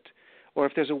change it. Or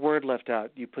if there's a word left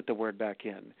out, you put the word back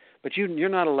in. But you're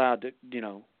not allowed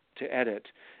to edit.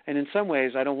 And in some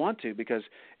ways, I don't want to, because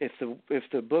if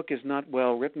the book is not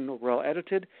well written or well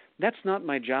edited, that's not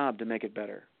my job to make it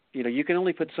better. You can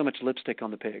only put so much lipstick on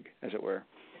the pig, as it were.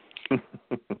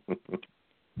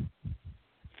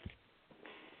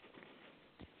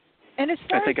 And as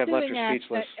far I think as I've left her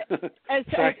speechless.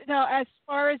 As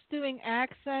far as doing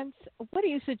accents, what do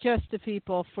you suggest to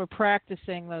people for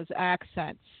practicing those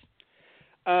accents?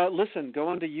 Listen, go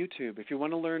onto YouTube if you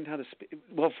want to learn how to speak.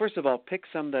 Well, first of all, pick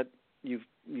some that you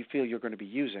feel you're going to be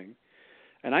using,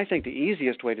 and I think the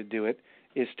easiest way to do it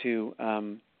is to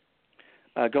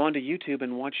go onto YouTube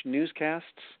and watch newscasts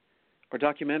or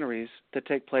documentaries that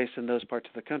take place in those parts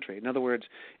of the country. In other words,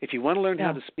 if you want to learn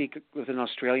how to speak with an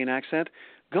Australian accent,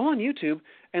 go on YouTube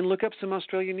and look up some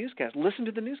Australian newscasts. Listen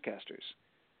to the newscasters.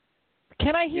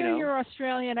 Can I hear your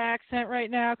Australian accent right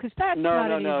now? Because that's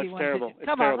not an easy it's one terrible. to do. It's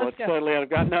Come terrible. on, let's it's go. totally out of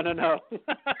God. No.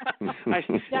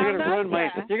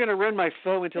 You're gonna ruin my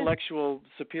faux intellectual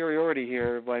superiority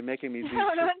here by making me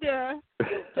Down under.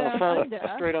 I'll fall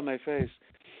straight on my face.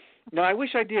 No, I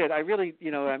wish I did. I really,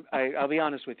 I'll be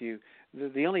honest with you.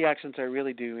 The only accents I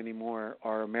really do anymore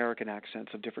are American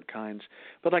accents of different kinds.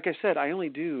 But like I said, I only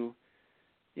do,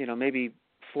 maybe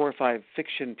 4 or 5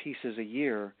 fiction pieces a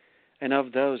year. And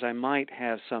of those, I might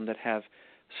have some that have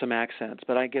some accents,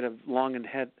 but I get a long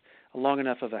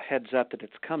enough of a heads up that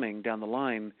it's coming down the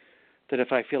line that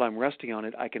if I feel I'm rusty on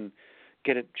it, I can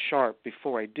get it sharp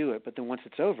before I do it. But then once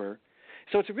it's over,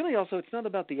 so it's really also, it's not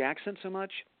about the accent so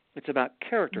much, it's about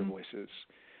character voices.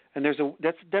 And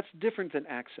that's different than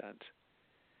accent.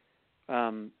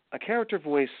 A character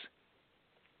voice,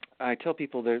 I tell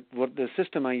people that what the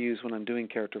system I use when I'm doing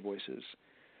character voices.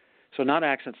 So not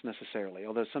accents necessarily,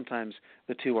 although sometimes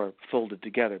the two are folded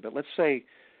together. But let's say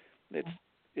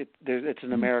it's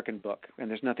an American book, and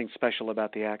there's nothing special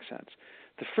about the accents.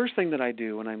 The first thing that I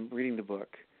do when I'm reading the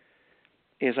book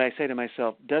is I say to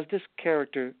myself, does this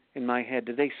character in my head,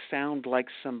 do they sound like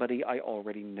somebody I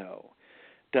already know?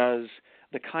 Does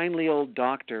the kindly old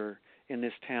doctor in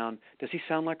this town, does he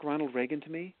sound like Ronald Reagan to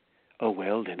me? Oh,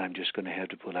 well, then I'm just going to have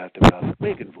to pull out the Ronald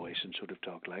Reagan voice and sort of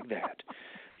talk like that.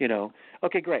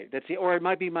 Okay, great. Or it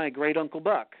might be my great Uncle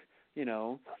Buck,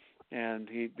 and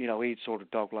he'd sort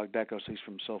of talk like that because he's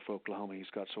from Sulphur, Oklahoma. He's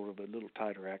got sort of a little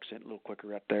tighter accent, a little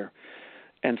quicker up there.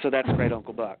 And so that's great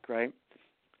Uncle Buck, right?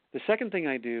 The second thing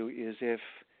I do is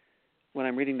when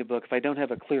I'm reading the book, if I don't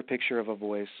have a clear picture of a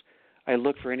voice, I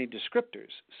look for any descriptors.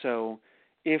 So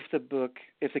if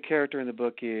the character in the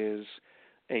book is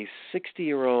a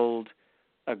 60-year-old,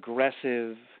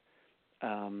 aggressive,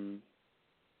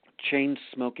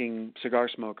 chain-smoking cigar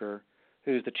smoker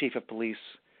who's the chief of police,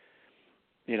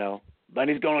 then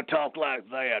he's going to talk like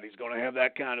that. He's going to have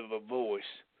that kind of a voice.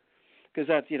 Because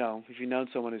that's, if you've known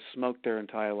someone who's smoked their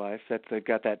entire life, they've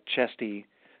got that chesty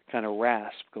kind of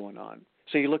rasp going on.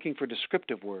 So you're looking for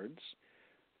descriptive words.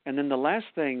 And then the last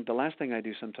thing I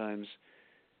do sometimes,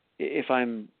 if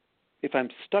I'm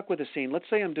stuck with a scene, let's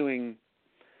say I'm doing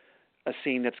a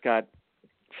scene that's got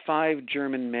 5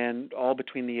 German men, all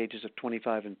between the ages of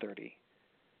 25 and 30.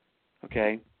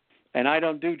 Okay? And I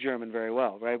don't do German very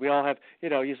well, right? We all have,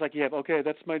 it's like you have, okay,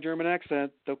 that's my German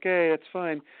accent. Okay, that's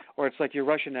fine. Or it's like your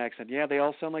Russian accent. Yeah, they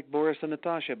all sound like Boris and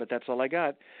Natasha, but that's all I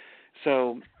got.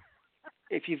 So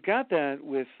if you've got that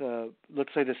with,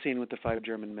 let's say the scene with the 5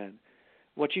 German men,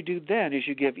 what you do then is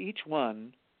you give each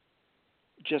one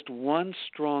just one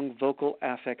strong vocal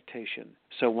affectation.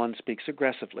 So one speaks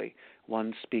aggressively,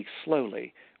 one speaks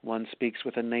slowly, one speaks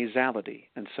with a nasality,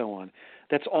 and so on.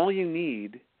 That's all you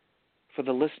need for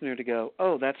the listener to go,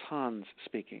 oh, that's Hans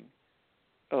speaking.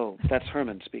 Oh, that's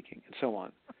Herman speaking, and so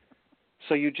on.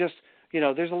 So you just,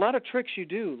 there's a lot of tricks you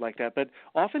do like that, but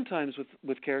oftentimes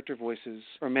with character voices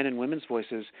or men and women's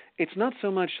voices, it's not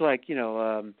so much like,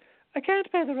 I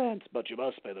can't pay the rent, but you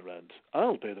must pay the rent.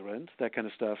 I'll pay the rent, that kind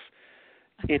of stuff.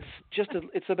 It's just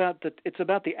it's about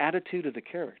the attitude of the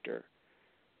character.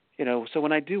 So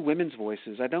when I do women's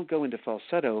voices, I don't go into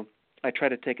falsetto. I try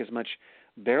to take as much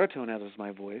baritone out of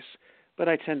my voice, but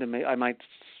I might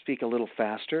speak a little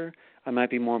faster. I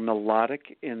might be more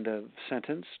melodic in the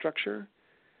sentence structure.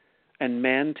 And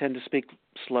men tend to speak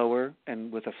slower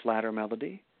and with a flatter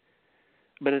melody.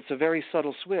 But it's a very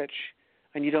subtle switch,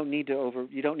 and you don't need to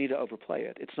overplay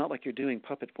it. It's not like you're doing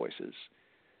puppet voices.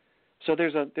 So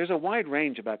there's a wide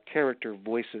range about character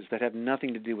voices that have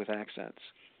nothing to do with accents.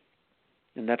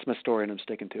 And that's my story, and I'm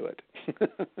sticking to it.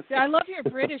 I love your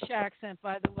British accent,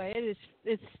 by the way.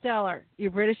 It's stellar. Your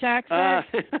British accent,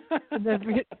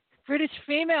 the British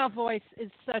female voice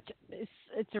is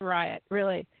it's a riot,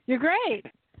 really. You're great.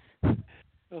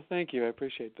 Well, thank you. I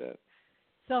appreciate that.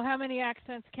 So how many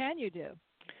accents can you do?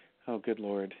 Oh, good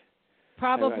Lord.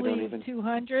 Probably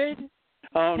 200?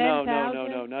 Oh, 10,000?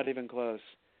 No, not even close.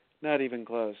 Not even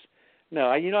close. No,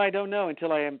 I don't know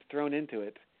until I am thrown into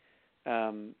it.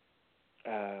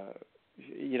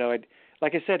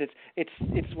 Like I said,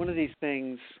 it's one of these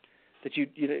things that you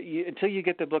until you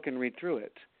get the book and read through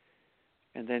it,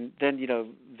 and then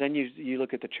you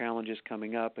look at the challenges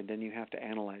coming up, and then you have to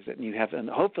analyze it, and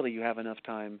hopefully you have enough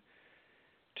time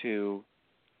to.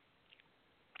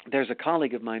 There's a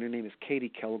colleague of mine. Her name is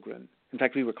Katie Kellgren. In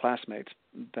fact, we were classmates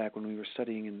back when we were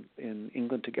studying in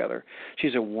England together.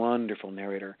 She's a wonderful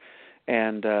narrator,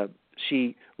 and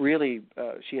she really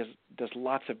does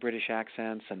lots of British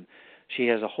accents, and she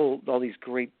has all these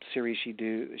great series she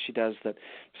does that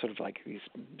sort of like these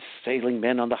sailing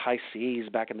men on the high seas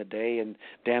back in the day and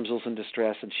damsels in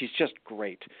distress, and she's just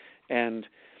great. And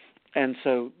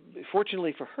so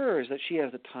fortunately for her is that she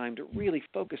has the time to really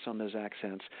focus on those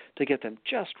accents to get them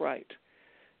just right.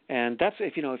 And that's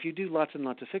if you do lots and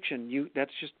lots of fiction,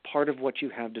 that's just part of what you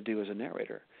have to do as a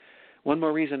narrator. One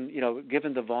more reason,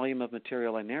 given the volume of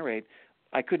material I narrate,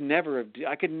 I could never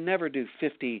do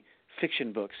 50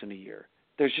 fiction books in a year.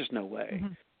 There's just no way.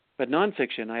 Mm-hmm. But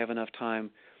nonfiction, I have enough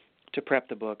time to prep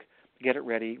the book, get it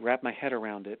ready, wrap my head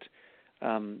around it.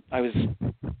 I was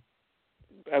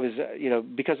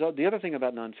because the other thing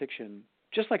about nonfiction,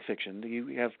 just like fiction,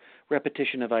 you have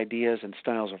repetition of ideas and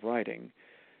styles of writing.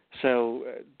 So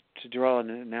to draw an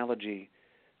analogy,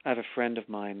 I have a friend of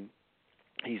mine.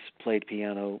 He's played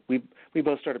piano. We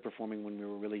both started performing when we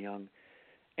were really young.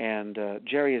 And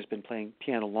Jerry has been playing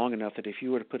piano long enough that if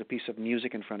you were to put a piece of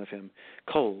music in front of him,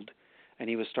 cold, and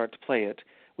he would start to play it,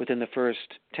 within the first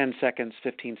 10 seconds,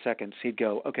 15 seconds, he'd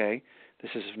go, okay,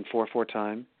 this is in 4/4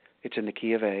 time. It's in the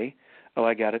key of A. Oh,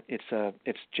 I got it.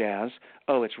 It's jazz.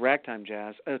 Oh, it's ragtime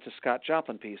jazz. Oh, it's a Scott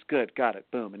Joplin piece. Good, got it.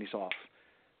 Boom, and he's off.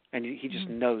 And he just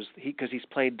knows, because he's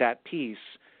played that piece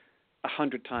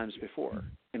 100 times before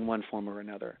in one form or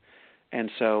another. And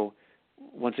so,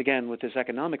 once again, with this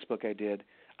economics book I did,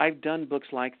 I've done books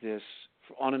like this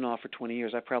on and off for 20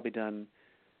 years. I've probably done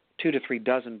 2 to 3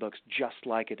 dozen books just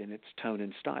like it in its tone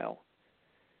and style.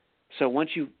 So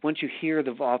once you hear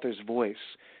the author's voice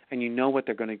and you know what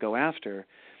they're going to go after,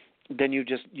 then you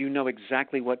know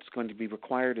exactly what's going to be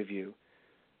required of you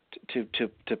to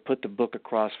put the book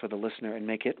across for the listener and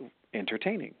make it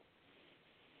entertaining.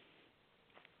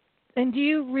 And do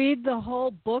you read the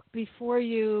whole book before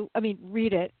you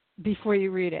read it? Before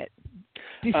you read it?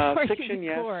 Before fiction,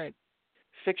 you record? Yes.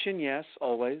 Fiction, yes,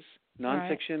 always.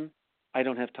 Nonfiction, right. I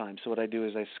don't have time. So what I do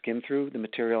is I skim through the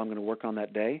material I'm going to work on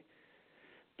that day.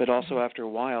 But also after a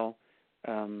while,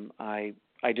 I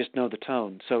just know the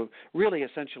tone. So really,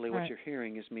 essentially, what you're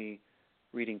hearing is me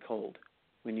reading cold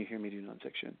when you hear me do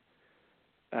nonfiction.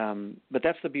 But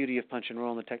that's the beauty of punch and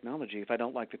roll and the technology. If I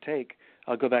don't like the take,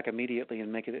 I'll go back immediately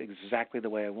and make it exactly the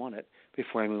way I want it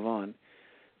before I move on.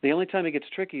 The only time it gets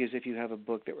tricky is if you have a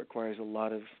book that requires a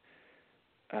lot of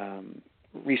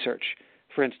research.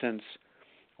 For instance,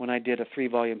 when I did a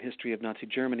 3-volume history of Nazi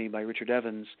Germany by Richard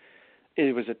Evans,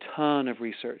 it was a ton of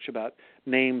research about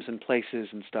names and places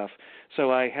and stuff.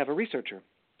 So I have a researcher,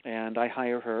 and I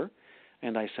hire her,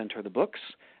 and I send her the books,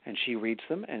 and she reads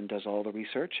them and does all the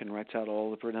research and writes out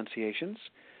all the pronunciations,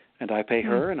 and I pay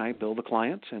her, and I bill the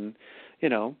client, and,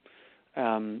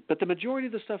 but the majority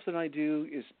of the stuff that I do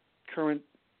is current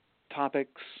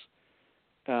topics,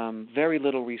 very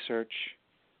little research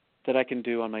that I can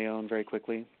do on my own very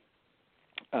quickly.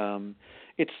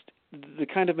 It's the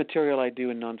kind of material I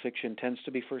do in nonfiction tends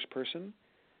to be first person.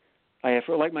 I have,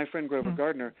 like my friend Grover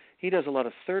Gardner, he does a lot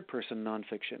of third person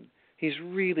nonfiction. He's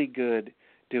really good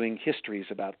doing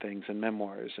histories about things and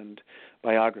memoirs and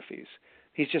biographies.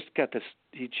 He's just got this.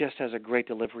 He just has a great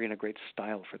delivery and a great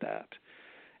style for that.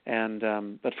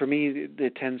 And but for me,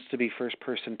 it tends to be first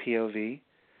person POV,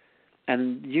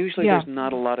 and usually there's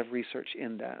not a lot of research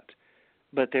in that.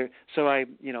 But so I,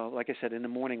 like I said, in the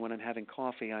morning when I'm having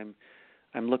coffee, I'm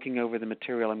looking over the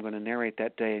material I'm going to narrate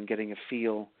that day and getting a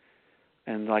feel,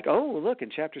 and like, oh, look, in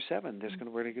chapter 7,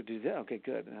 we're going to do that. Okay,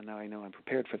 good. And now I know I'm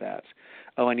prepared for that.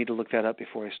 Oh, I need to look that up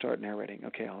before I start narrating.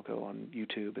 Okay, I'll go on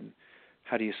YouTube and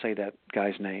how do you say that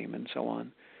guy's name and so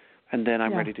on. And then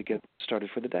I'm ready to get started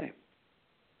for the day.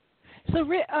 So,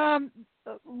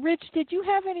 Rich, did you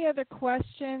have any other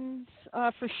questions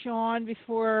for Sean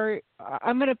before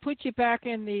I'm going to put you back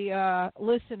in the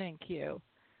listening queue?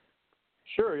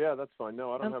 Sure, yeah, that's fine.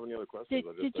 No, I don't have any other questions.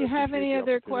 Did you have any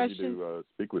other questions? To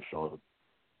speak with Sean.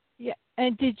 Yeah,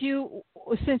 and did you,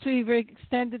 since we've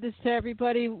extended this to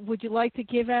everybody, would you like to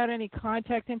give out any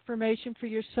contact information for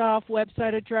yourself,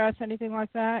 website address, anything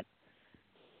like that?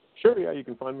 Sure, yeah, you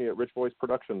can find me at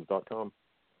richvoiceproductions.com.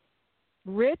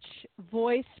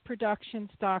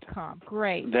 richvoiceproductions.com.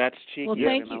 Great. That's cheeky. Well,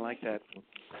 thank you. I like that.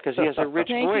 Because he has a rich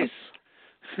voice.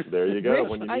 There you go. Rich,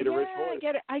 when you need a rich voice. I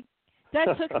get it.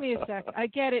 That took me a second. I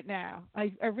get it now.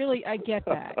 I get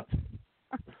that.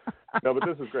 No, but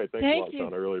this is great. Thanks a lot,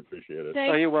 Sean. I really appreciate it.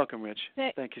 You're welcome, Rich.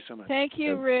 Thank you so much. Thank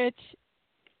you, Rich.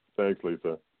 Thanks,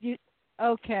 Lisa.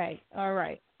 Okay. All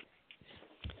right.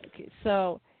 Okay.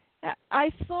 So I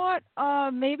thought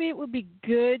maybe it would be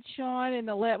good, Sean,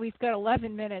 we've got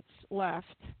 11 minutes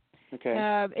left.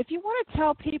 Okay. If you want to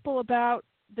tell people about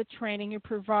the training you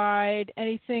provide,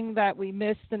 anything that we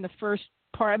missed in the first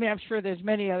part. I mean, I'm sure there's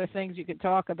many other things you could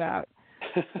talk about,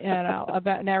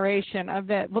 about narration. I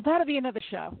bet. Well, that'll be another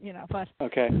show, But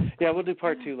okay. Yeah, we'll do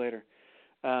part 2 later.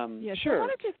 Yeah. Sure.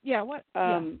 So what?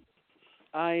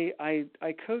 I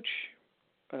coach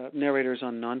narrators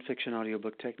on Nonfiction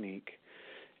Audiobook Technique,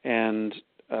 and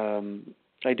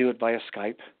I do it via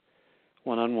Skype,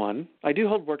 one-on-one. I do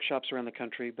hold workshops around the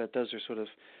country, but those are sort of,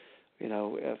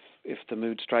 if the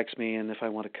mood strikes me and if I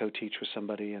want to co-teach with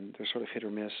somebody, and they're sort of hit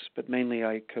or miss. But mainly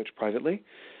I coach privately.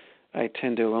 I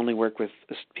tend to only work with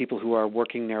people who are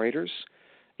working narrators.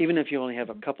 Even if you only have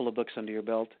a couple of books under your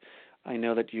belt, I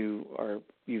know that you've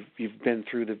been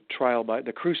through the trial, by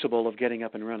the crucible of getting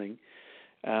up and running.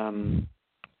 And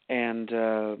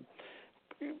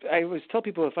I always tell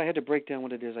people, if I had to break down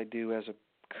what it is I do as a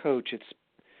coach,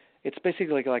 it's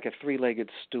basically like a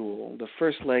three-legged stool. The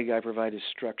first leg I provide is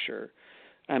structure.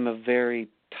 I'm a very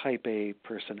type A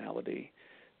personality.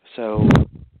 So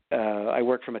I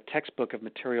work from a textbook of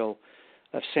material,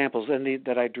 of samples, and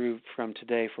that I drew from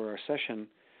today for our session,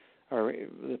 or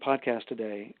the podcast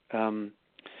today. And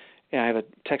I have a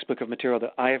textbook of material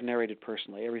that I have narrated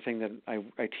personally. Everything that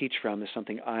I teach from is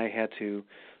something I had to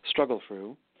struggle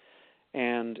through.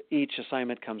 And each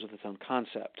assignment comes with its own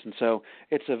concept. And so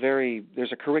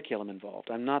there's a curriculum involved.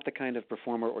 I'm not the kind of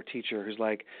performer or teacher who's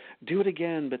like, do it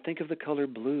again, but think of the color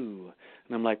blue.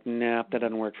 And I'm like, nah, that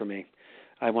doesn't work for me.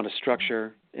 I want a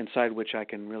structure inside which I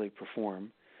can really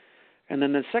perform. And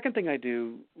then the second thing I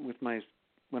do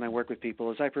when I work with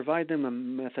people is I provide them a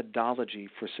methodology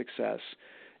for success.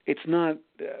 It's not,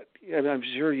 I'm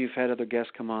sure you've had other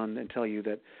guests come on and tell you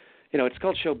that, it's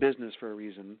called show business for a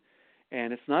reason.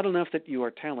 And it's not enough that you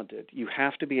are talented. You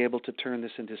have to be able to turn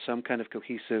this into some kind of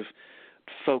cohesive,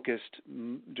 focused,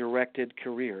 directed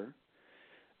career.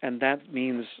 And that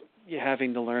means you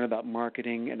having to learn about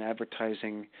marketing and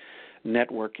advertising,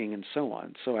 networking, and so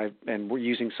on. And we're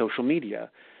using social media.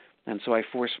 And so I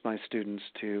force my students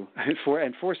to,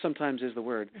 and force sometimes is the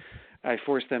word, I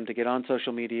force them to get on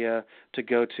social media, to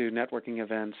go to networking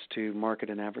events, to market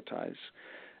and advertise.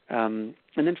 And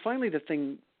then finally, the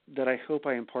thing that I hope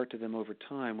I impart to them over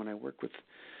time when I work with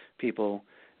people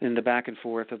in the back and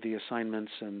forth of the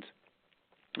assignments and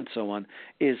so on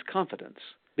is confidence.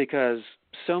 Because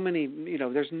so many,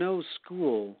 there's no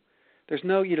school,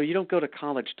 you don't go to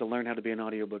college to learn how to be an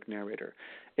audiobook narrator.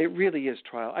 It really is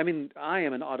trial. I mean, I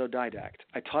am an autodidact.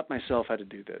 I taught myself how to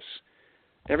do this.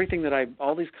 Everything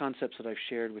all these concepts that I've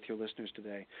shared with your listeners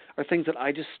today are things that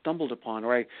I just stumbled upon,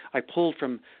 or I pulled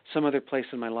from some other place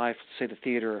in my life, say the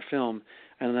theater or film,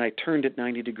 and then I turned it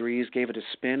 90 degrees, gave it a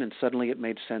spin, and suddenly it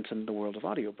made sense in the world of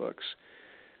audiobooks.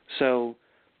 So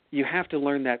you have to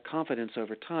learn that confidence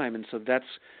over time, and so that's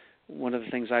one of the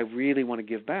things I really want to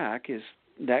give back is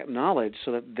that knowledge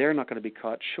so that they're not going to be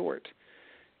caught short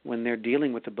when they're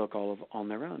dealing with the book all on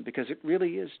their own, because it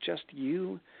really is just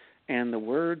you and the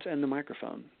words and the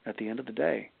microphone at the end of the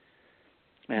day.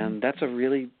 And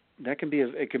it can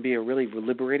be a really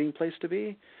liberating place to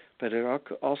be, but it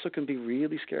also can be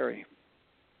really scary.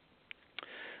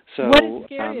 So what is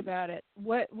scary about it?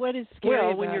 What is scary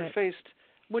about it? Well,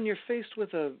 when you're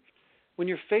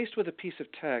faced with a piece of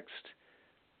text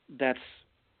that's,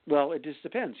 well, it just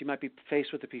depends. You might be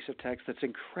faced with a piece of text that's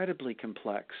incredibly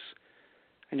complex,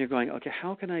 and you're going, okay,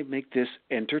 how can I make this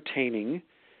entertaining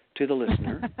to the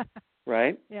listener,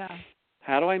 right? Yeah.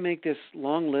 How do I make this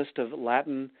long list of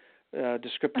Latin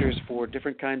descriptors for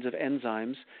different kinds of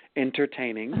enzymes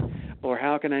entertaining? Or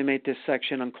how can I make this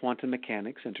section on quantum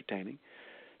mechanics entertaining?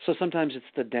 So sometimes it's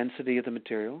the density of the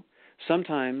material.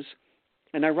 Sometimes,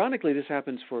 and ironically this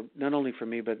happens for not only for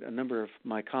me but a number of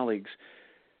my colleagues,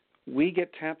 we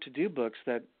get tapped to do books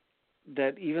that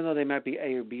even though they might be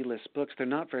A or B list books, they're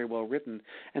not very well written.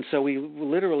 And so we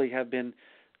literally have been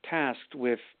tasked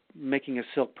with making a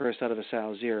silk purse out of a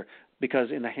sow's ear, because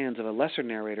in the hands of a lesser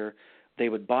narrator, they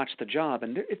would botch the job.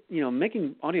 And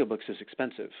making audiobooks is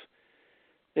expensive.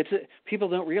 People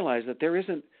don't realize that there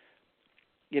isn't,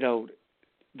 the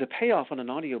payoff on an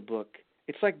audiobook.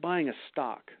 It's like buying a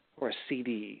stock or a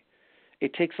CD.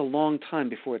 It takes a long time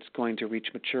before it's going to reach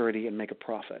maturity and make a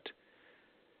profit.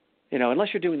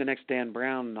 Unless you're doing the next Dan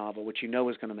Brown novel, which is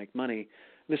going to make money.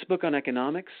 This book on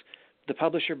economics, the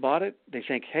publisher bought it. They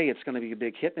think, hey, it's going to be a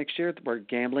big hit next year. We're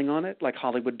gambling on it like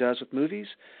Hollywood does with movies.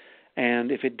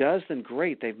 And if it does, then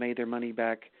great. They've made their money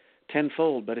back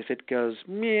tenfold. But if it goes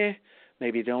meh,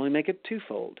 maybe they only make it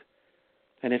twofold.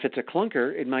 And if it's a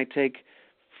clunker, it might take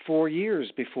 4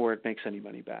 years before it makes any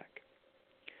money back.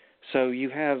 So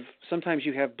sometimes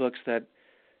you have books that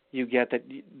you get that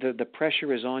the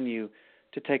pressure is on you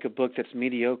to take a book that's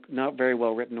mediocre, not very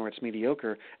well written, or it's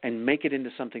mediocre, and make it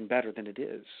into something better than it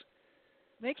is.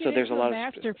 Make it into a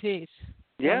masterpiece.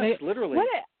 Yes, literally.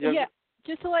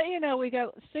 Just to let you know, we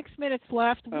got 6 minutes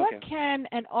left. Okay. What can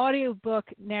an audiobook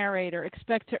narrator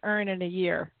expect to earn in a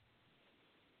year?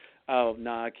 Oh,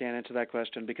 no, I can't answer that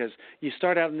question because you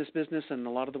start out in this business and a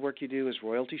lot of the work you do is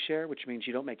royalty share, which means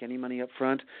you don't make any money up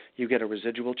front. You get a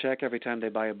residual check every time they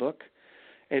buy a book.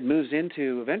 It moves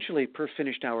into eventually per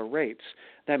finished hour rates.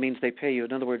 That means they pay you.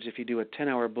 In other words, if you do a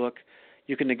 10-hour book,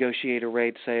 you can negotiate a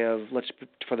rate, say, of, let's,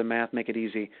 for the math, make it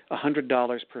easy,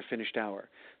 $100 per finished hour.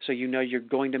 So you know you're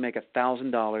going to make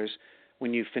 $1,000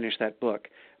 when you finish that book.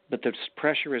 But the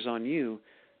pressure is on you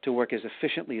to work as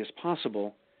efficiently as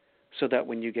possible so that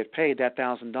when you get paid that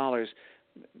 $1,000,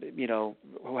 you know,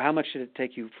 how much did it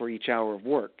take you for each hour of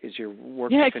work? Is your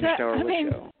work a finished hour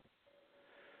ratio?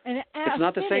 It's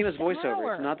not the same as voiceover.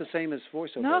 Hour. It's not the same as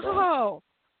voiceover. No.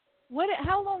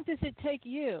 How long does it take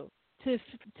you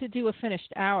to do a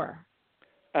finished hour?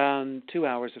 2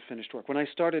 hours of finished work. When I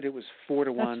started, it was 4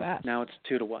 to 1. Fast. Now it's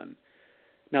 2 to 1.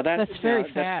 Now that's very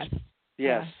fast.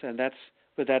 Yes, and that's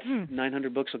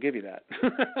 900 books will give you that.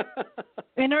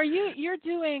 And you're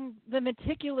doing the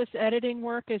meticulous editing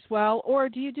work as well, or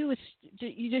do you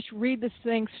you just read this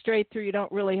thing straight through? You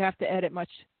don't really have to edit much.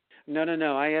 No.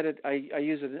 I edit. I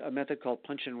use a method called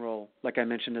punch and roll, like I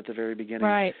mentioned at the very beginning.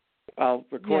 Right. I'll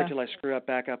record till I screw up,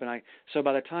 back up, and so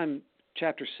by the time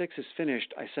chapter 6 is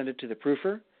finished, I send it to the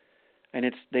proofer,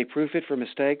 and they proof it for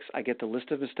mistakes. I get the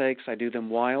list of mistakes. I do them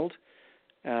wild,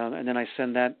 and then I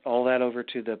send all that over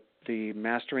to the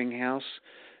mastering house,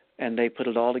 and they put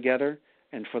it all together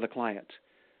and for the client.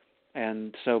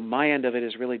 And so my end of it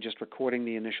is really just recording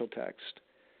the initial text.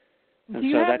 And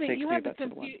so that takes me about to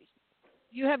the one.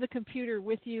 You have the computer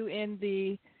with you in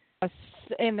the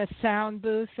sound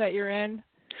booth that you're in?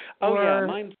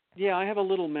 Yeah, I have a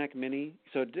little Mac Mini,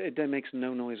 so it makes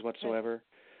no noise whatsoever.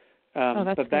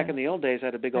 That's but back good. in the old days, I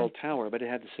had a big old tower, but it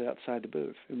had to sit outside the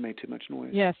booth. It made too much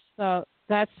noise. Yes, so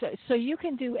you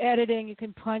can do editing, you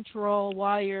can punch roll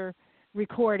while you're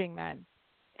recording then.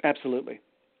 Absolutely.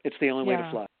 It's the only way to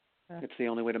fly. It's the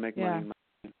only way to make money.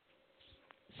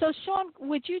 So, Sean,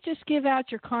 would you just give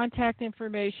out your contact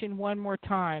information one more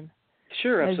time?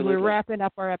 Sure, absolutely. As we're wrapping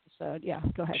up our episode. Yeah,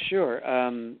 go ahead. Sure.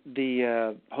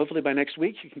 Hopefully by next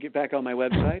week you can get back on my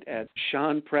website at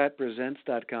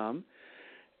SeanPrattPresents.com.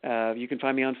 You can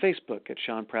find me on Facebook at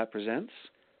Sean Pratt Presents.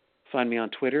 Find me on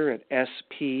Twitter at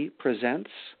SP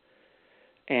Presents.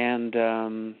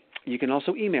 And you can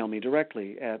also email me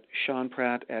directly at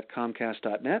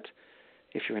SeanPratt@Comcast.net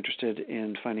if you're interested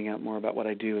in finding out more about what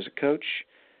I do as a coach.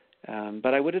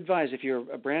 But I would advise, if you're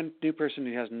a brand new person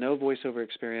who has no voiceover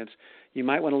experience, you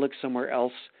might want to look somewhere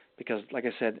else because, like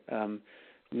I said,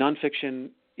 nonfiction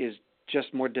is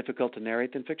just more difficult to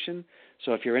narrate than fiction.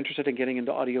 So if you're interested in getting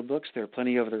into audiobooks, there are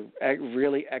plenty of other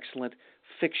really excellent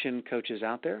fiction coaches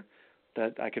out there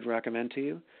that I could recommend to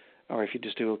you. Or if you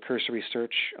just do a cursory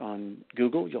search on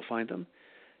Google, you'll find them.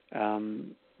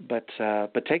 But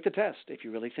take the test. If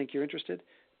you really think you're interested,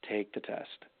 take the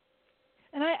test.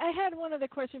 And I had one other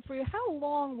question for you. How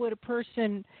long would a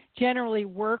person generally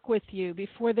work with you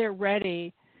before they're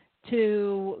ready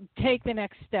to take the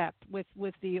next step with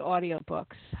the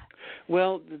audiobooks?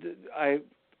 Well,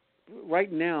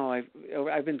 right now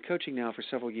I've been coaching now for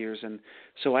several years, and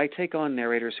so I take on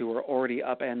narrators who are already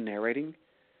up and narrating.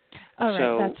 Oh,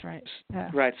 right, that's right.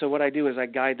 Yeah. Right, so what I do is I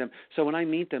guide them. So when I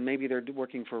meet them, maybe they're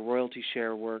working for royalty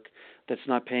share work that's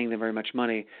not paying them very much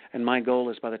money, and my goal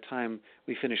is by the time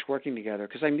we finish working together,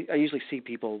 because I usually see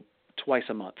people twice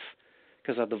a month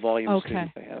because of the volume of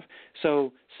students I have.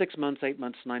 So 6 months, 8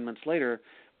 months, 9 months later,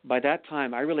 by that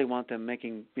time, I really want them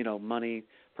making money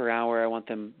per hour. I want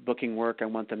them booking work. I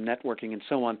want them networking and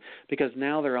so on, because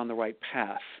now they're on the right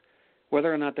path.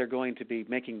 Whether or not they're going to be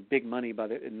making big money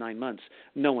in 9 months,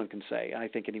 no one can say. I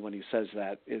think anyone who says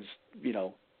that is,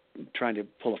 trying to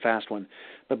pull a fast one.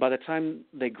 But by the time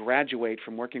they graduate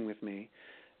from working with me,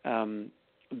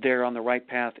 they're on the right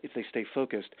path. If they stay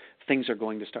focused, things are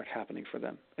going to start happening for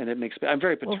them. And I'm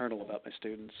very paternal about my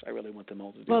students. I really want them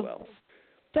all to do well.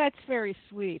 That's very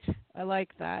sweet. I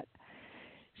like that.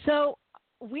 So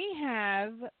we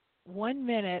have 1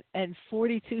 minute and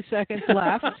 42 seconds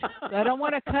left. So I don't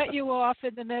want to cut you off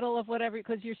in the middle of whatever,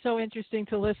 because you're so interesting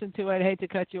to listen to. I'd hate to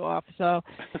cut you off. So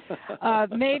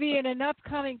maybe in an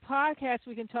upcoming podcast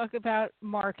we can talk about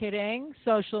marketing,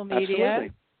 social media.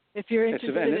 Absolutely. If you're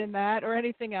interested in that or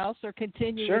anything else, or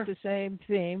continue with the same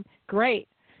theme. Great.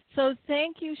 So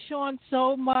thank you, Sean,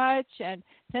 so much. And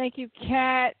thank you,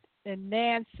 Kat and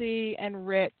Nancy and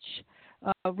Rich.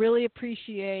 Really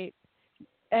appreciate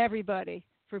everybody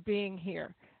for being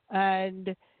here.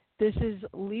 And this is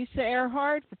Lisa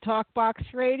Earhart for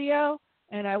TalkBox Radio,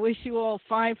 and I wish you all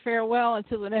fine farewell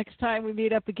until the next time we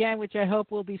meet up again, which I hope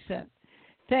will be soon.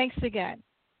 Thanks again.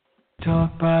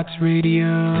 TalkBox Radio.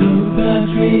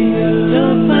 TalkBox Radio.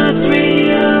 TalkBox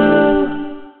Radio.